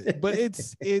 Yeah, but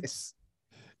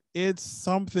it's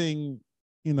something,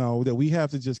 that we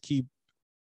have to just keep.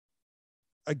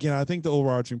 Again, I think the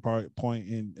overarching point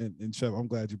in Chef, I'm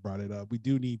glad you brought it up. We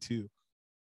do need to,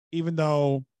 even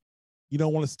though you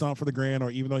don't want to stunt for the grand,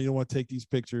 or even though you don't want to take these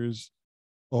pictures,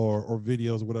 or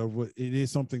videos or whatever. It is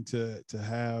something to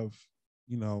have,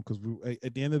 you know, because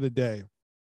at the end of the day,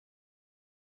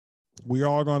 we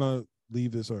are gonna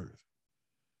leave this earth.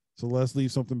 So let's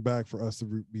leave something back for us to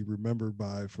be remembered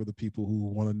by, for the people who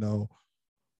want to know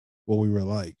what we were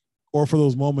like, or for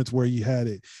those moments where you had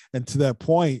it. And to that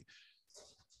point,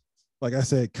 like I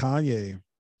said, Kanye,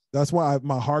 that's why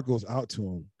my heart goes out to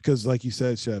him, because like you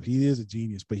said, Chef, he is a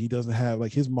genius, but he doesn't have,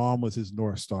 like, his mom was his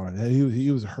North Star.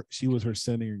 She was her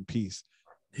centering piece.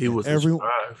 He was everyone,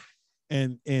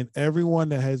 and everyone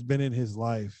that has been in his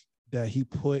life that he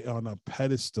put on a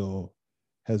pedestal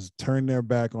has turned their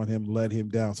back on him, let him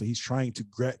down. So he's trying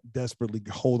to desperately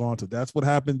hold on to. That's what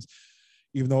happens.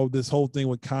 Even though this whole thing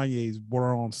with Kanye is born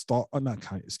on not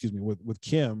Kanye, excuse me, with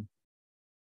Kim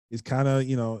is kind of,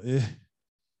 you know,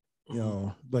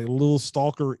 like a little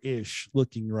stalker-ish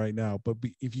looking right now. But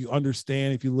if you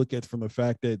understand, if you look at from the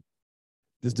fact that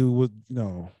this dude was, you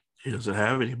know, he doesn't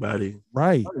have anybody,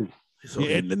 right? So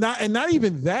and not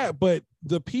even that, but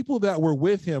the people that were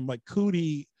with him, like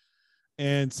Cootie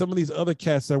and some of these other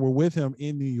cats that were with him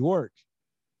in New York,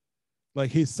 like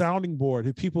his sounding board,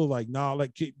 his people like, nah,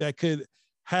 like that could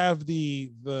have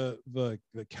the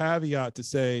caveat to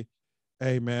say,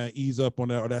 hey man, ease up on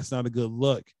that, or that's not a good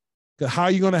look. Because how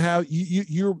are you gonna have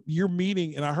you're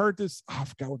meeting? And I heard this, I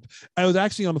forgot what I was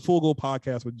actually on the Full Go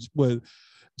podcast with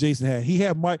Jason had. He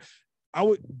had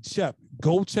Shep,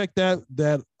 go check that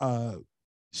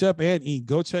Shep and E,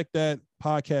 go check that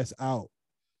podcast out,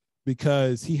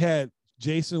 because he had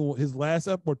Jason, his last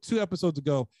or 2 episodes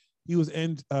ago, he was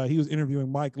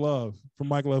interviewing Mike Love from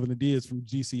Mike Love and the Diaz from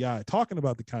GCI, talking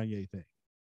about the Kanye thing.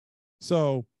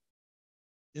 So,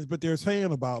 but they're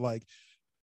saying about, like,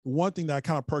 one thing that I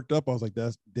kind of perked up, I was like,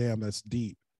 that's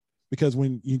deep. Because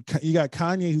when you got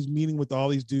Kanye who's meeting with all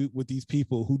these these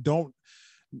people who don't.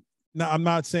 Now, I'm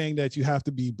not saying that you have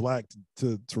to be black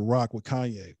to rock with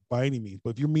Kanye by any means,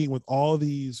 but if you're meeting with all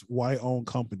these white-owned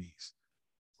companies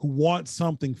who want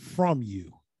something from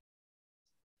you,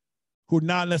 who are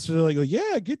not necessarily go,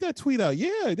 yeah, get that tweet out.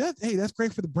 Yeah, that's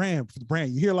great for the brand.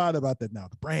 You hear a lot about that now.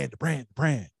 The brand.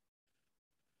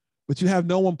 But you have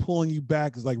no one pulling you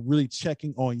back, is like really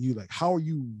checking on you. Like, how are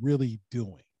you really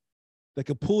doing? That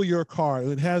could pull your card.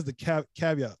 It has the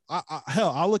caveat. Hell,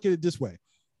 I'll look at it this way.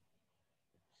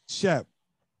 Shep,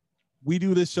 we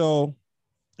do this show,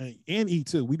 and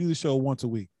E2, we do the show once a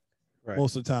week, right,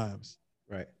 most of the times.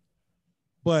 Right.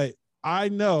 But I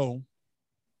know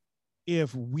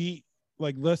if we,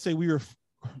 like, let's say we were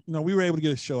able to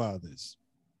get a show out of this.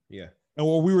 Yeah.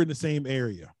 Or we were in the same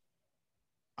area.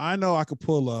 I know I could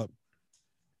pull up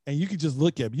and you could just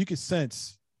look at me. You could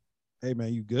sense, hey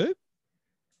man, you good?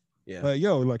 Yeah. Like,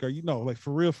 yo, like, are you, no, like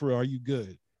for real, are you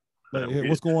good? Like, hey,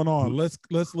 what's going on? Let's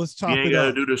chop it up. You ain't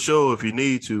gotta do the show if you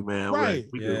need to, man. Right.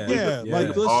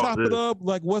 Like, let's chop it up.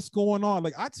 Like, what's going on?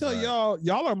 Like, I tell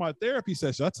y'all are my therapy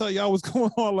session. I tell y'all what's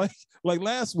going on. Like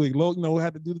last week, we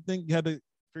had to do the thing. You had to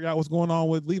figure out what's going on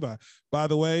with Levi. By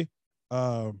the way,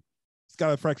 he's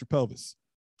got a fractured pelvis.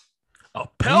 A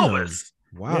pelvis?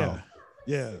 Wow.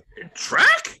 Yeah. In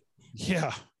track?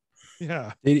 Yeah.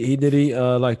 Yeah. Did he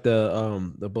like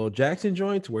the Bo Jackson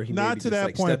joint where he not to that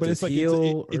like point, but it's like it's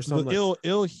the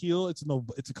ill heel.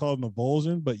 It's called an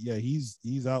avulsion, but yeah,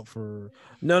 he's out for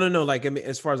no. Like, I mean,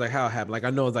 as far as like how it happened, like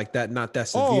I know it's like that, not that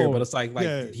severe, but it's like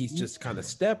he's just kind of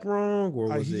step wrong, or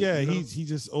was it? Yeah, he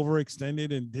just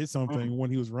overextended and did something when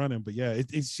he was running. But yeah,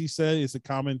 she said it's a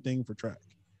common thing for track.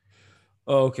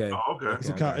 Oh, okay.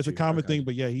 It's a common thing,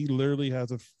 but yeah, he literally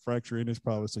has a fracture in his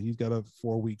pelvis, so he's got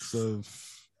 4 weeks of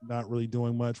not really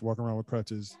doing much, walking around with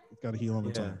crutches. Got to heal on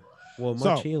the time. Well,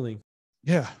 much healing.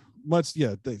 Yeah, much.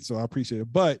 Yeah, thanks. So I appreciate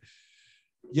it. But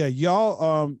yeah,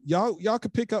 y'all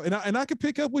could pick up, and I could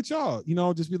pick up with y'all. You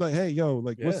know, just be like, hey, yo,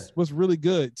 like, what's really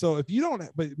good. So if you don't,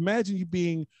 but imagine you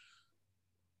being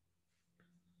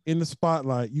in the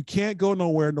spotlight. You can't go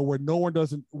nowhere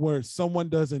where someone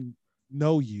doesn't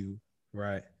know you,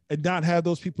 right? And not have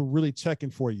those people really checking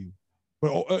for you.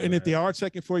 But if they are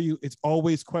checking for you, it's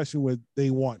always question where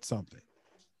they want something.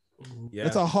 Yeah,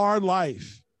 it's a hard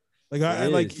life. Like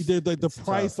the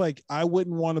price. Tough. Like, I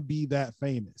wouldn't want to be that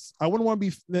famous. I wouldn't want to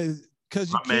be,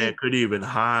 because my man could even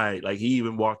hide. Like, he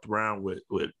even walked around with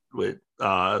he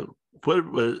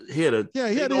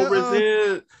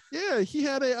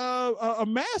had a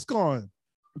mask on.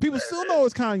 People still know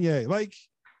it's Kanye. Like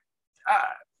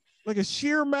a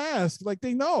sheer mask. Like,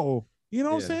 they know. You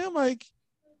know what I'm saying? Like.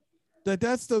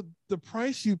 That's the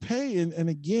price you pay, and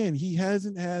again, he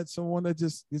hasn't had someone that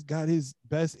just has got his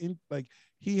best in. Like,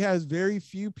 he has very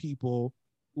few people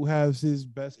who has his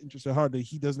best interest at heart that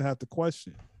he doesn't have to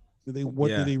question. What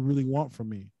do they really want from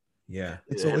me? Yeah.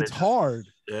 And so it's hard.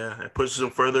 Yeah, it pushes him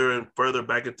further and further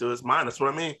back into his mind. That's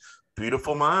what I mean.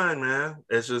 Beautiful mind, man.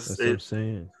 It's just That's what I'm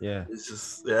saying. Yeah. It's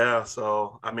just yeah.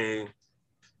 So I mean,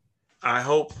 I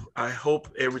hope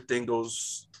everything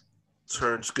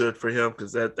turns good for him,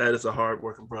 because that is a hard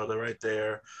working brother right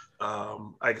there.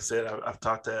 Like I said, I've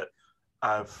talked that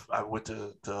I went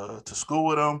to school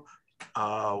with him.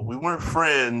 We weren't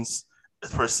friends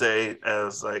per se,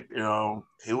 as like, you know,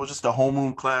 he was just a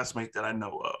homeroom classmate that I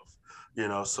know of, you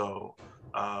know. So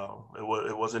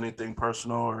it wasn't anything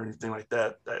personal or anything like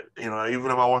that. That, you know,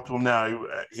 even if I walked to him now,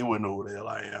 he wouldn't know who the hell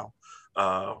I am.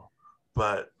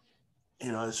 But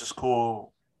you know, it's just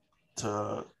cool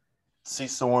to see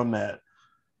someone that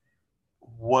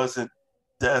wasn't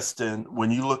destined.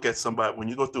 When you look at somebody, when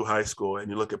you go through high school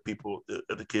and you look at people,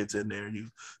 the kids in there, and you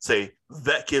say,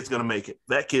 that kid's going to make it.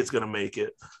 That kid's going to make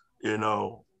it. You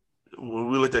know, when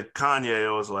we looked at Kanye,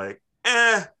 it was like,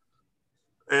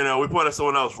 You know, we pointed at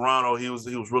someone else, Ronald. He was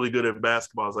really good at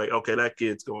basketball. I was like, okay, that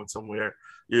kid's going somewhere,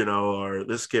 you know, or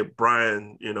this kid,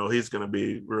 Brian, you know, he's going to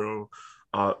be real,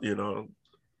 you know,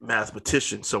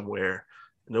 mathematician somewhere.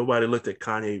 Nobody looked at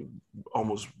Kanye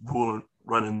almost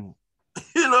running,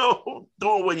 you know,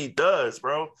 doing what he does,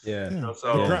 bro. Yeah. You know,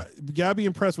 so You gotta be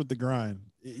impressed with the grind.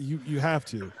 You have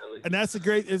to, and that's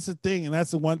it's a thing, and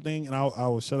that's the one thing. And I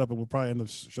will shut up, and we'll probably end the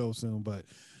show soon, but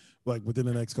like within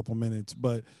the next couple minutes.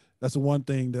 But that's the one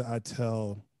thing that I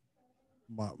tell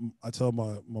my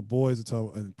boys,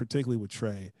 and particularly with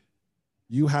Trey,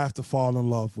 you have to fall in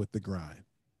love with the grind.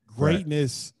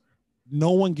 Greatness, right.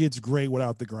 No one gets great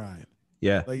without the grind.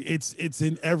 Yeah, like it's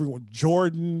in everyone.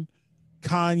 Jordan,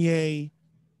 Kanye,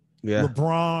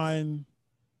 LeBron,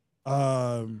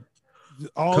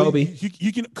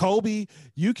 Kobe.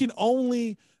 You can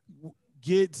only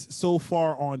get so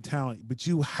far on talent, but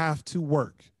you have to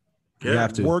work. You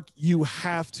have to work. You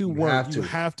have to work. You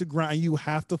have to grind. You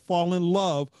have to fall in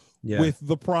love with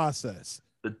the process.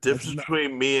 The difference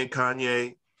between me and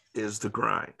Kanye is the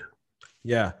grind.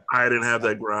 Yeah, I didn't have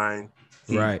that grind.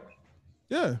 Right.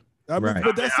 Yeah. I mean,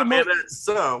 but that's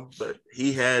but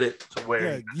he had it to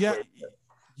where. Yeah.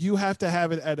 You have to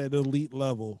have it at an elite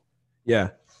level.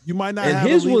 Yeah. You might not. And have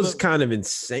his was kind of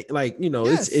insane. Like, you know,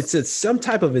 it's some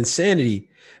type of insanity,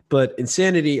 but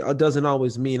insanity doesn't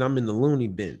always mean I'm in the loony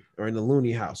bin or in the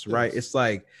loony house, right? It's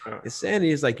like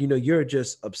insanity is like, you know, you're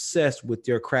just obsessed with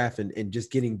your craft and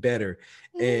just getting better.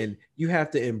 And you have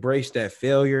to embrace that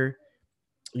failure.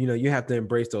 You know, you have to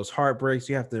embrace those heartbreaks.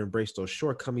 You have to embrace those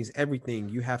shortcomings, everything.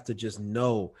 You have to just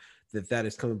know that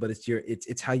is coming, but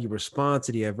it's how you respond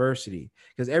to the adversity,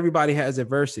 because everybody has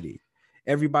adversity.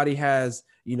 Everybody has,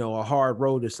 you know, a hard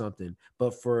road or something.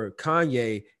 But for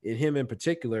Kanye and him in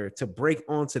particular to break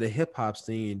onto the hip hop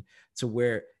scene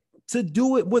to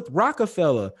do it with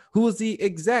Rockefeller, who is the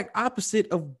exact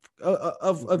opposite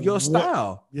of your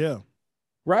style. Yeah.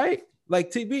 Right?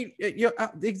 Like to be the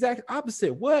exact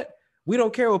opposite. What? We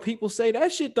don't care what people say.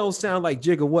 That shit don't sound like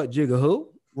Jigga what, Jigga who.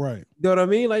 Right. You know what I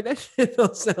mean? Like that shit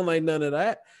don't sound like none of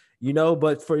that. You know,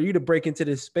 but for you to break into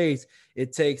this space,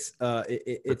 it takes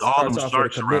it starts off with a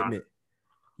commitment.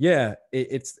 Yeah,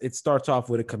 it starts off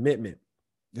with a commitment.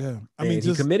 Yeah. I mean,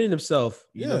 he committed himself.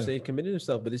 You know what I'm saying? He committed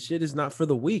himself, but this shit is not for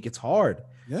the weak. It's hard.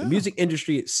 Yeah. The music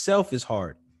industry itself is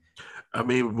hard. I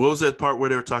mean, what was that part where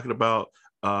they were talking about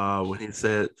when he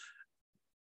said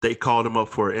they called him up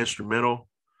for an instrumental?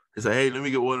 He said, hey, let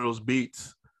me get one of those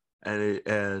beats. And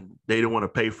they didn't want to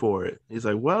pay for it. He's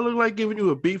like, well, it looked like giving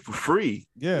you a beat for free.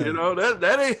 Yeah. You know,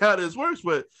 that ain't how this works.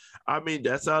 But I mean,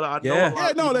 that's how I know.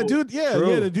 That dude.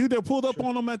 The dude that pulled up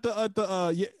on him at the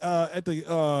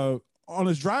on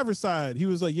his driver's side. He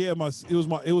was like, it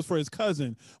was for his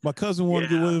cousin. My cousin wanted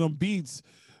to get one of them beats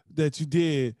that you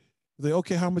did. Like,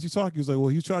 okay, how much you talking? He was like, well,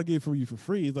 he's trying to get it for you for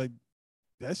free. He's like,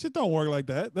 that shit don't work like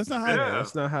that. That's not how.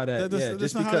 That's not how that.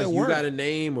 Just because you got a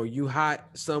name or you hot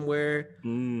somewhere,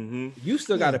 you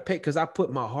still got to pay. Because I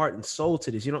put my heart and soul to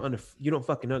this. You don't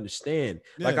fucking understand.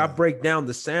 Yeah. Like I break down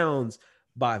the sounds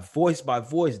by voice,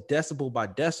 decibel by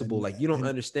decibel. Like you don't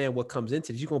understand what comes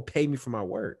into this. You're gonna pay me for my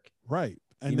work, right?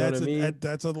 And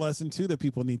that's a lesson too that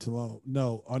people need to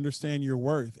know. Understand your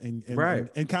worth, and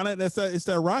kind of it's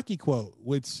that Rocky quote,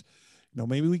 which.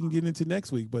 Maybe we can get into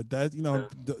next week, but that,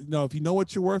 if you know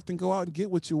what you're worth, then go out and get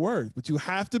what you're worth. But you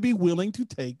have to be willing to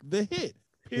take the hit.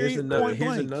 Here's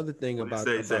another thing about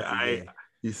he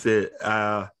said,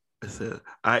 I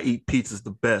eat pizzas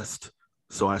the best,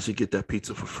 so I should get that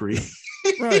pizza for free.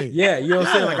 Right. Yeah. You know what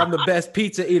I'm saying? Like I'm the best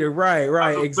pizza eater. Right.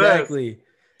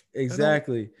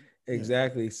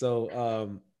 Exactly.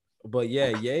 So, but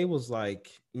yeah, Ye was like,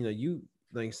 you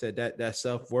like I said, that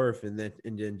self-worth and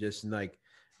then just like,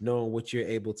 knowing what you're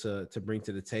able to bring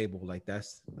to the table. Like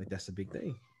that's a big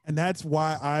thing. And that's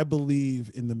why I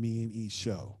believe in the Me and E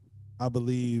show. I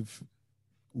believe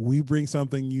we bring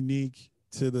something unique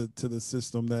to the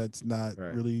system that's not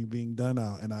really being done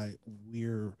out. And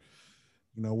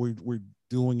we're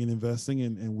doing and investing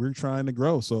and we're trying to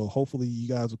grow. So hopefully you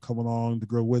guys will come along to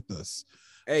grow with us.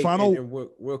 Hey, and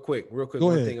real quick,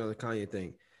 one thing on the Kanye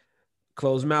thing.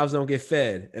 Closed mouths don't get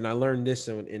fed. And I learned this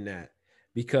in that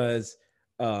because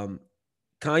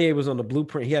Kanye was on the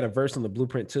Blueprint. He had a verse on the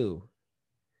Blueprint too.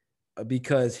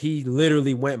 Because he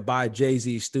literally went by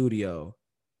Jay-Z's studio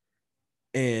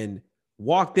and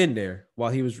walked in there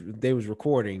while they was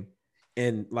recording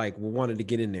and like wanted to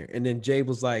get in there. And then Jay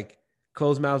was like,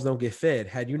 closed mouths don't get fed.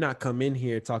 Had you not come in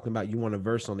here talking about you want a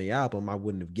verse on the album, I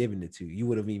wouldn't have given it to you. You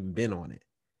would have even been on it.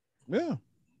 Yeah.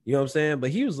 You know what I'm saying?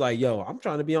 But he was like, yo, I'm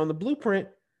trying to be on the Blueprint.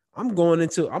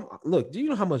 Look, do you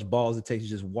know how much balls it takes to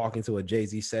just walk into a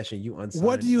Jay-Z session? You unsigned.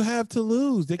 What do you have to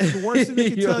lose? The worst thing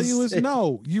they can tell you is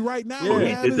no. You right now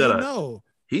have is a no.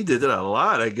 He did that a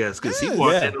lot, I guess, because he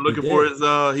walked in looking for his.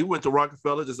 He went to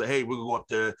Rockefeller, just said, "Hey, we're gonna go up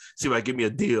there, see if I can give me a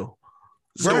deal."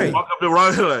 So walk up to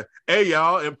Rockefeller, like, "Hey,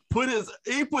 y'all," and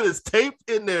he put his tape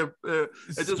in there, and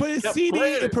just put his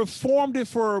CD and performed it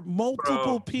for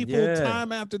multiple people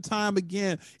time after time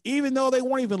again, even though they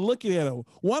weren't even looking at him.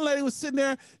 One lady was sitting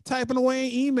there typing away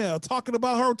an email, talking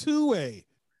about her two-way.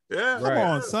 Yeah, come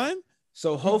on, son.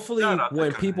 So hopefully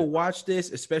when people watch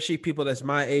this, especially people that's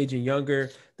my age and younger,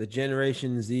 the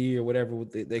Generation Z or whatever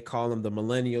they call them, the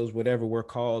millennials, whatever we're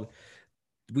called,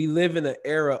 we live in an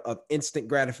era of instant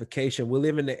gratification. We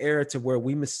live in the era to where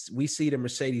we see the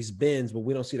Mercedes-Benz, but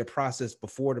we don't see the process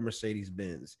before the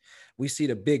Mercedes-Benz. We see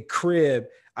the big crib.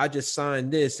 I just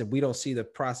signed this, and we don't see the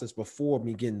process before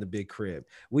me getting the big crib.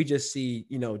 We just see,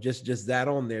 just that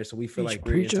on there. So we feel like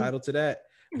we're entitled to that.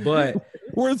 But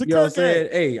where's the Kirk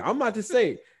at? Hey, I'm about to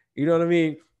say, you know what I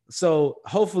mean? So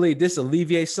hopefully this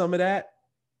alleviates some of that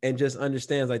and just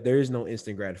understands like there is no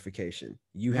instant gratification.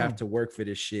 You have to work for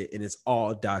this shit and it's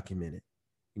all documented.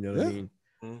 You know what I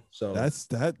mean? So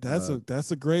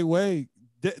that's a great way.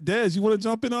 Dez, you want to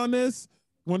jump in on this?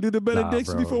 Want to do the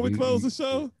benediction before we close the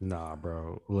show? Nah,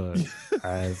 bro. Look,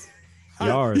 as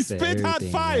y'all he spit hot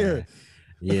fire. Man.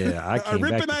 Yeah, I came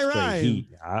back to straight heat.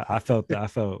 I felt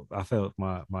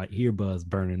my earbuds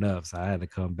burning up, so I had to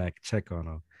come back and check on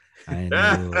them. I didn't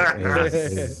know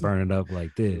it was burning up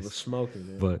like this. It was smoking,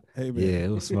 man. But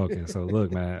it was smoking. So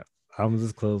look, man, I'm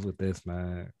just close with this,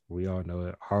 man. We all know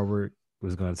it. Hard work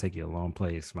was going to take you a long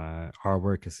place, man. Hard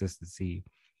work, consistency,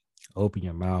 open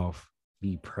your mouth,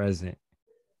 be present.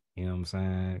 You know what I'm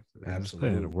saying? Absolutely.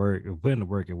 Put in the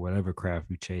work in whatever craft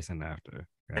you're chasing after.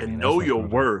 And know your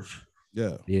worth.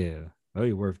 Yeah. Know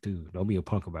your worth too. Don't be a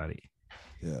punk about it.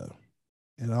 Yeah.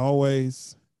 And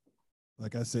always,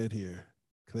 like I said here,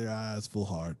 clear eyes, full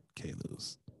heart,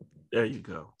 K-Luz. There you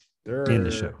go. End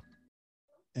the show.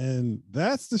 And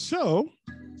that's the show.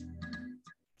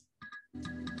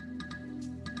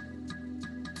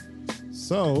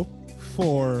 So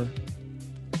for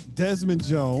Desmond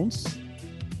Jones,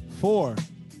 for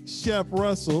Shep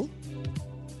Russell,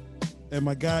 and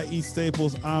my guy E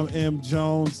Staples, I'm M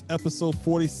Jones. Episode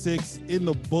 46 in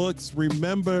the books.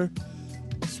 Remember,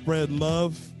 spread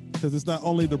love, because it's not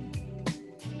only the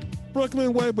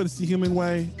Brooklyn way, but it's the human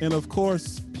way. And of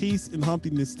course, peace and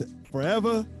humpiness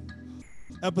forever.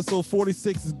 Episode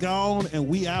 46 is gone, and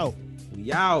we out.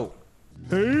 We out.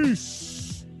 Peace.